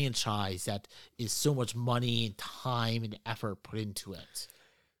 this franchise that is so much money and time and effort put into it.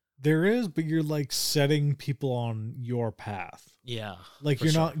 There is, but you're like setting people on your path. Yeah. Like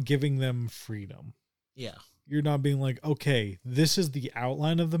you're not giving them freedom. Yeah. You're not being like, okay, this is the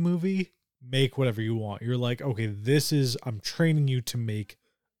outline of the movie. Make whatever you want. You're like, okay, I'm training you to make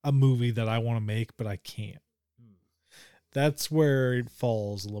a movie that I want to make, but I can't. That's where it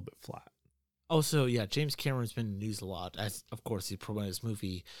falls a little bit flat. Also, yeah, James Cameron's been in the news a lot, as of course he promoted his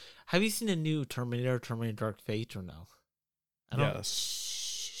movie. Have you seen the new Terminator Dark Fate, or no?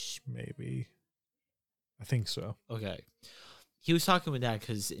 Yes, maybe. I think so. Okay. He was talking about that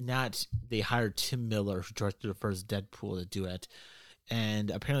because in that they hired Tim Miller, who directed the first Deadpool, to do it. And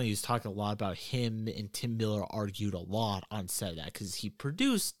apparently he was talking a lot about him, and Tim Miller argued a lot on set of that because he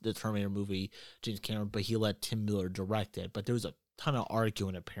produced the Terminator movie, James Cameron, but he let Tim Miller direct it. But there was a ton of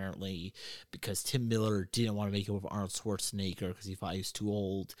arguing apparently because Tim Miller didn't want to make it with Arnold Schwarzenegger because he thought he was too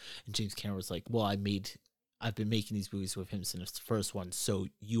old, and James Cameron was like, well, I've been making these movies with him since the first one, so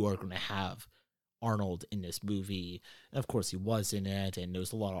you are going to have Arnold in this movie. And of course he was in it, and there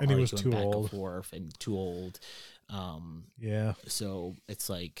was a lot of arguing back and forth, and too old. Yeah. So it's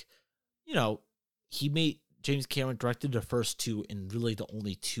like, James Cameron directed the first 2 and really the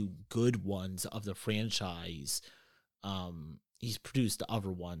only 2 good ones of the franchise. He's produced the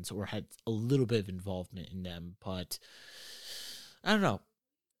other ones or had a little bit of involvement in them, but I don't know.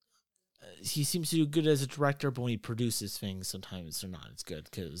 He seems to do good as a director, but when he produces things, sometimes they're not as good.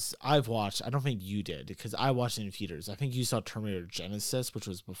 Because I don't think you did, because I watched it in theaters. I think you saw Terminator Genisys, which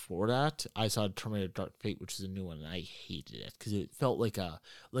was before that. I saw Terminator Dark Fate, which is a new one, and I hated it because it felt like a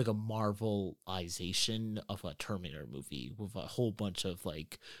Marvelization of a Terminator movie with a whole bunch of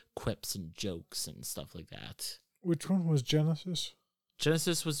like quips and jokes and stuff like that. Which one was Genisys?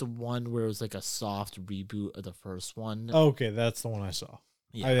 Genisys was the one where it was like a soft reboot of the first one. Okay, that's the one I saw.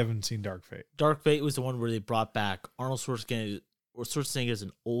 Yeah. I haven't seen Dark Fate. Dark Fate was the one where they brought back Arnold Schwarzenegger as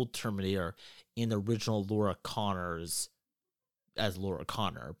an old Terminator in the original Laura Connors as Laura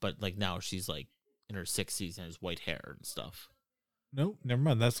Connor, but like now she's like in her 60s and has white hair and stuff. Nope, never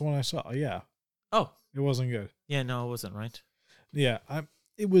mind. That's the one I saw. Yeah. Oh, it wasn't good. Yeah, no, it wasn't, right? Yeah,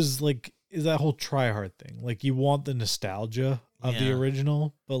 it was like is that whole try hard thing. Like you want the nostalgia of the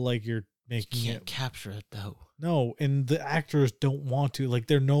original, but like you're making you can't capture it though. No, and the actors don't want to. Like,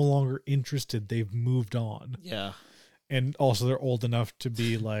 they're no longer interested. They've moved on. Yeah. And also, they're old enough to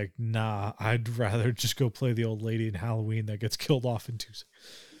be like, nah, I'd rather just go play the old lady in Halloween that gets killed off in 2 seconds.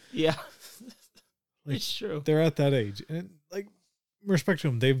 Yeah. Like, it's true. They're at that age. And, like, respect to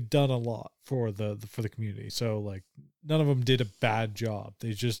them, they've done a lot for the community. So, like, none of them did a bad job.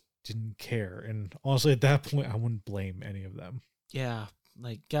 They just didn't care. And honestly, at that point, I wouldn't blame any of them. Yeah.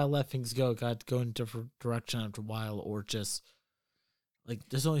 Like, gotta let things go. Gotta go in a different direction after a while, or just, like,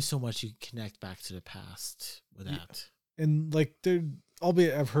 there's only so much you can connect back to the past with that. And, like, there,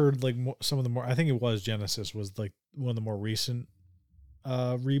 albeit I've heard, like, some of the more, I think it was Genesis was, like, one of the more recent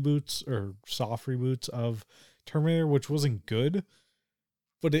reboots or soft reboots of Terminator, which wasn't good,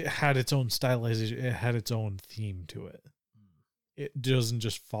 but it had its own stylization. It had its own theme to it. It doesn't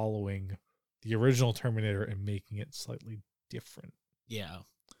just following the original Terminator and making it slightly different. Yeah.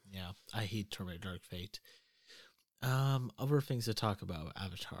 Yeah. I hate Terminator Dark Fate. Other things to talk about,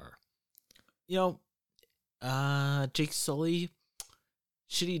 Avatar. Jake Sully,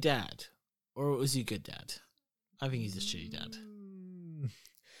 shitty dad. Or was he a good dad? I think he's a shitty dad.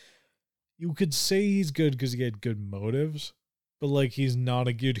 You could say he's good because he had good motives, but, like, he's not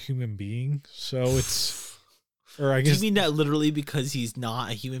a good human being. So it's, or I guess. Do you mean that literally because he's not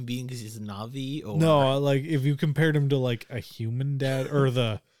a human being because he's a Na'vi? Or? No, like, if you compared him to, like, a human dad or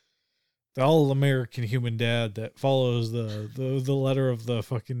the all-American human dad that follows the letter of the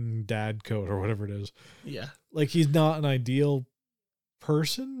fucking dad code or whatever it is. Yeah. Like, he's not an ideal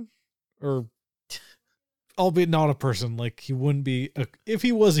person, or albeit not a person. Like, he wouldn't be, if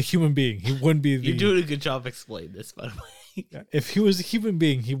he was a human being, he wouldn't be the... You're doing a good job explaining this, by the way. Yeah, if he was a human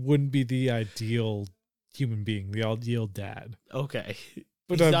being, he wouldn't be the ideal human being, the ideal dad. Okay.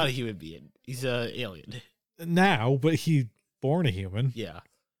 But he's not a human being. He's an alien. Now, but he's born a human. Yeah.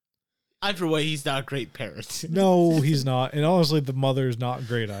 Either way, he's not a great parent. No, he's not. And honestly, the mother's not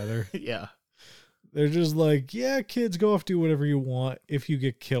great either. Yeah. They're just like, yeah, kids, go off, do whatever you want. If you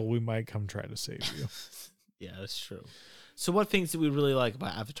get killed, we might come try to save you. Yeah, that's true. So what things do we really like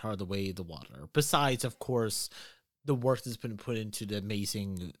about Avatar: The Way of the Water? Besides, of course, the work that's been put into the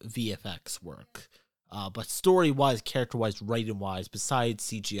amazing VFX work. But story-wise, character-wise, writing-wise, besides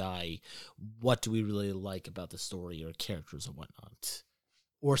CGI, what do we really like about the story or characters and whatnot?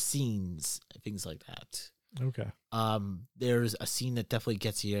 Or scenes, things like that. Okay. There's a scene that definitely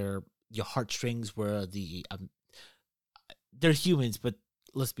gets your heartstrings where they're humans, but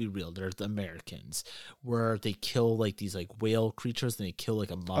let's be real, they're the Americans, where they kill like these like whale creatures and they kill like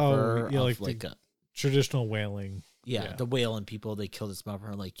a mother of like a traditional whaling. Yeah, the whaling people, they kill this mother,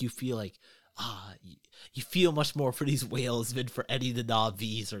 and like you feel like you feel much more for these whales than for any of the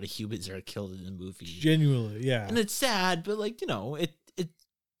Na'vis or the humans that are killed in the movie. Genuinely, yeah. And it's sad, but like,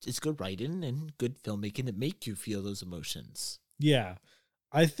 it's good writing and good filmmaking that make you feel those emotions. Yeah.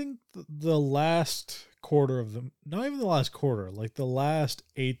 I think the last quarter of not even the last quarter, like the last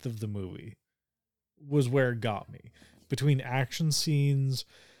eighth of the movie was where it got me. Between action scenes,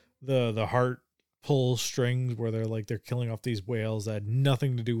 the heart pull strings where they're killing off these whales that had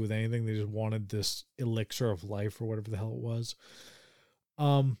nothing to do with anything. They just wanted this elixir of life or whatever the hell it was.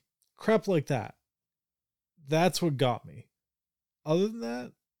 Crap like that. That's what got me. Other than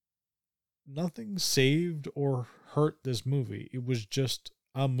that, nothing saved or hurt this movie. It was just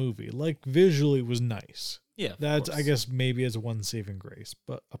a movie. Like, visually it was nice. Yeah. That's, I guess, maybe as one saving grace.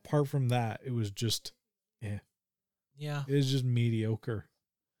 But apart from that, it was just, yeah. It was just mediocre.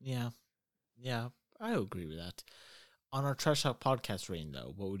 Yeah. Yeah. I agree with that. On our Trash Talk podcast rating,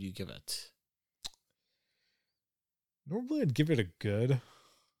 though, what would you give it? Normally I'd give it a good.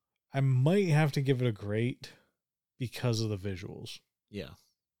 I might have to give it a great because of the visuals. Yeah.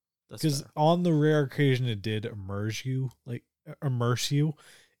 Because on the rare occasion it did immerse you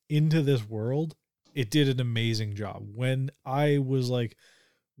into this world, it did an amazing job. When I was like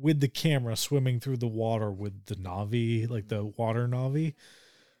with the camera swimming through the water with the Na'vi, like the water Na'vi,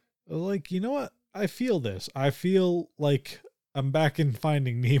 like, you know what? I feel this. I feel like I'm back in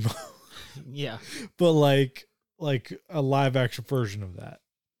Finding Nemo. Yeah. But like a live action version of that.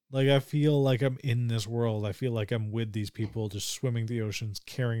 Like, I feel like I'm in this world. I feel like I'm with these people just swimming the oceans,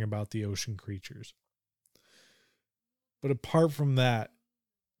 caring about the ocean creatures. But apart from that,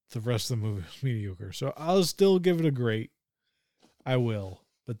 the rest of the movie is mediocre. So I'll still give it a great. I will.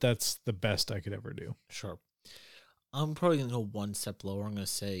 But that's the best I could ever do. Sure. I'm probably going to go one step lower. I'm going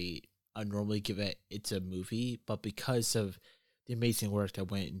to say I normally give it's a movie, but because of the amazing work that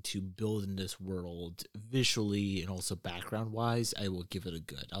went into building this world visually and also background wise, I will give it a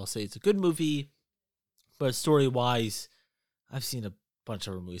good. I'll say it's a good movie, but story wise, I've seen a bunch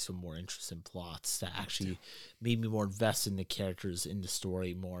of movies with more interesting plots that actually made me more invested in the characters, in the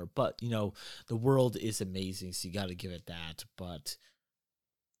story more. But, you know, the world is amazing, so you got to give it that. But,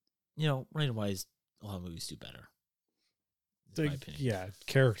 you know, writing-wise, a lot of movies do better. Yeah,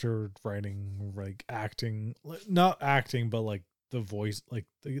 character writing, like acting, not acting, but like the voice, like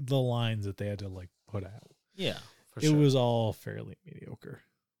the lines that they had to like put out. Yeah, for sure. It was all fairly mediocre.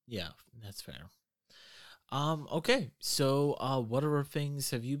 Yeah, that's fair. Okay, so what other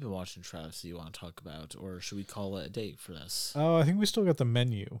things have you been watching, Travis, that you want to talk about, or should we call it a day for this? Oh, I think we still got The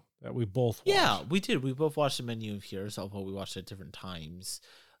Menu that we both watched. Yeah, we did. We both watched The Menu here, so we watched it at different times.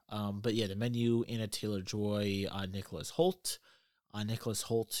 But yeah, The Menu, Anna Taylor-Joy, Nicholas Hoult. Nicholas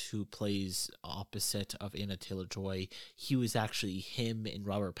Hoult, who plays opposite of Anna Taylor-Joy, he was actually, him and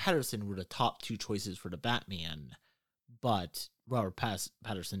Robert Pattinson were the top two choices for the Batman, but Robert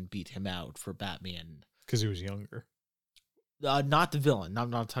Pattinson beat him out for Batman. Because he was younger. Not the villain. I'm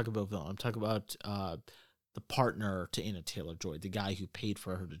not talking about villain. I'm talking about the partner to Anna Taylor-Joy, the guy who paid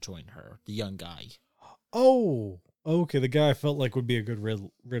for her to join her, the young guy. Oh, okay. The guy I felt like would be a good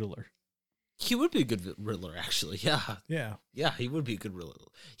Riddler. He would be a good Riddler, actually. Yeah. Yeah. Yeah, he would be a good Riddler.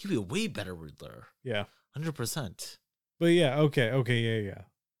 He'd be a way better Riddler. Yeah. 100%. But yeah, okay, yeah.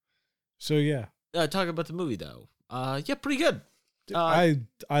 So yeah. Talking about the movie, though. Yeah, pretty good. I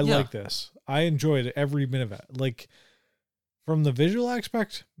like this. I enjoyed every minute of it. Like, from the visual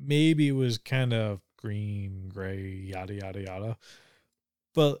aspect, maybe it was kind of green, gray, yada, yada, yada.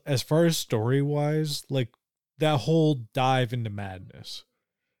 But as far as story-wise, like, that whole dive into madness.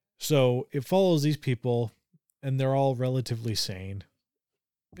 So it follows these people, and they're all relatively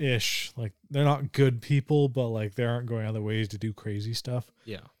sane-ish. Like, they're not good people, but, like, they aren't going other ways to do crazy stuff.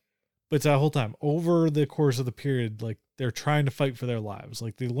 Yeah. But it's that whole time, over the course of the period, like, they're trying to fight for their lives.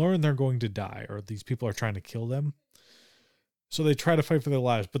 Like, they learn they're going to die, or these people are trying to kill them. So they try to fight for their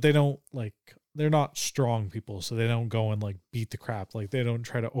lives, but they don't, like, they're not strong people, so they don't go and, like, beat the crap. Like, they don't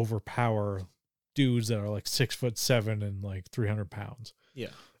try to overpower dudes that are, like, 6'7" and, like, 300 pounds.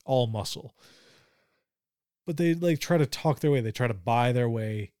 Yeah. All muscle. But they, like, try to talk their way. They try to buy their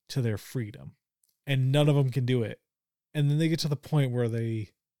way to their freedom. And none of them can do it. And then they get to the point where they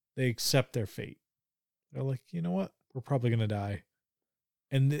accept their fate. They're like, you know what? We're probably going to die.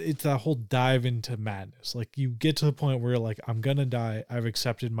 And it's that whole dive into madness. Like, you get to the point where you're like, I'm going to die. I've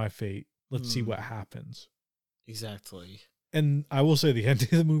accepted my fate. Let's see what happens. Exactly. And I will say the end of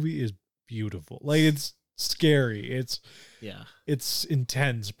the movie is beautiful. Like, it's scary. It's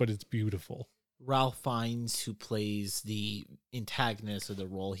intense, but it's beautiful. Ralph Fiennes, who plays the antagonist of the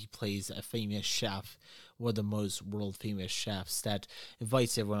role, he plays a famous chef, one of the most world famous chefs that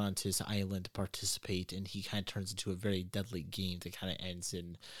invites everyone onto his island to participate, and he kind of turns into a very deadly game that kind of ends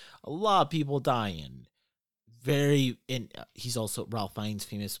in a lot of people dying. He's also, Ralph Fiennes,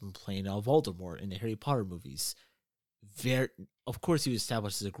 famous for playing Voldemort in the Harry Potter movies. Of course, he was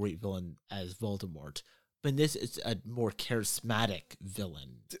established as a great villain as Voldemort, but this is a more charismatic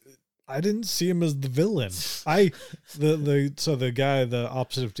villain. I didn't see him as the villain. The guy, the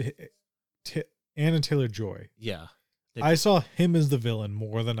opposite of Anna Taylor-Joy. Yeah. I saw him as the villain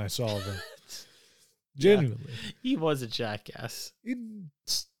more than I saw the genuinely. Yeah, he was a jackass. He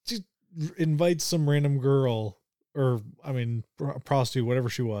just invites some random girl, or I mean, prostitute, whatever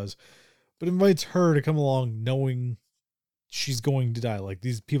she was, but invites her to come along knowing she's going to die. Like,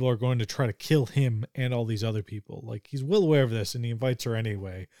 these people are going to try to kill him and all these other people. Like, he's well aware of this, and he invites her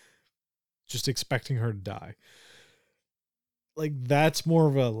anyway, just expecting her to die. Like, that's more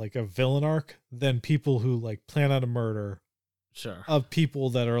of a villain arc than people who, like, plan out a murder. Sure. Of people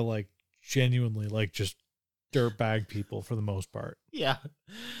that are, like, genuinely, like, just dirtbag people for the most part. Yeah,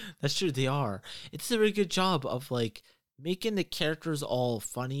 that's true. They are. It's a very good job of, like, making the characters all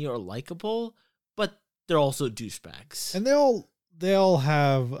funny or likable, but they're also douchebags. And they all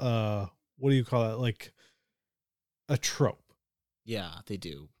have what do you call it? Like, a trope. Yeah, they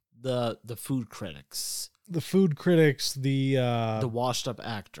do. The food critics. The food critics, the washed up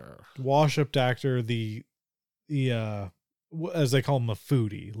actor. The as they call him, a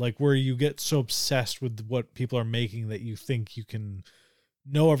foodie, like, where you get so obsessed with what people are making that you think you can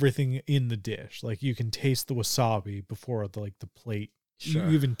know everything in the dish. Like, you can taste the wasabi before the plate. Sure.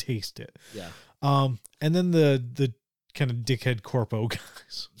 You even taste it. Yeah. And then the kind of dickhead corpo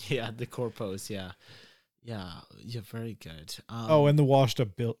guys. Yeah, the corpos. Yeah. Yeah, very good. And the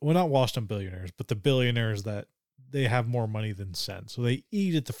not washed up billionaires, but the billionaires that they have more money than sense. So they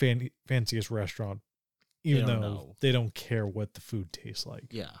eat at the fanciest restaurant, even though they don't care what the food tastes like.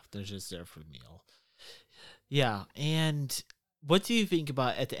 Yeah, they're just there for the meal. Yeah, and What do you think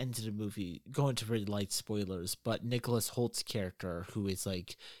about at the end of the movie? Going to very light spoilers, but Nicholas Holt's character, who is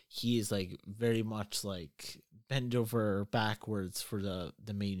like, he is like very much like bend over backwards for the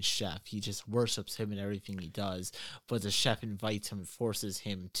main chef. He just worships him in everything he does. But the chef invites him, forces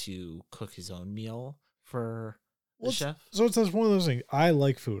him to cook his own meal for the chef. So it's one of those things. I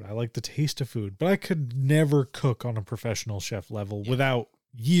like food. I like the taste of food, but I could never cook on a professional chef level without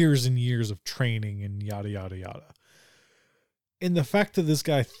years and years of training and yada yada yada. And the fact that this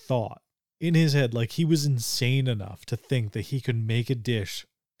guy thought in his head, like he was insane enough to think that he could make a dish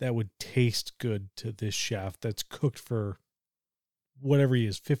that would taste good to this chef that's cooked for whatever he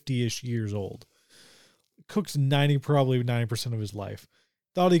is, 50-ish years old, cooks probably 90% of his life,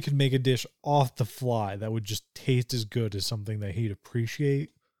 thought he could make a dish off the fly that would just taste as good as something that he'd appreciate.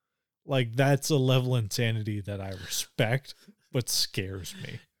 Like, that's a level of insanity that I respect, but scares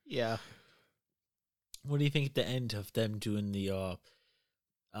me. Yeah. What do you think at the end of them doing the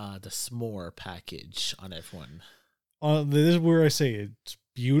s'more package on everyone? This is where I say it's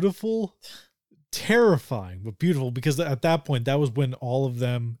beautiful, terrifying, but beautiful, because at that point, that was when all of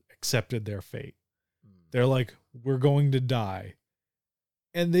them accepted their fate. They're like, we're going to die.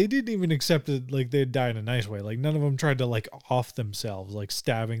 And they didn't even accept it like they'd die in a nice way. Like, none of them tried to, like, off themselves, like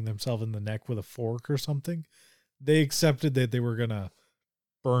stabbing themselves in the neck with a fork or something. They accepted that they were going to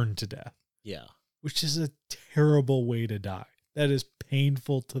burn to death. Yeah. Which is a terrible way to die. That is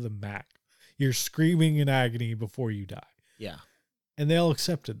painful to the max. You're screaming in agony before you die. Yeah. And they all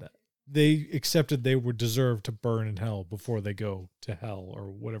accepted that. They accepted they were deserved to burn in hell before they go to hell or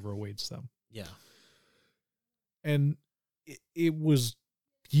whatever awaits them. Yeah. And it was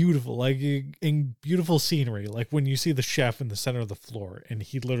beautiful, like in beautiful scenery. Like when you see the chef in the center of the floor and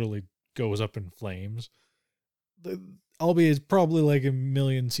he literally goes up in flames. Albeit it's probably like a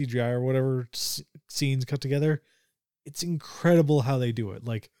million CGI or whatever scenes cut together. It's incredible how they do it.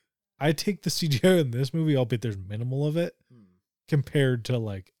 Like, I take the CGI in this movie, albeit there's minimal of it, compared to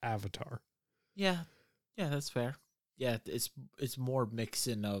like Avatar. Yeah, that's fair. Yeah, it's more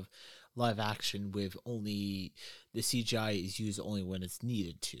mixing of live action with only the CGI is used only when it's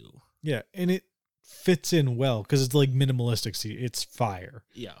needed to. Yeah, and it fits in well because it's like minimalistic. It's fire.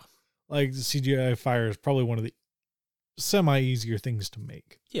 Yeah, like the CGI fire is probably one of the semi-easier things to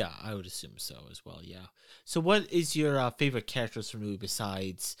make. Yeah, I would assume so as well, yeah. So what is your favorite characters from the movie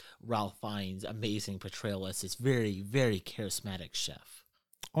besides Ralph Fiennes' amazing portrayal as this very, very charismatic chef?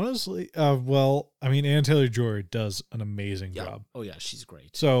 Honestly, well, I mean, Anna Taylor-Joy does an amazing job. Oh, yeah, she's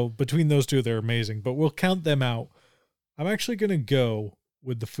great. So between those two, they're amazing, but we'll count them out. I'm actually going to go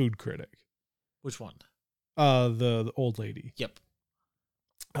with the food critic. Which one? The old lady. Yep.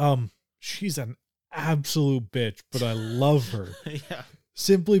 She's an absolute bitch, but I love her. Yeah.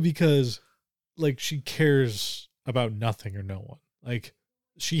 Simply because, like, she cares about nothing or no one. Like,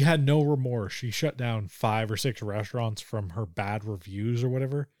 she had no remorse. She shut down 5 or 6 restaurants from her bad reviews or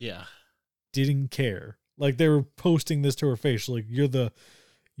whatever. Yeah. Didn't care. Like, they were posting this to her face. Like, you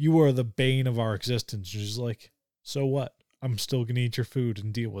are the bane of our existence. She's like, so what? I'm still going to eat your food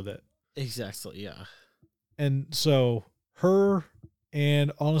and deal with it. Exactly. Yeah. And so her,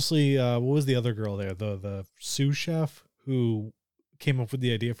 and honestly, what was the other girl there? The sous chef who came up with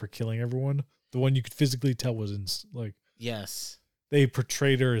the idea for killing everyone. The one you could physically tell was like, yes, they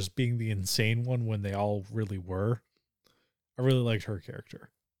portrayed her as being the insane one when they all really were. I really liked her character.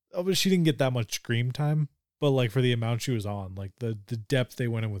 Oh, but she didn't get that much screen time, but like for the amount she was on, like the depth they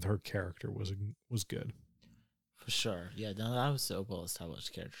went in with her character was good. For sure. Yeah, no, that was a well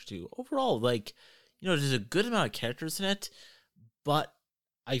established character too. Overall, like, you know, there's a good amount of characters in it, but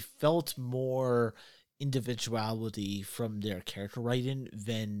I felt more individuality from their character writing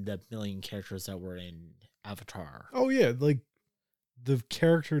than the million characters that were in Avatar. Oh yeah, like the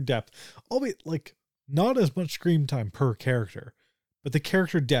character depth, albeit like not as much screen time per character, but the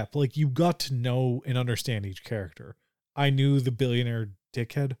character depth, like you got to know and understand each character. I knew the billionaire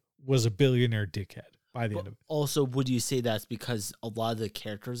dickhead was a billionaire dickhead by the end of it. Also, would you say that's because a lot of the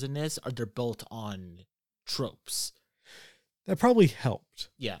characters in this they're built on tropes? That probably helped.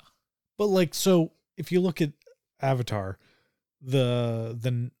 Yeah. But like, so if you look at Avatar,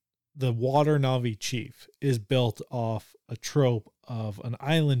 the water Na'vi chief is built off a trope of an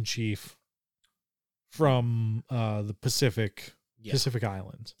island chief from the Pacific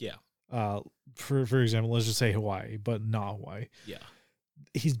Islands. Yeah. For example, let's just say Hawaii, but not Hawaii. Yeah.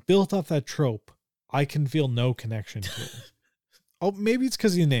 He's built off that trope. I can feel no connection to him. Oh, maybe it's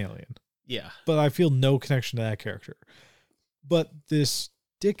because he's an alien. Yeah. But I feel no connection to that character. But this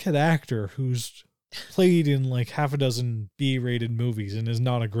dickhead actor who's played in like half a dozen B-rated movies and is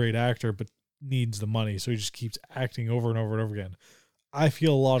not a great actor, but needs the money, so he just keeps acting over and over and over again. I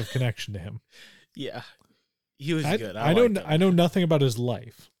feel a lot of connection to him. Yeah. He was good. I know nothing about his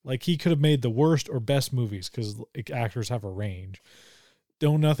life. Like, he could have made the worst or best movies because actors have a range.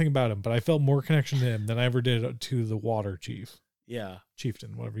 Don't know nothing about him, but I felt more connection to him than I ever did to the water chief. Yeah.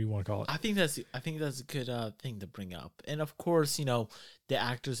 Chieftain, whatever you want to call it. I think that's a good thing to bring up. And of course, you know, the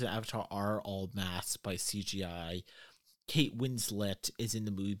actors in Avatar are all masked by CGI. Kate Winslet is in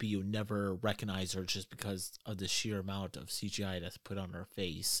the movie, but you'll never recognize her just because of the sheer amount of CGI that's put on her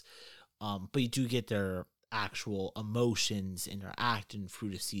face. But you do get their actual emotions and their acting through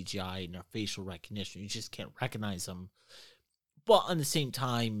the CGI and their facial recognition. You just can't recognize them. But at the same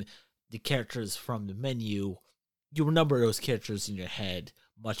time, the characters from the menu, you remember those characters in your head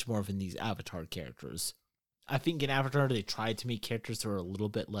much more than these Avatar characters. I think in Avatar, they tried to make characters that are a little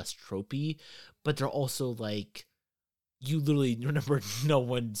bit less tropey, but they're also like, you literally remember no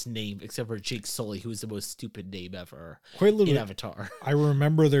one's name except for Jake Sully, who is the most stupid name ever in Avatar. I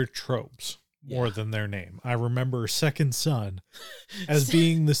remember their tropes more than their name. I remember Second Son as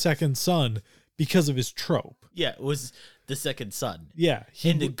being the second son because of his trope. Yeah, it was the second son. Yeah.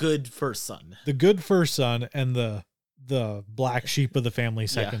 And the good first son. The good first son and the black sheep of the family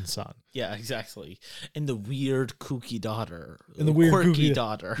second son. Yeah, exactly. And the weird kooky daughter. And the weird quirky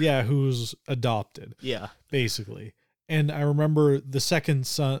daughter. Yeah, who's adopted. Yeah. Basically. And I remember the second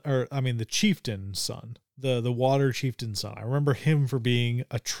son, the chieftain son, the water chieftain son. I remember him for being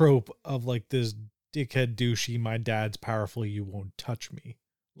a trope of like this dickhead douchey, my dad's powerful, you won't touch me.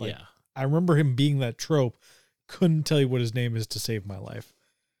 Like, yeah. I remember him being that trope. Couldn't tell you what his name is to save my life.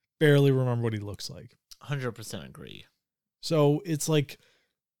 Barely remember what he looks like. 100% agree. So it's like,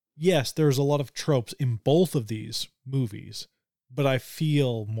 yes, there's a lot of tropes in both of these movies, but I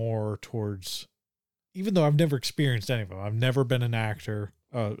feel more towards, even though I've never experienced any of them, I've never been an actor,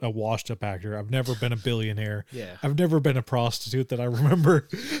 a washed up actor. I've never been a billionaire. Yeah. I've never been a prostitute that I remember.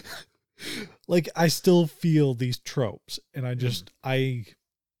 Like, I still feel these tropes, and I just, I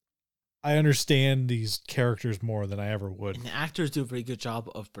understand these characters more than I ever would. And the actors do a very good job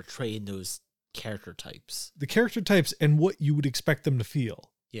of portraying those character types. The character types and what you would expect them to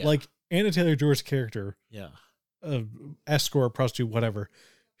feel. Yeah. Like Anna Taylor-Joy's character. Yeah. Escort, prostitute, whatever.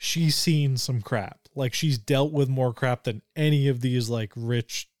 She's seen some crap. Like, she's dealt with more crap than any of these like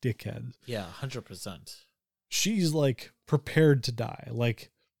rich dickheads. Yeah, 100%. She's like prepared to die. Like,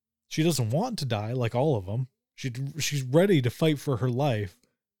 she doesn't want to die like all of them. She's ready to fight for her life.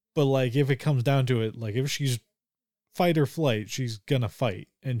 But like, if it comes down to it, like if she's fight or flight, she's gonna fight,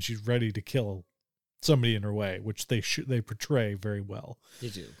 and she's ready to kill somebody in her way, which they portray very well. They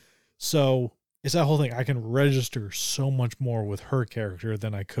do. So it's that whole thing. I can register so much more with her character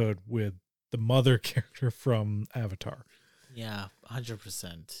than I could with the mother character from Avatar. Yeah,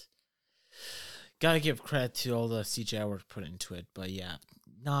 100%. Gotta give credit to all the CGI work put into it, but yeah,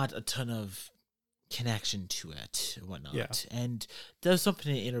 not a ton of connection to it and whatnot. Yeah. And there was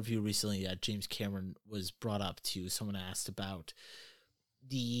something in an interview recently that James Cameron was brought up to. Someone asked about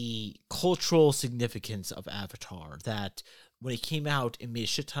the cultural significance of Avatar, that when it came out, it made a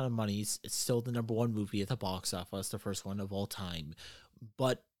shit ton of money. It's still the #1 movie at the box office, the first one of all time.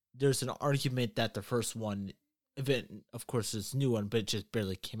 But there's an argument that the first one, event, of course, this new one, but it just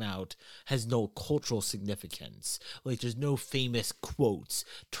barely came out, has no cultural significance. Like, there's no famous quotes.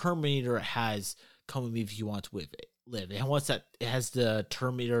 Terminator has "Come with me if you want to live." And what's that? It has the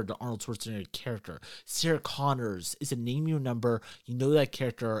Terminator, the Arnold Schwarzenegger character. Sarah Connors is a name you remember. You know that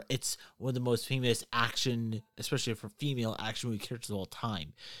character. It's one of the most famous action, especially for female action movie characters of all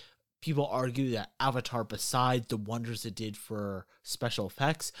time. People argue that Avatar, besides the wonders it did for special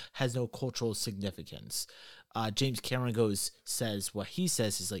effects, has no cultural significance. James Cameron says what he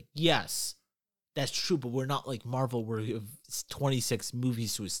says is like, yes, that's true, but we're not like Marvel where we have 26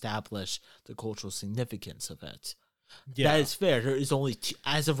 movies to establish the cultural significance of it. Yeah. That is fair. There is only two,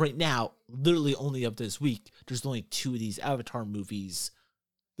 as of right now, literally only of this week, there's only 2 of these Avatar movies.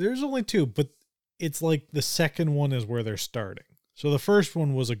 There's only 2, but it's like the second one is where they're starting. So the first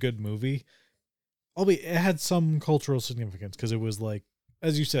one was a good movie. Albeit it had some cultural significance because it was like,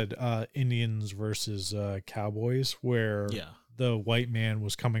 as you said, Indians versus cowboys, where the white man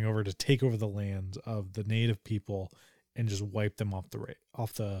was coming over to take over the lands of the native people and just wipe them off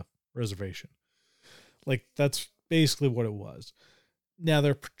the reservation. Like, that's basically what it was. Now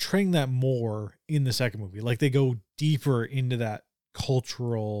they're portraying that more in the second movie. Like, they go deeper into that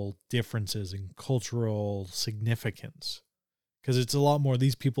cultural differences and cultural significance. Because it's a lot more,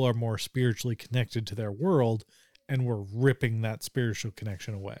 these people are more spiritually connected to their world, and we're ripping that spiritual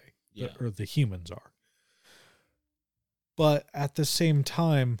connection away. Yeah. Or the humans are. But at the same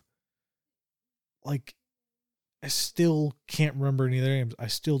time, like, I still can't remember any of their names. I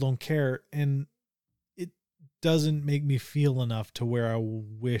still don't care. And it doesn't make me feel enough to where I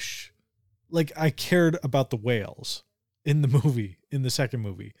wish, like, I cared about the whales in the movie, in the second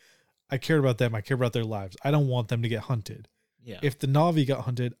movie. I cared about them. I cared about their lives. I don't want them to get hunted. Yeah. If the Na'vi got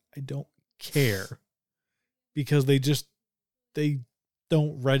hunted, I don't care because they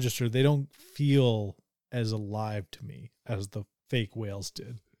don't register. They don't feel as alive to me as the fake whales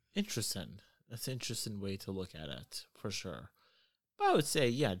did. Interesting. That's an interesting way to look at it, for sure. But I would say,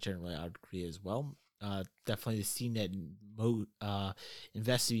 yeah, generally I would agree as well. Definitely the scene that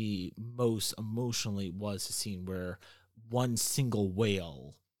invested me most emotionally was the scene where one single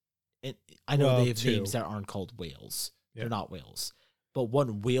whale, and I know they have names that aren't called whales. Yep. They're not whales. But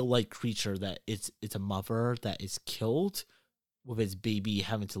one whale-like creature that it's a mother that is killed with its baby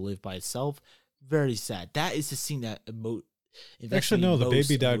having to live by itself. Very sad. That is the scene that actually, no, the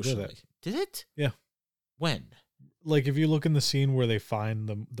baby died with it. Did it? Yeah. When? Like, if you look in the scene where they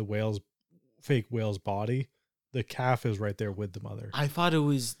find the whale's fake whale's body, the calf is right there with the mother. I thought it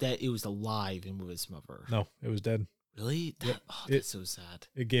was that it was alive and with its mother. No, it was dead. Really? Yep. That's so sad.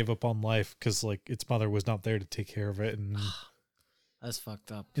 It gave up on life because, like, its mother was not there to take care of it, and that's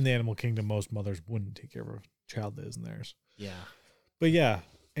fucked up. In the animal kingdom, most mothers wouldn't take care of a child that isn't theirs. Yeah. But yeah,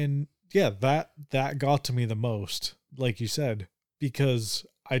 and yeah, that got to me the most, like you said, because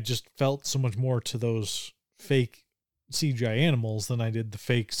I just felt so much more to those fake CGI animals than I did the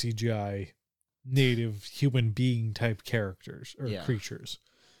fake CGI native human being type characters or creatures.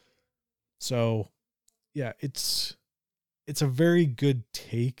 So yeah, it's a very good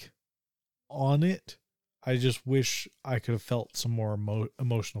take on it. I just wish I could have felt some more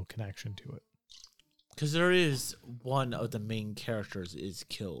emotional connection to it. Because there is one of the main characters is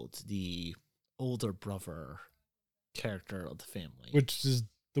killed, the older brother character of the family. Which is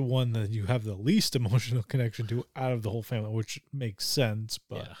the one that you have the least emotional connection to out of the whole family, which makes sense.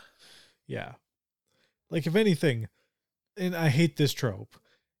 But yeah. Like, if anything, and I hate this trope,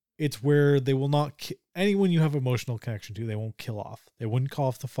 it's where they will not anyone you have emotional connection to, they won't kill off. They wouldn't call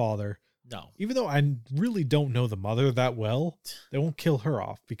off the father. No. Even though I really don't know the mother that well, they won't kill her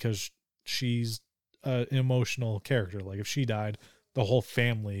off because she's an emotional character. Like, if she died, the whole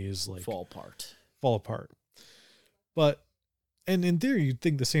family is like fall apart. But, and in theory, you'd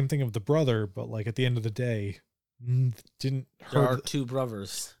think the same thing of the brother, but like at the end of the day, didn't hurt. There are two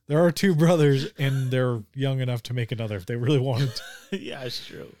brothers. There are two brothers, and they're young enough to make another if they really wanted to. Yeah, it's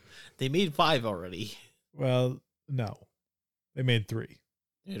true. They made 5 already. Well, no. They made 3.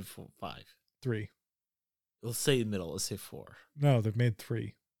 They made 5. 3. Let's say the middle. Let's say 4. No, they made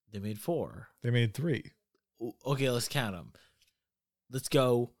 3. They made 4. They made 3. Okay, let's count them. Let's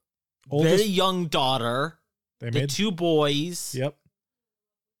go. Very young daughter. They made 2 boys. Yep.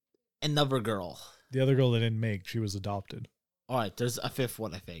 Another girl. The other girl they didn't make. She was adopted. All right, there's a 5th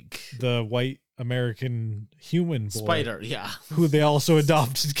one, I think. The white American human boy. Spider, yeah. Who they also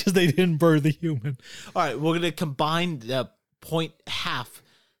adopted because they didn't birth the human. All right, we're going to combine the point half.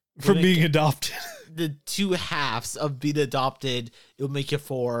 From being adopted. The 2 halves of being adopted, it'll make it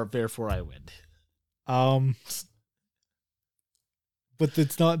 4, therefore I win. But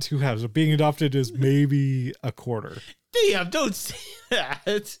it's not 2 halves. So being adopted is maybe a quarter. Damn, don't say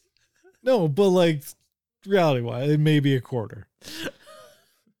that. No, but like reality wise, it may be a quarter.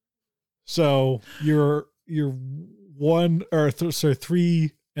 So you're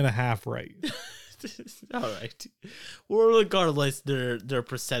 3.5 right. All right. Well, regardless, their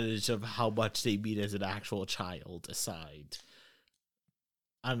percentage of how much they beat as an actual child aside,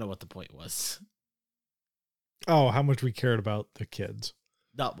 I don't know what the point was. Oh, how much we cared about the kids.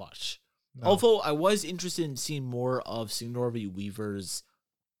 Not much. No. Although I was interested in seeing more of Sigourney Weaver's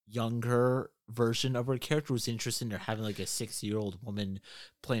younger version of her character. It was interesting. They're having like a 60-year-old woman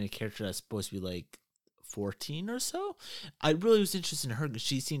playing a character that's supposed to be like 14 or so. I really was interested in her because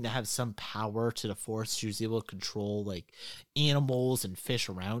she seemed to have some power to the force. She was able to control like animals and fish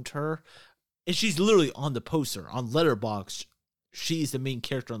around her. And she's literally on the poster. On Letterboxd, she's the main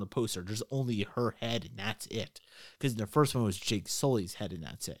character on the poster. There's only her head and that's it. Because in the first one was Jake Sully's head and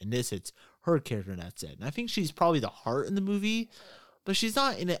that's it. In this, it's her character and that's it. And I think she's probably the heart in the movie, but she's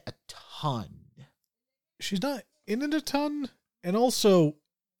not in it a ton. She's not in it a ton. And also,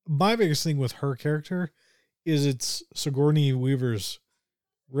 my biggest thing with her character is it's Sigourney Weaver's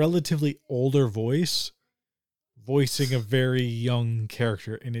relatively older voice voicing a very young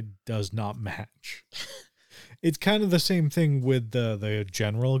character, and it does not match. It's kind of the same thing with the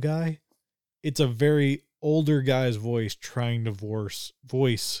general guy. It's a very older guy's voice trying to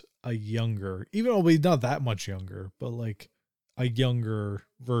voice a younger, even though he's not that much younger, but like a younger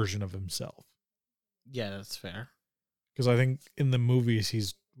version of himself. Yeah, that's fair. Because I think in the movies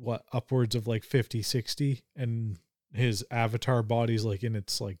he's what, upwards of like 50, 60, and his avatar body's like in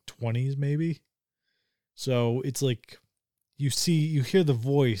its like 20s maybe. So it's like you hear the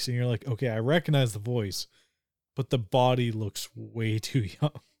voice and you're like, okay, I recognize the voice, but the body looks way too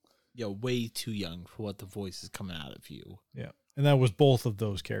young. Yeah, way too young for what the voice is coming out of you. Yeah. And that was both of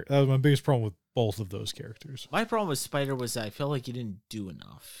those characters. That was my biggest problem with both of those characters. My problem with Spider was that I felt like he didn't do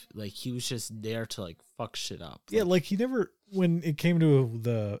enough. Like he was just there to like fuck shit up. Yeah, like he never, when it came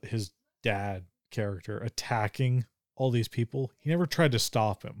to his dad character attacking all these people, he never tried to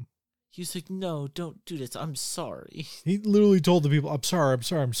stop him. He was like, no, don't do this. I'm sorry. He literally told the people,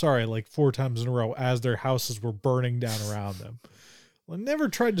 I'm sorry, like 4 times in a row as their houses were burning down around them. Well, never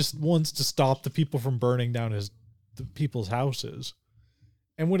tried to once to stop the people from burning down the people's houses.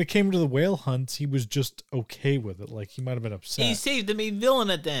 And when it came to the whale hunts, he was just okay with it. Like he might have been upset. He saved the main villain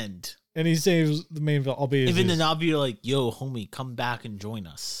at the end. And he saves the main villain, albeit even the Navi are like, yo, homie, come back and join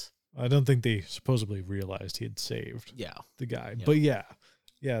us. I don't think they supposedly realized he had saved the guy. Yeah. But yeah,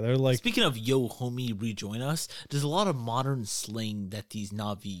 they're like... Speaking of yo, homie, rejoin us, there's a lot of modern slang that these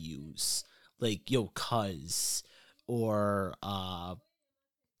Navi use. Like, yo, cuz, or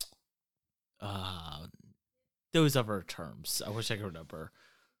those other terms. I wish I could remember.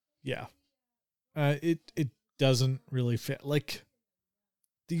 Yeah. It doesn't really fit. Like,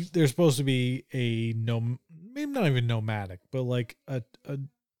 they're supposed to be maybe not even nomadic, but like a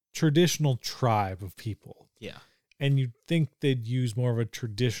traditional tribe of people. Yeah. And you'd think they'd use more of a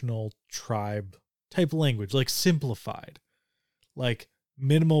traditional tribe type language, like simplified, like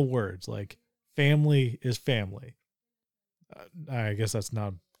minimal words, like family is family. I guess that's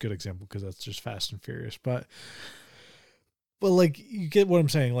not a good example because that's just Fast and Furious, but like you get what I'm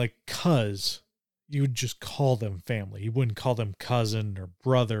saying. Like, cuz you would just call them family. You wouldn't call them cousin or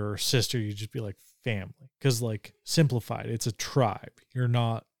brother or sister. You'd just be like family, because like simplified, it's a tribe. You're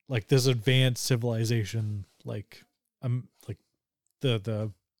not like this advanced civilization, like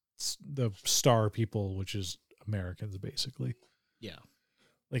the star people, which is Americans basically. Yeah.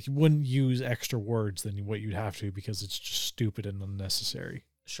 Like you wouldn't use extra words than what you'd have to because it's just stupid and unnecessary.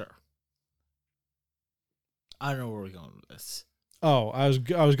 Sure. I don't know where we're going with this. Oh, I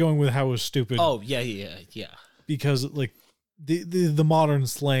was going with how it was stupid. Oh, yeah. Because like the modern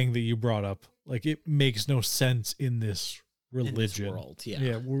slang that you brought up, like it makes no sense in this religion in this world.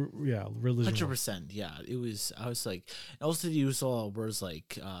 Religion. 100%. Yeah, it was. I was like, also they use all words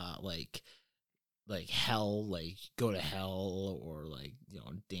like hell, like go to hell, or like, you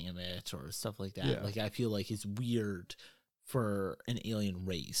know, damn it, or stuff like that. Yeah. Like I feel like it's weird for an alien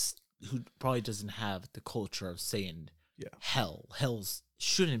race who probably doesn't have the culture of saying hell. Hell's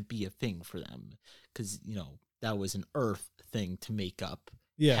shouldn't be a thing for them, because, you know, that was an earth thing to make up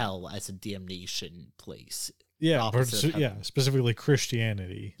hell as a damnation place. Yeah, specifically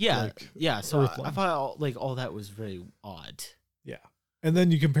Christianity. Yeah, like So I thought all that was very odd. Yeah. And then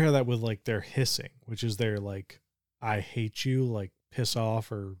you compare that with like their hissing, which is their like, I hate you, like piss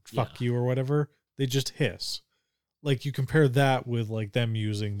off or fuck you or whatever. They just hiss. Like you compare that with like them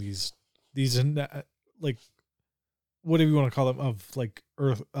using these like, whatever you want to call them, of like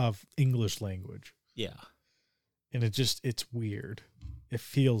of English language. Yeah. And it's weird. It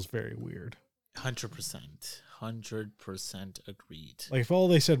feels very weird. 100%. 100% agreed. Like if all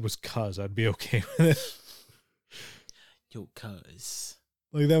they said was cuz, I'd be okay with it. Yo, cuz.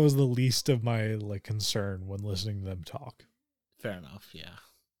 Like that was the least of my like concern when listening to them talk. Fair enough, yeah.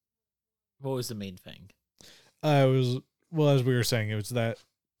 What was the main thing? As we were saying, it was that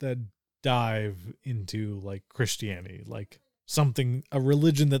dive into like Christianity, like a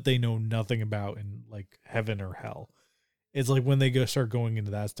religion that they know nothing about in like heaven or hell. It's like when they start going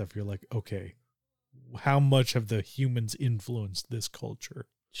into that stuff, you're like, okay, how much have the humans influenced this culture?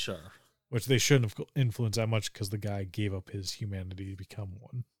 Sure. Which they shouldn't have influenced that much because the guy gave up his humanity to become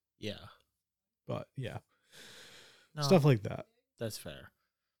one. Yeah. But yeah. No, stuff like that. That's fair.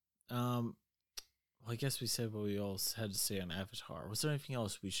 Well, I guess we said what we all had to say on Avatar. Was there anything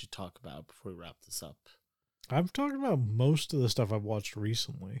else we should talk about before we wrap this up? I've talked about most of the stuff I've watched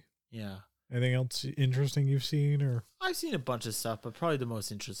recently. Yeah. Anything else interesting you've seen? Or I've seen a bunch of stuff, but probably the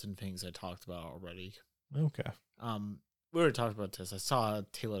most interesting things I talked about already. Okay. We already talked about this. I saw a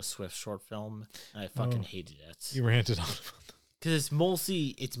Taylor Swift short film, and I fucking hated it. You ranted on it. Because it's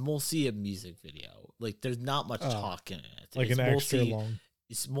mostly a music video. Like, there's not much talk in it. Like it's an extra long.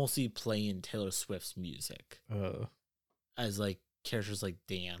 It's mostly playing Taylor Swift's music. As, like, characters, like,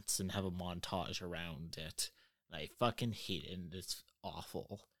 dance and have a montage around it. And I fucking hate it, and it's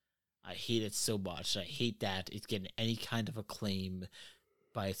awful. I hate it so much. I hate that it's getting any kind of acclaim.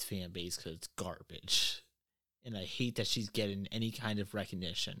 by its fan base because it's garbage. And I hate that she's getting any kind of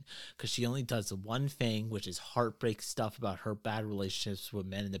recognition because she only does the one thing, which is heartbreak stuff about her bad relationships with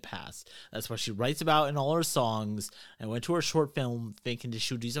men in the past. That's what she writes about in all her songs. I went to her short film thinking that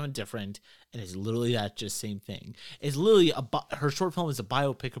she would do something different, and it's literally that just same thing. It's literally her short film is a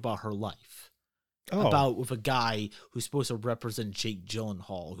biopic about her life. About with a guy who's supposed to represent Jake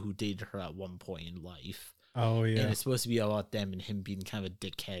Gyllenhaal, who dated her at one point in life. Oh, yeah. And it's supposed to be about them and him being kind of a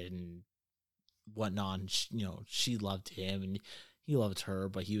dickhead and whatnot. And she loved him and he loved her,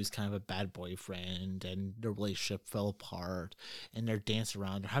 but he was kind of a bad boyfriend, and their relationship fell apart. And they're dancing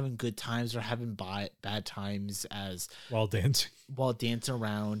around, they're having good times, they're having bad times as while dancing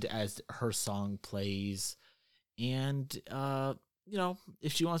around as her song plays. And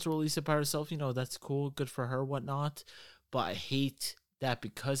if she wants to release it by herself, that's cool, good for her, whatnot. But I hate that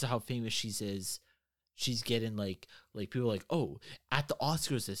because of how famous she is, she's getting like people are like, oh, at the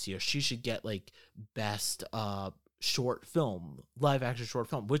Oscars this year, she should get like best short film, live action short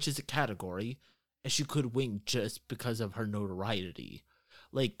film, which is a category, and she could win just because of her notoriety.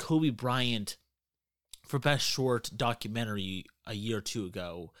 Like Kobe Bryant for best short documentary a year or two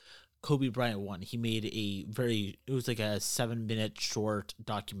ago. Kobe Bryant won. He made it was like a 7-minute short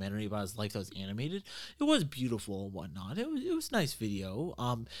documentary about his life that was animated. It was beautiful and whatnot. It was a nice video.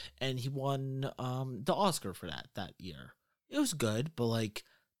 And he won the Oscar for that year. It was good, but like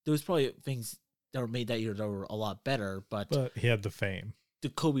there was probably things that were made that year that were a lot better. But he had the fame.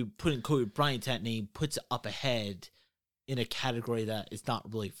 Putting Kobe Bryant that name puts it up ahead in a category that is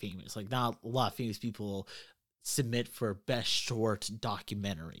not really famous. Like not a lot of famous people submit for best short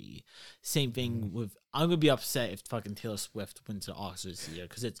documentary. Same thing with, I'm gonna be upset if fucking Taylor Swift wins the Oscars this year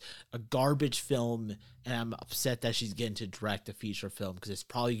because it's a garbage film, and I'm upset that she's getting to direct a feature film because it's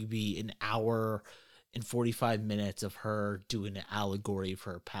probably gonna be an hour and 45 minutes of her doing an allegory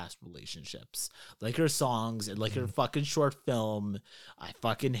for her past relationships, like her songs and like her fucking short film. I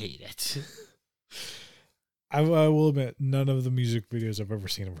fucking hate it. I will admit, none of the music videos I've ever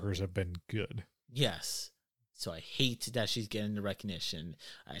seen of hers have been good. Yes. So I hate that she's getting the recognition.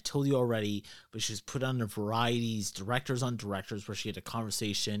 I told you already, but she was put on the Varieties, Directors on Directors, where she had a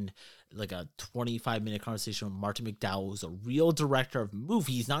conversation, like a 25-minute conversation with Martin McDowell, who's a real director of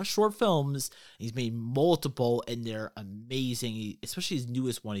movies, not short films. He's made multiple, and they're amazing, especially his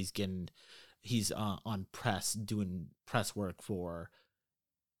newest one he's on press, doing press work for.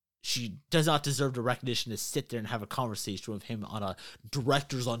 She does not deserve the recognition to sit there and have a conversation with him on a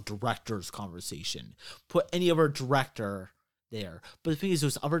directors on directors conversation. Put any other director there. But the thing is,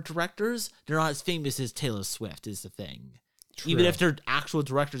 those other directors, they're not as famous as Taylor Swift is the thing. True. Even if they're actual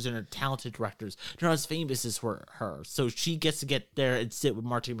directors and they're talented directors, they're not as famous as her. So she gets to get there and sit with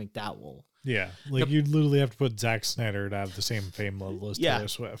Martin McDowell. Yeah, like you'd literally have to put Zack Snyder to have the same fame level as Taylor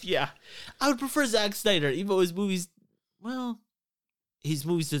Swift. Yeah, I would prefer Zack Snyder, even though his movies, well, his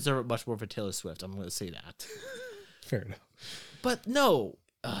movies deserve it much more for Taylor Swift. I'm going to say that. Fair enough. But no,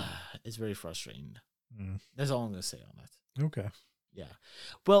 it's very frustrating. That's all I'm going to say on that. Okay. Yeah.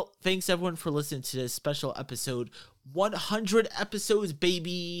 Well, thanks everyone for listening to this special episode. 100 episodes,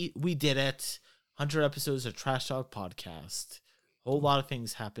 baby. We did it. 100 episodes of Trash Talk Podcast. A whole lot of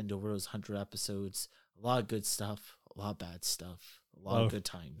things happened over those 100 episodes. A lot of good stuff. A lot of bad stuff. A lot of good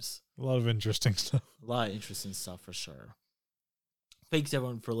times. A lot of interesting stuff. A lot of interesting stuff for sure. Thanks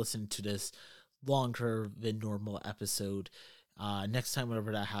everyone for listening to this longer than normal episode. Next time,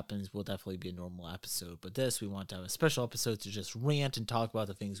 whenever that happens, will definitely be a normal episode. But this, we want to have a special episode to just rant and talk about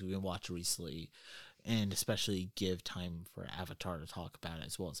the things we've been watching recently, and especially give time for Avatar to talk about it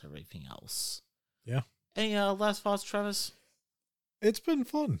as well as everything else. Yeah. Any last thoughts, Travis? It's been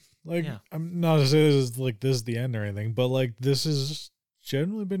fun. Like, I'm not to say this is the end or anything, but like this has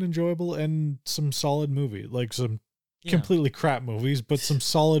generally been enjoyable and some solid movie, like some completely crap movies, but some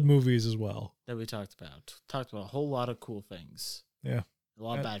solid movies as well that we talked about. Talked about a whole lot of cool things. Yeah, a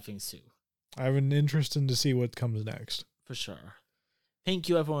lot of bad things too. I have an interest in to see what comes next for sure. Thank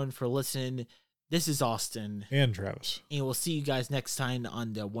you everyone for listening. This is Austin and Travis, and we'll see you guys next time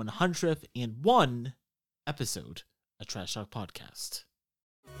on the 101st episode of Trash Talk Podcast.